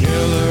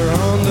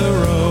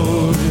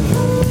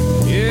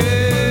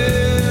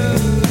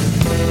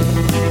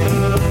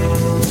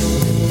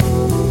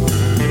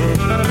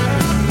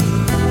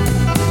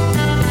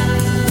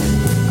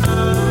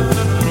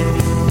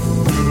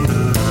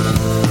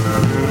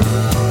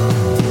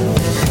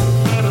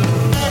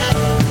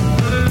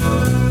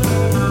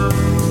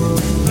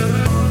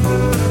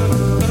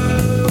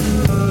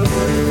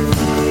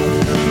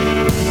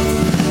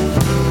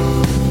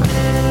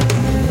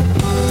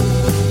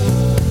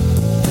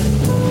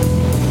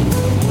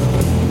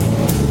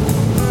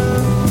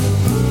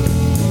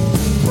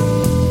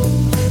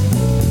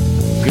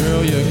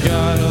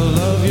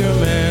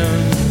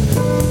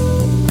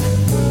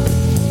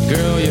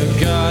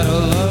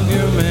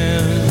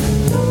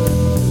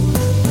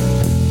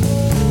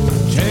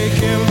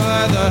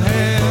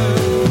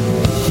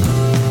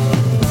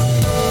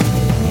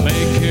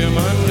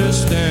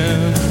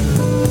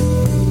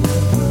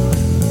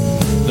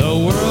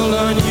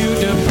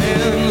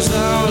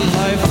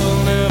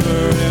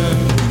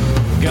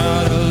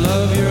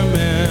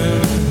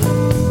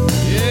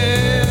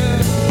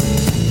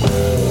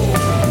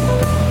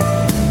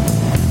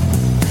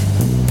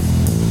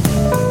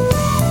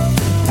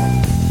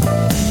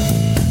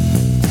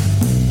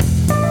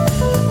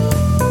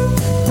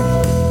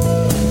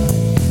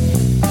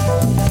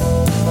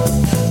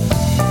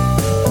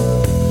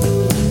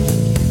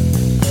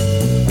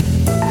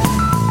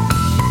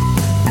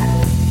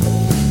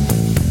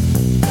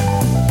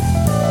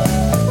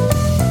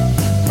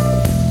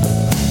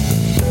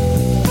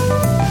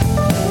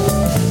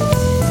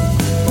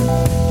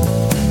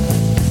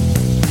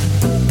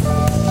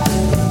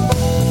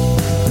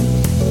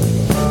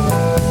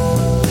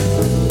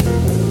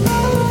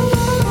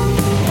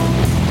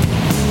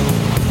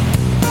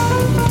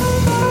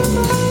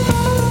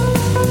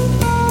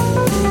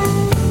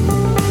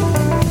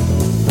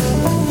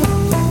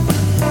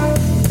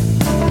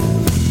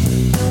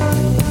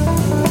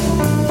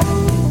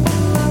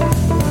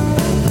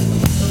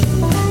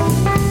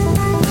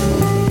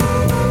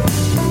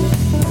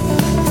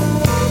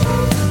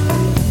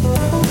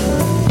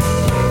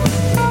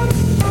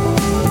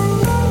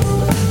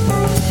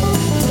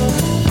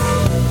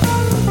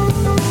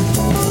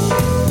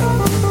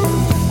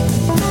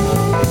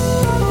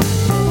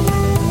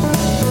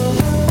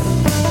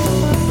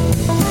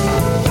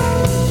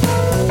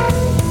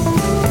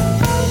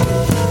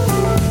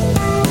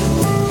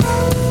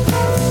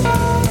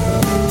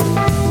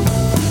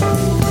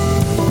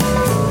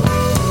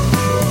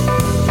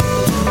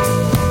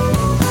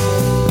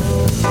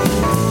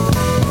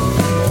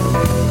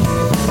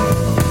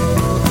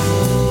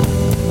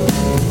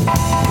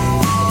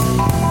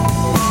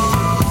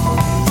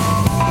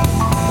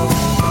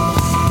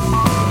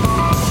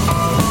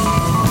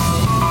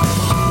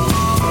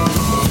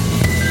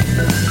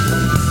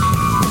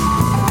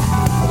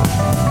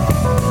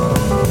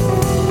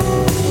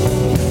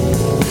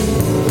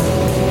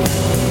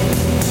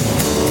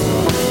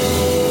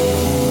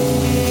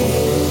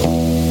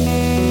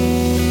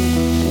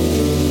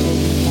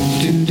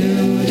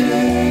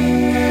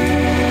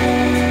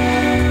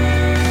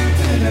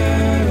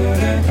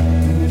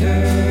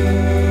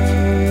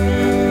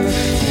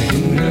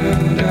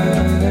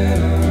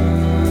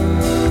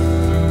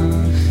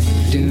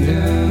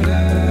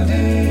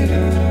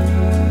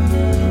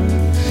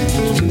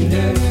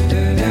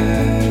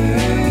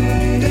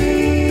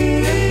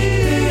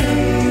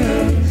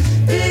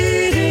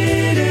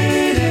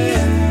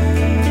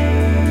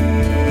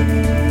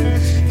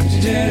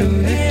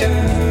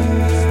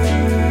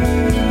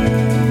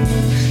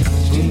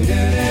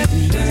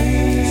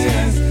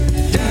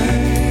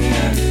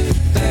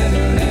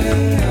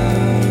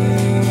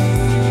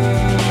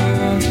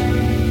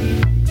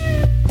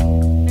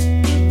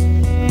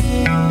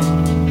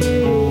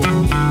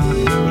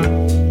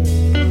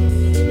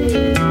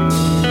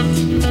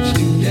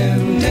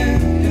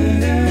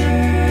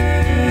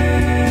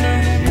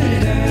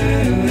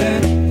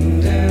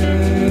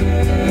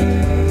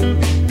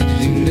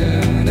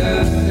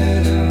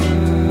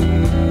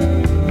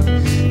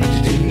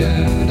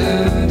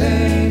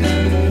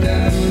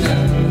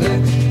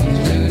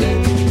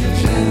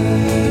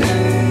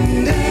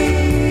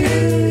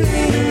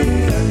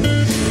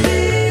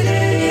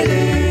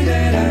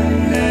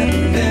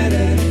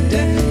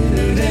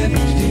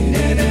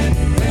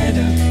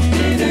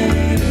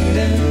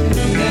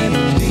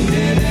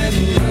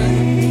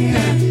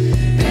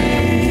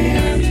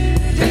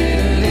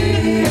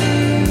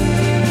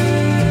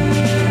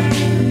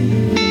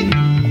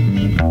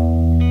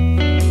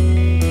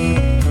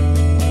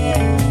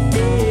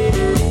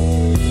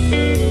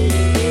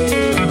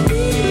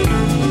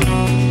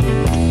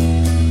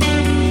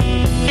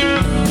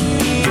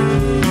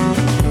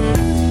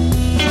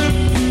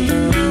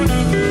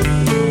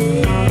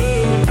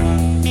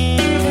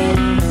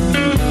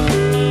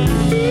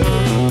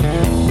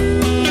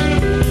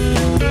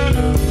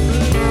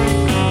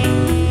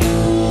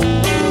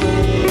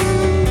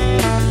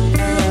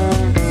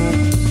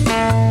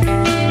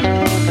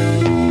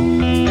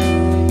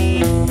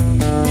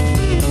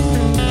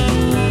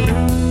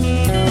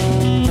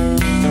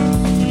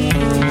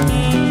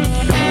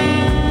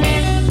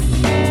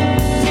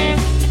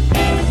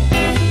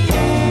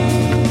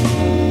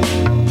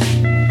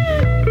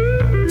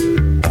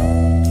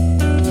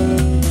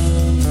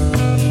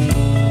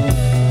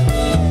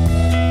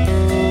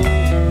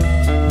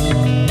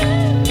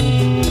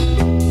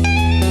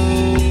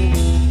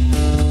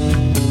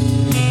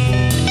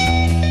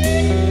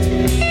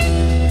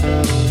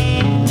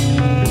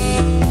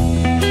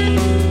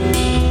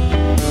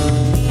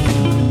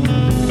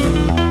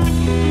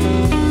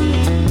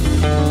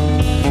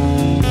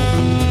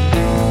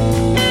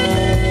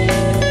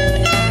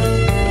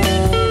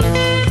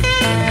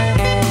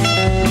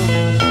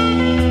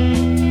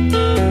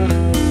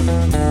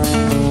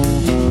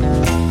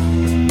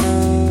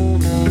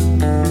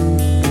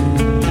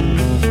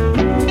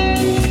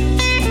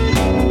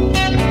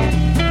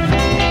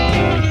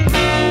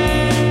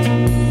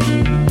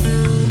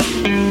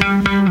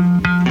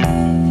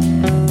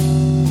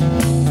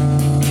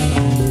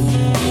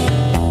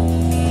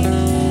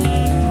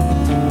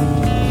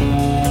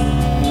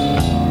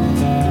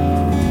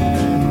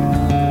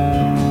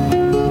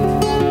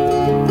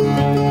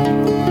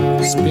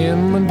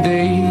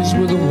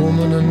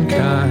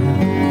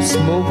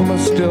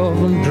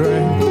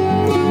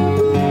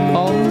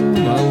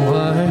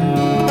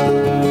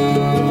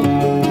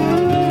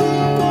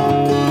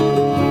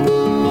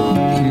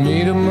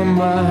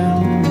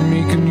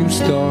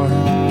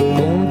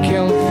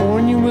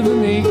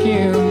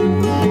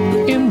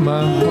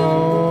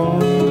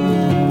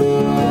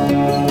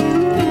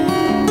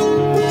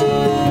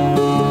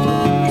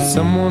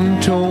 Someone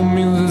told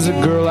me there's a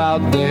girl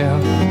out there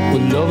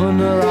with love in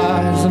her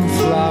eyes and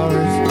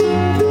flowers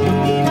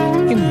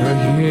in her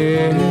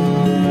hair.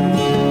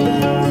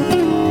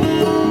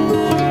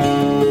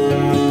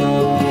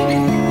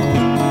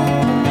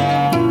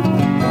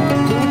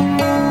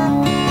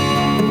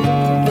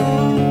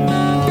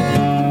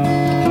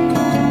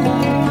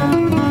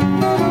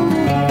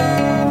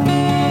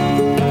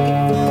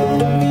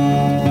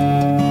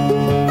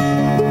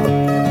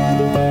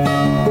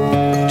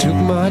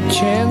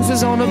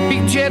 Chances on a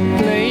big jet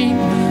plane.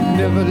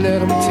 Never let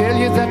them tell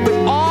you that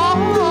we're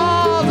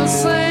all the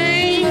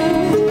same.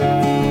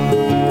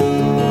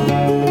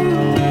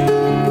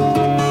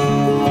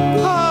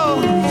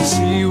 Oh, the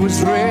sea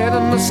was red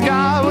and the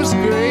sky was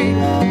gray.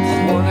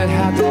 I wondered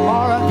how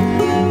tomorrow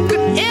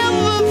could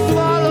ever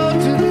follow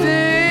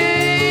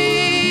today.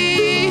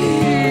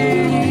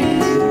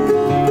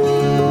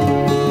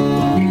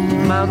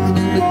 Mountains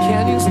in the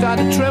canyon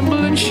started to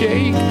tremble and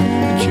shake.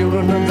 The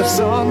children of the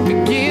sun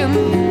begin to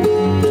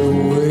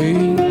wake.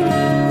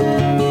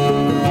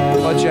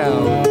 Watch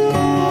out.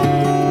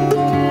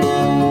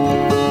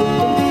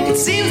 It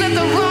seems that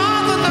the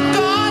wrath of the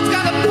gods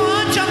got a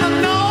punch on the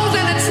nose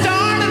and it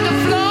started to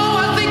flow. I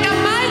think I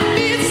might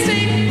be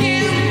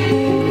sinking.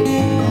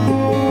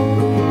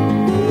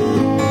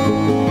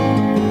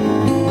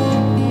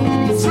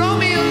 Throw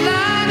me a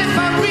line if I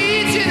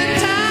reach it in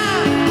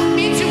time. I'll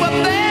meet you up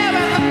there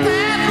and the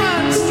path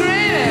runs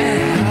straight ahead.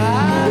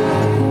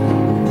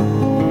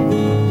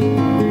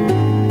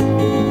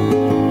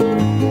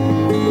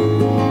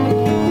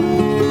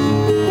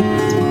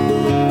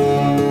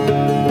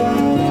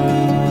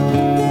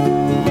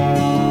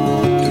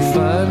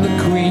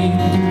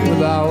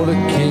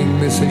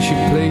 They say she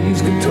plays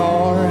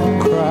guitar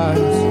and cries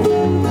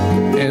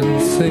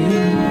and sings.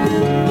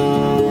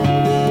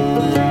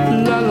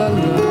 La la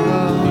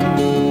la.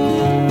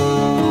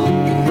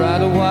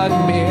 Ride a white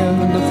mare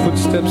in the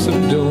footsteps of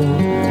dawn,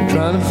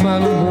 trying to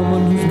find a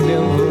woman who's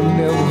never,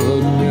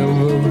 never,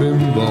 never been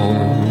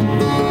born.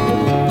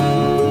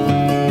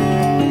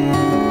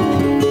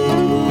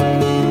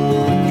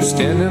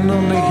 Standing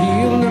on the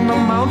hill in the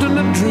mountain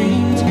of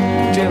dreams,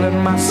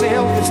 telling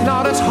myself it's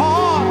not as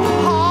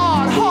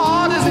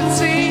hard as it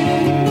seems.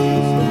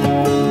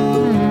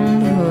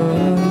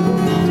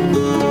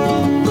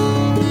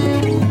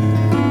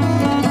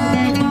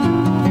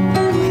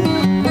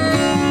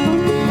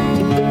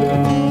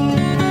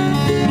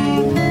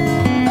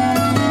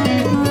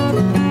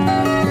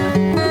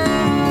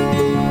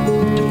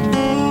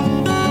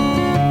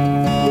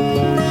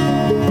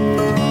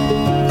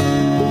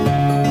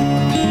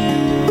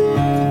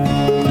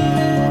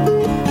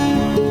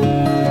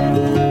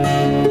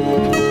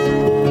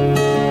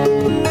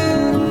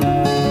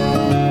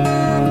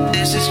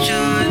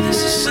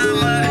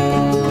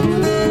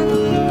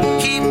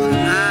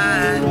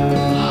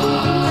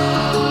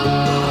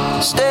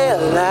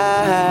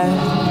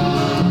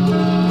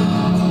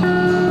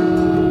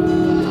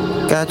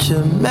 Got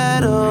your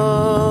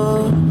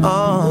medal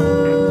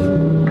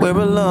on, we're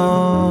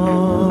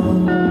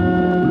alone,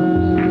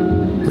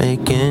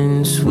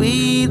 making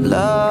sweet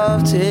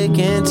love,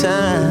 taking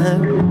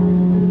time.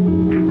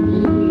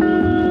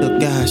 Look,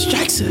 God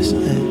strikes us,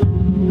 man.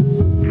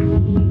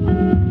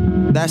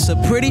 That's a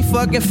pretty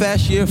fucking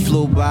fast year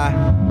flew by.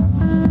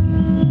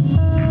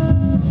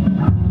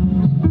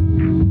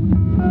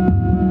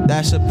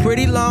 That's a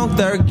pretty long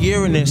third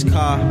gear in this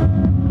car,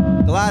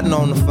 gliding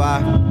on the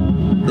fire.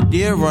 The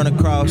deer run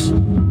across,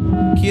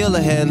 kill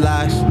the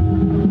headlights.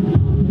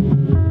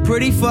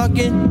 Pretty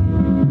fucking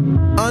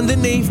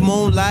underneath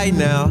moonlight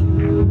now.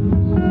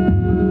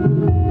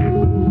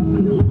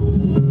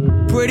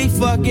 Pretty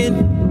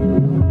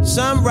fucking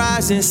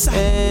sunrise inside.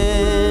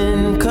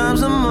 And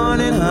comes the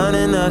morning,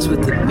 hunting us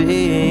with the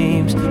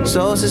beams.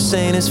 So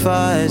sustained as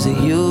far as it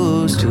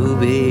used to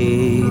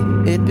be.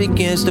 It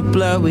begins to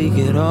blur, we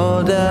get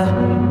older.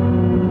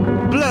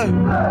 Blur.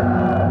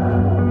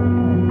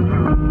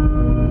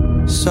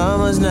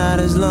 Summer's not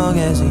as long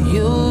as it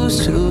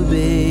used to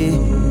be.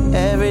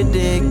 Every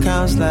day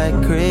counts like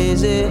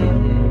crazy.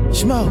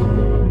 Smoke.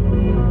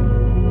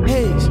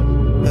 Haze.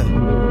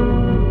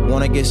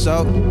 Wanna get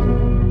soaked?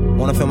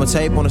 Wanna film a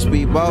tape on a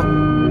speedboat?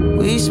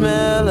 We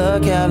smell a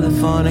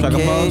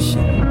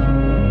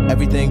Californication.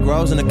 Everything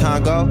grows in the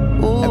Congo.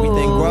 Ooh,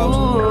 everything grows.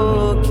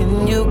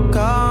 Can you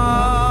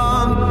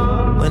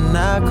come when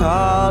I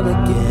call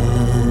again?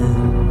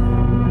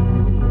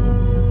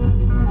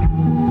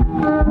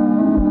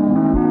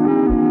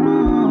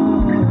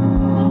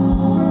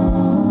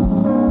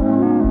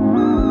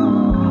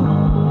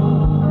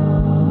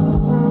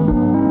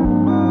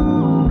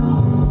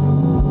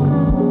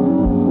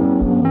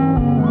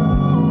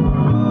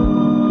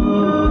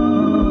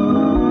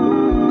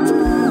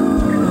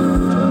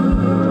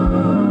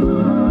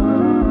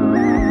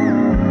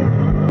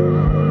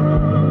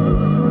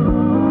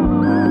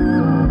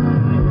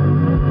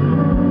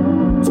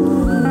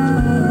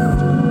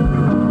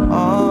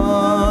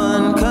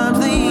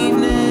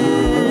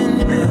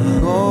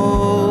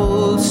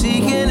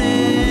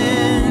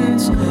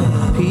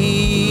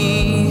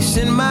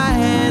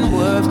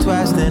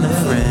 twice than a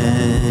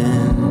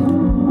friend.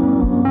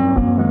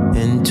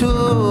 And two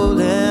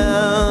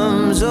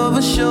limbs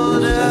over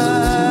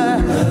shoulder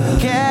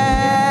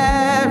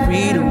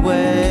carried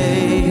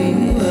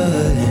away.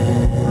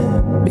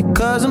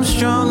 Because I'm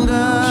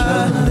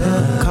stronger,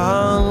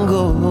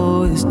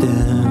 Congo is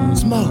down.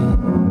 Smoke.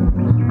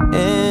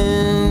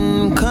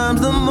 And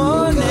comes the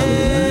morning.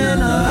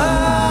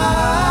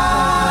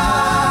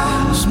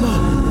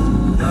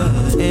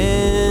 Smoke.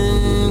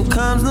 In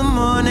comes the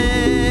morning.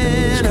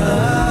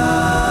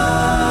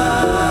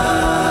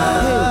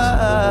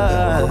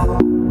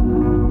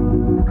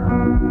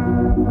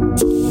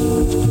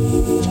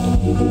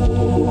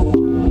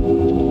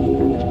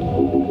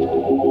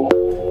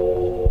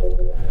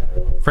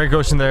 Frank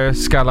Ocean there,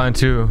 Skyline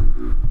 2.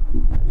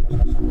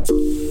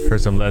 Heard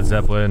some Led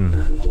Zeppelin,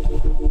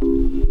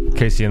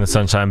 Casey and the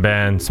Sunshine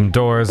Band, some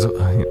Doors,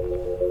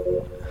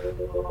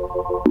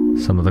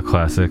 some of the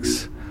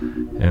classics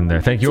in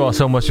there. Thank you all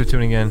so much for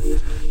tuning in.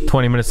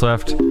 20 minutes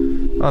left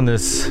on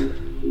this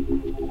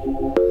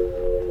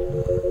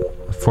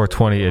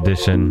 420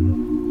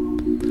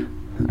 edition.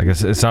 I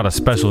guess it's not a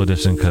special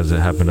edition because it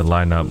happened to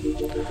line up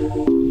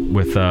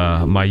with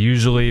my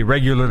usually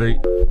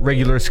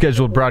regular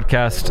scheduled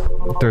broadcast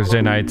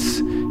Thursday nights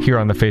here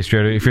on the Face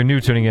Radio. If you're new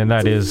tuning in,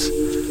 that is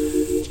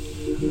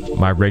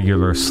my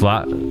regular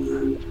slot.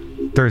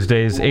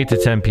 Thursdays, 8 to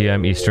 10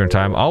 p.m. Eastern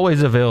Time.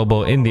 Always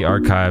available in the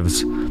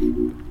archives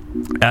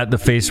at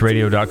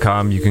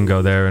thefaceradio.com. You can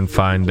go there and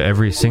find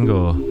every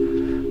single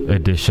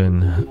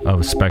edition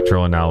of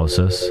Spectral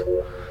Analysis.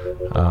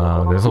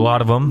 There's a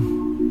lot of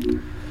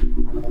them.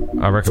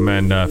 I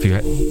recommend, if you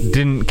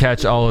didn't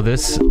catch all of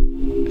this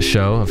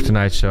show, of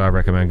tonight's show, I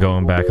recommend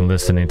going back and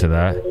listening to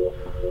that.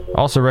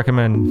 Also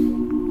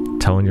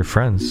recommend telling your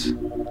friends,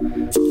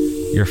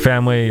 your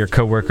family, your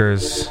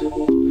coworkers,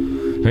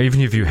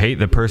 even if you hate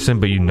the person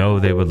but you know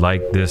they would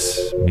like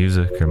this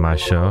music or my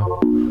show,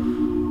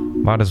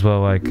 might as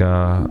well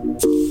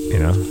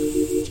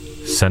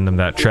send them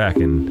that track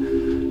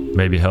and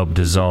maybe help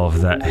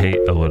dissolve that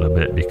hate a little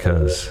bit,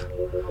 because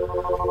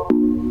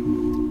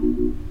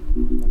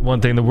one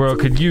thing the world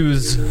could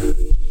use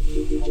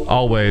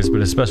always,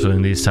 but especially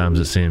in these times,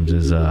 it seems,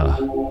 is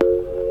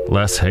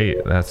less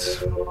hate.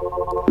 That's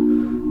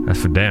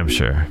for damn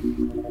sure.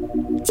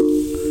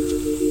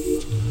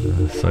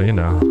 So,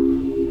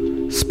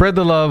 spread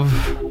the love,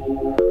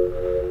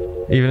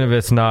 even if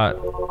it's not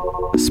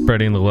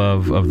spreading the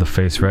love of the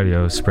Face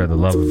Radio. Spread the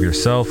love of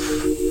yourself.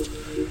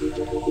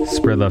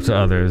 Spread love to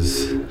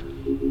others.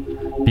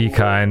 Be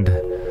kind.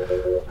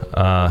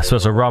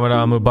 Special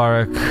Ramadan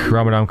Mubarak,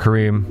 Ramadan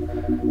Kareem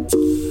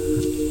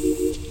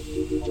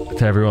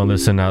to everyone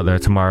listening out there.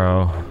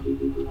 Tomorrow,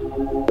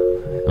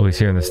 at least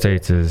here in the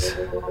States, is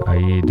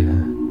Eid,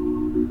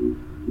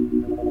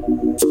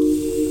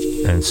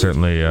 and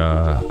certainly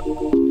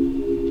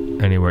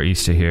anywhere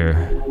east of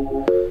here,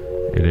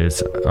 it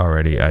is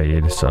already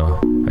Eid. So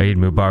Eid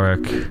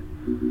Mubarak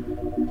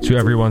to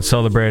everyone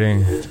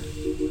celebrating.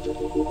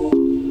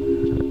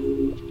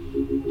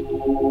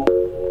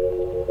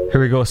 Here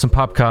we go, some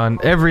popcorn.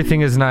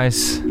 Everything is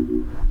nice.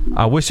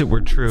 I wish it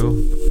were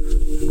true.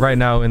 Right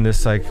now, in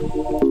this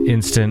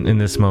instant, in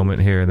this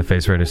moment here in the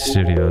Face Radio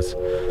Studios,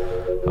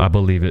 I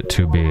believe it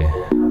to be.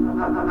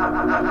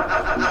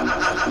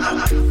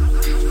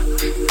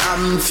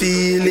 I'm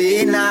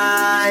feeling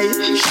high,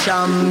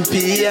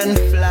 champion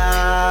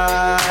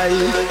fly.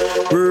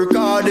 Work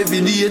hard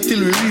every day till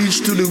we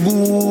reach to the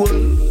goal.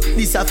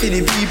 This are for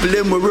the people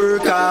them we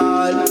work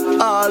hard,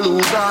 all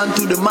who gone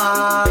to the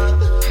mark.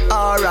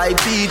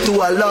 R.I.P. to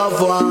a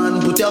loved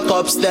one, put your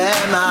cups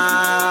them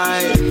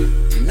high.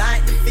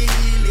 Night the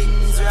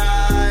feelings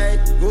right,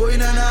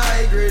 going on a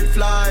high grade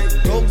flight.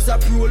 Dogs are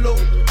roll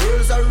out,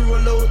 girls are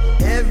roll out,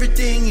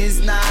 everything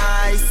is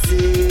nice.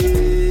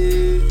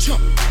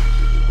 Chop.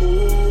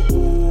 Oh,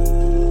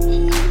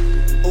 oh,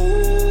 oh,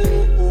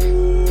 oh.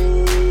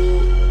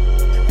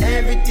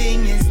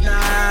 Everything is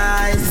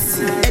nice.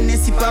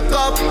 NSC pack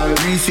up,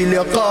 refill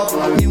your cup.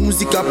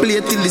 Music I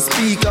play till the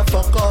speaker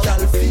fuck up.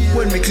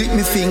 When me click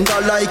me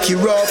finger like it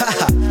rough.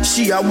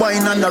 She a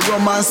wine and a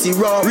romance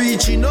rough.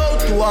 Reaching out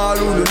to all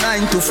who do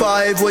 9 to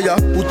 5, where you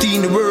put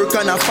in the work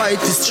and a fight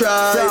the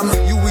strife. From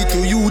UE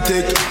to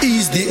UTech,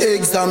 ease the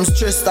exam,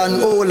 stress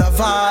and all the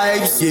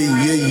vibes.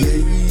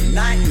 Yeah.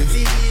 Night the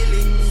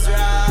feelings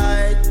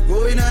right,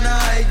 going on a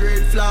high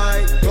grade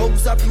flight.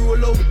 Dogs are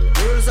roll out,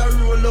 girls are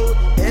roll out,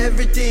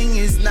 everything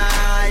is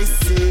nice.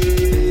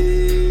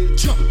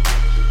 Jump.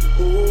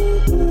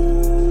 Oh,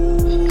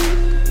 oh,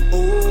 oh,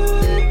 oh.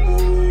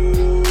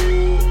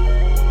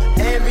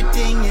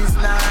 Everything is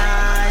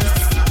nice.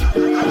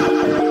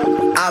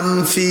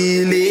 I'm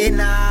feeling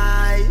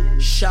high,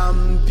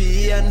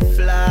 champion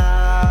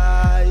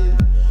fly.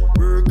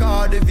 Work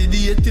hard every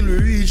day till we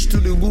reach to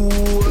the goal.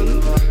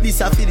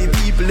 This are for the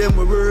people them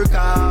we work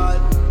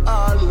hard,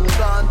 all who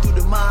gone to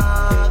the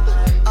mark.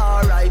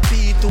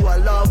 R.I.P. to a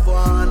loved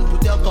one,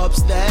 put your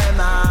cups them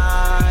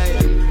high.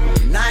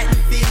 Night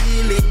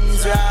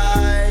feelings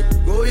right,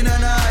 going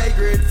on a high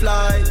grade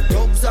flight.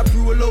 Dogs are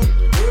roll out,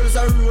 girls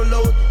are roll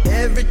out,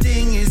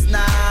 everything is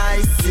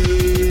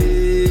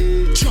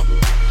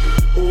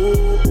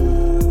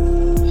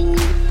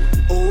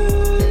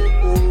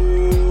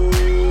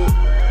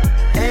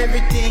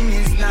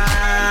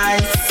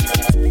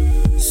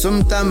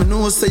time I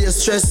know say you're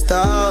stressed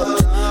out.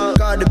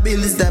 Cause the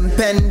bill is them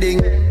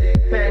pending.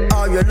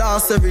 Or you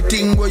lost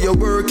everything where you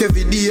work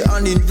every day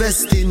and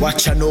investing.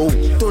 Watch ya know.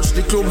 Touch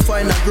the club,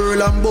 find a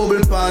girl and bubble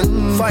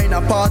pan. Find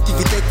a party if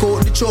you take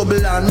out the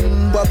trouble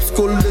and Bob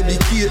Skull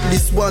dedicate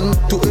this one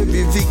to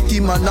every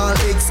victim and all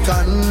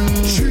ex-con.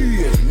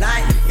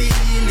 Night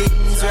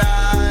feelings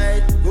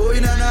right.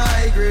 Going on a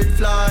high grade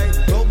flight.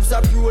 Dogs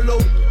are roll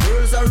out,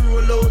 girls are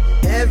roll out.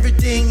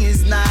 Everything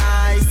is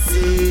nice.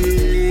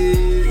 Yeah.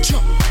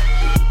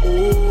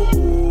 Oh,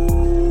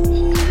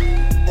 oh.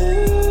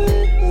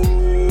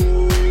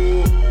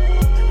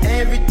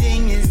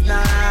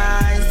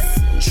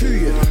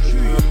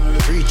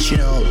 Reaching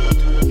out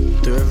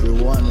to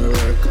everyone who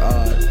work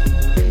hard,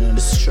 you know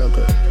the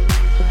struggle.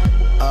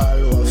 All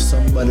who have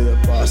somebody who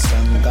passed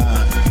and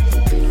gone.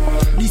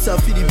 These are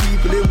for the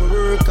people who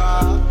work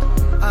hard,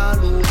 all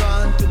who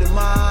gone to the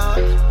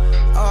mark.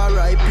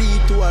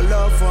 R.I.P. to a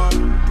loved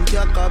one, put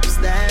your cups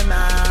down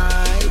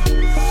high.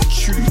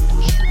 True.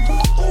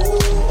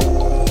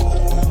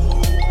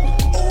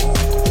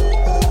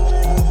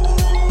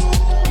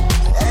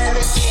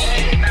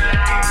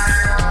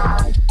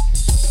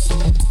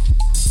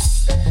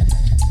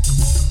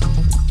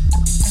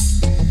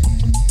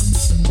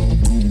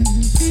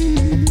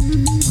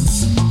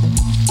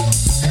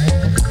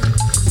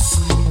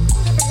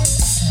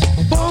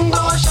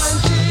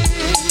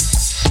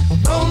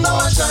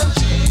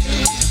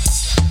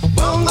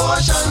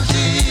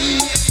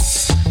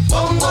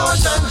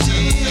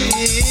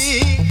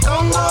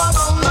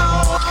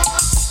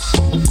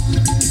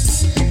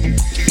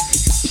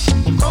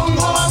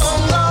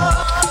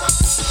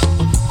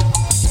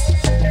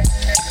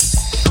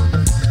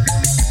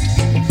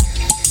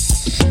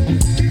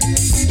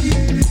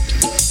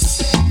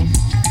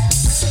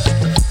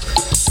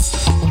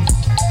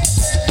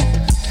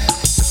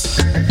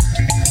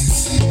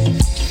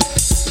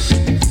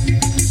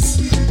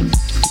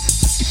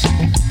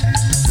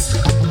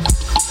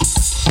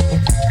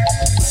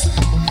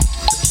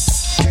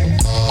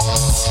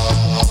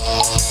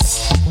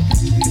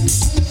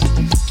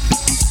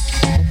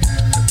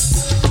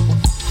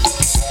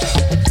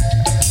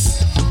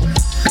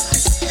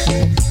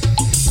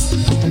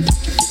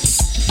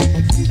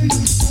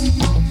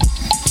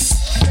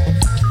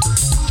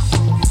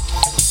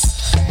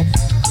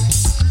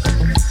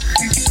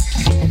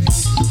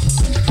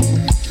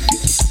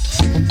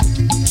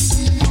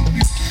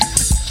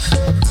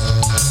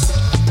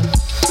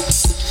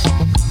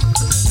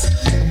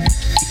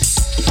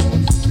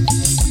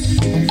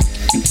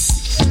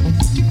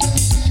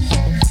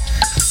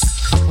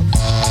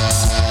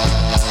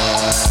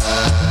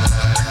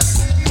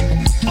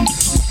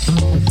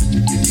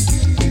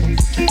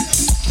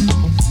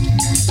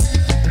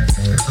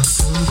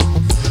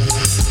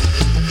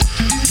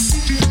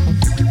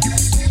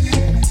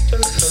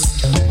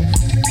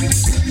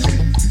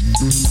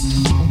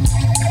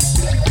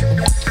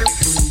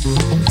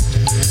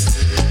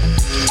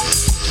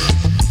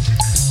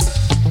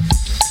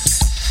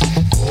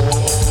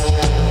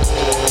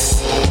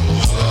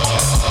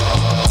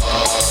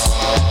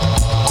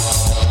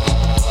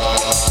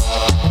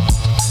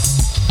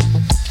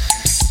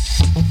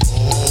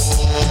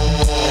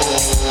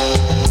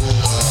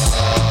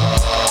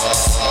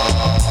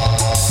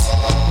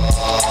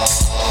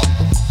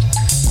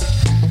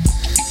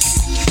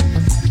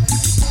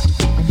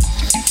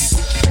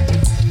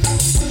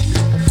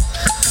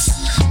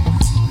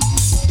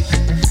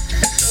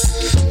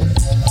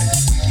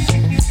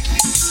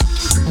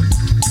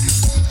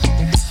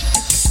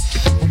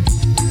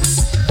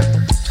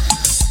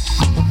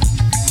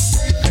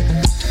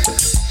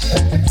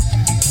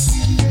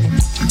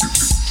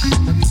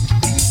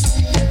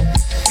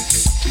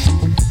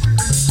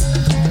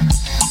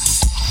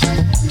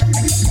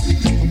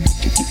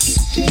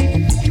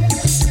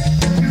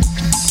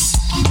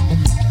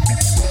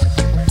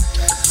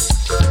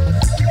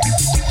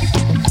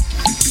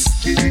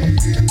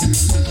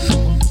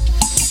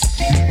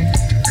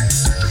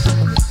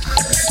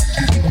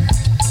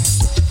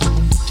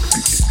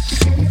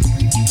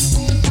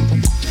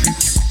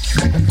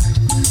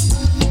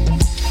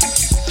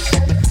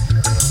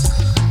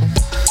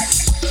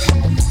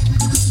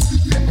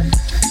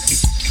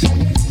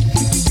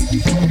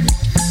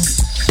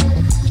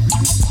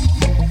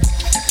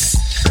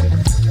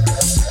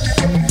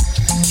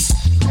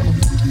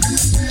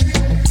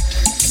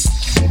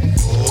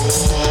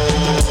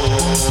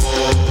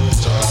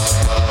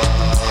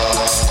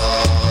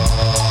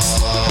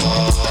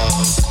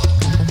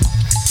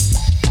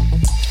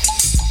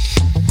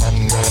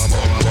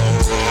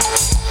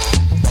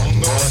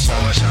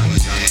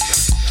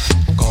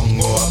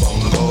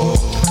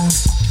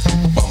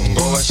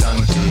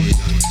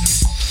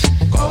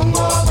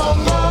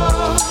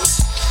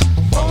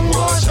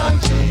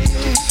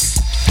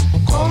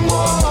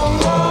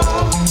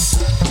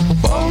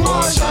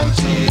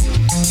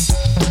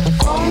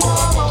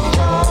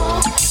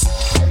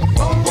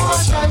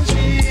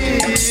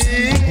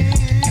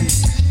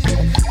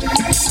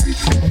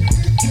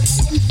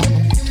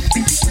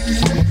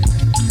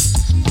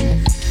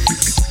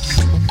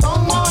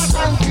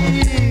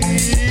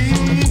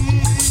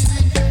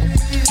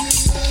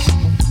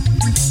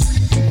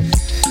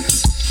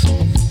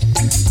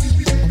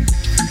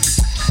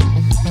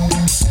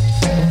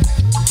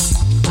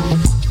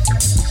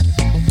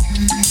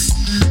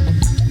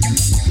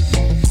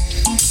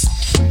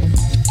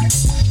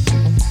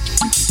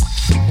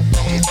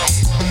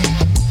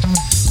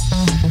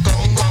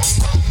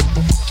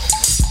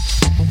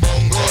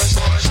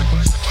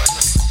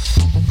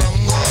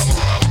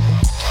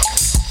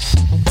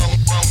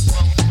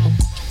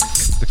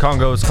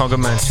 Congos, Congo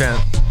Man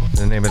Chant,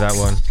 the name of that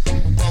one.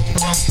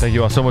 Thank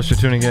you all so much for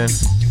tuning in.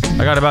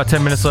 I got about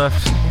 10 minutes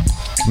left.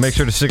 Make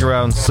sure to stick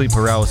around. Sleep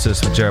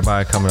Paralysis with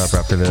Jeremiah coming up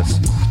after this.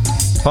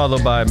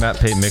 Followed by Matt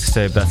Pate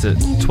Mixtape. That's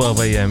at 12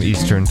 a.m.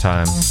 Eastern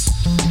Time.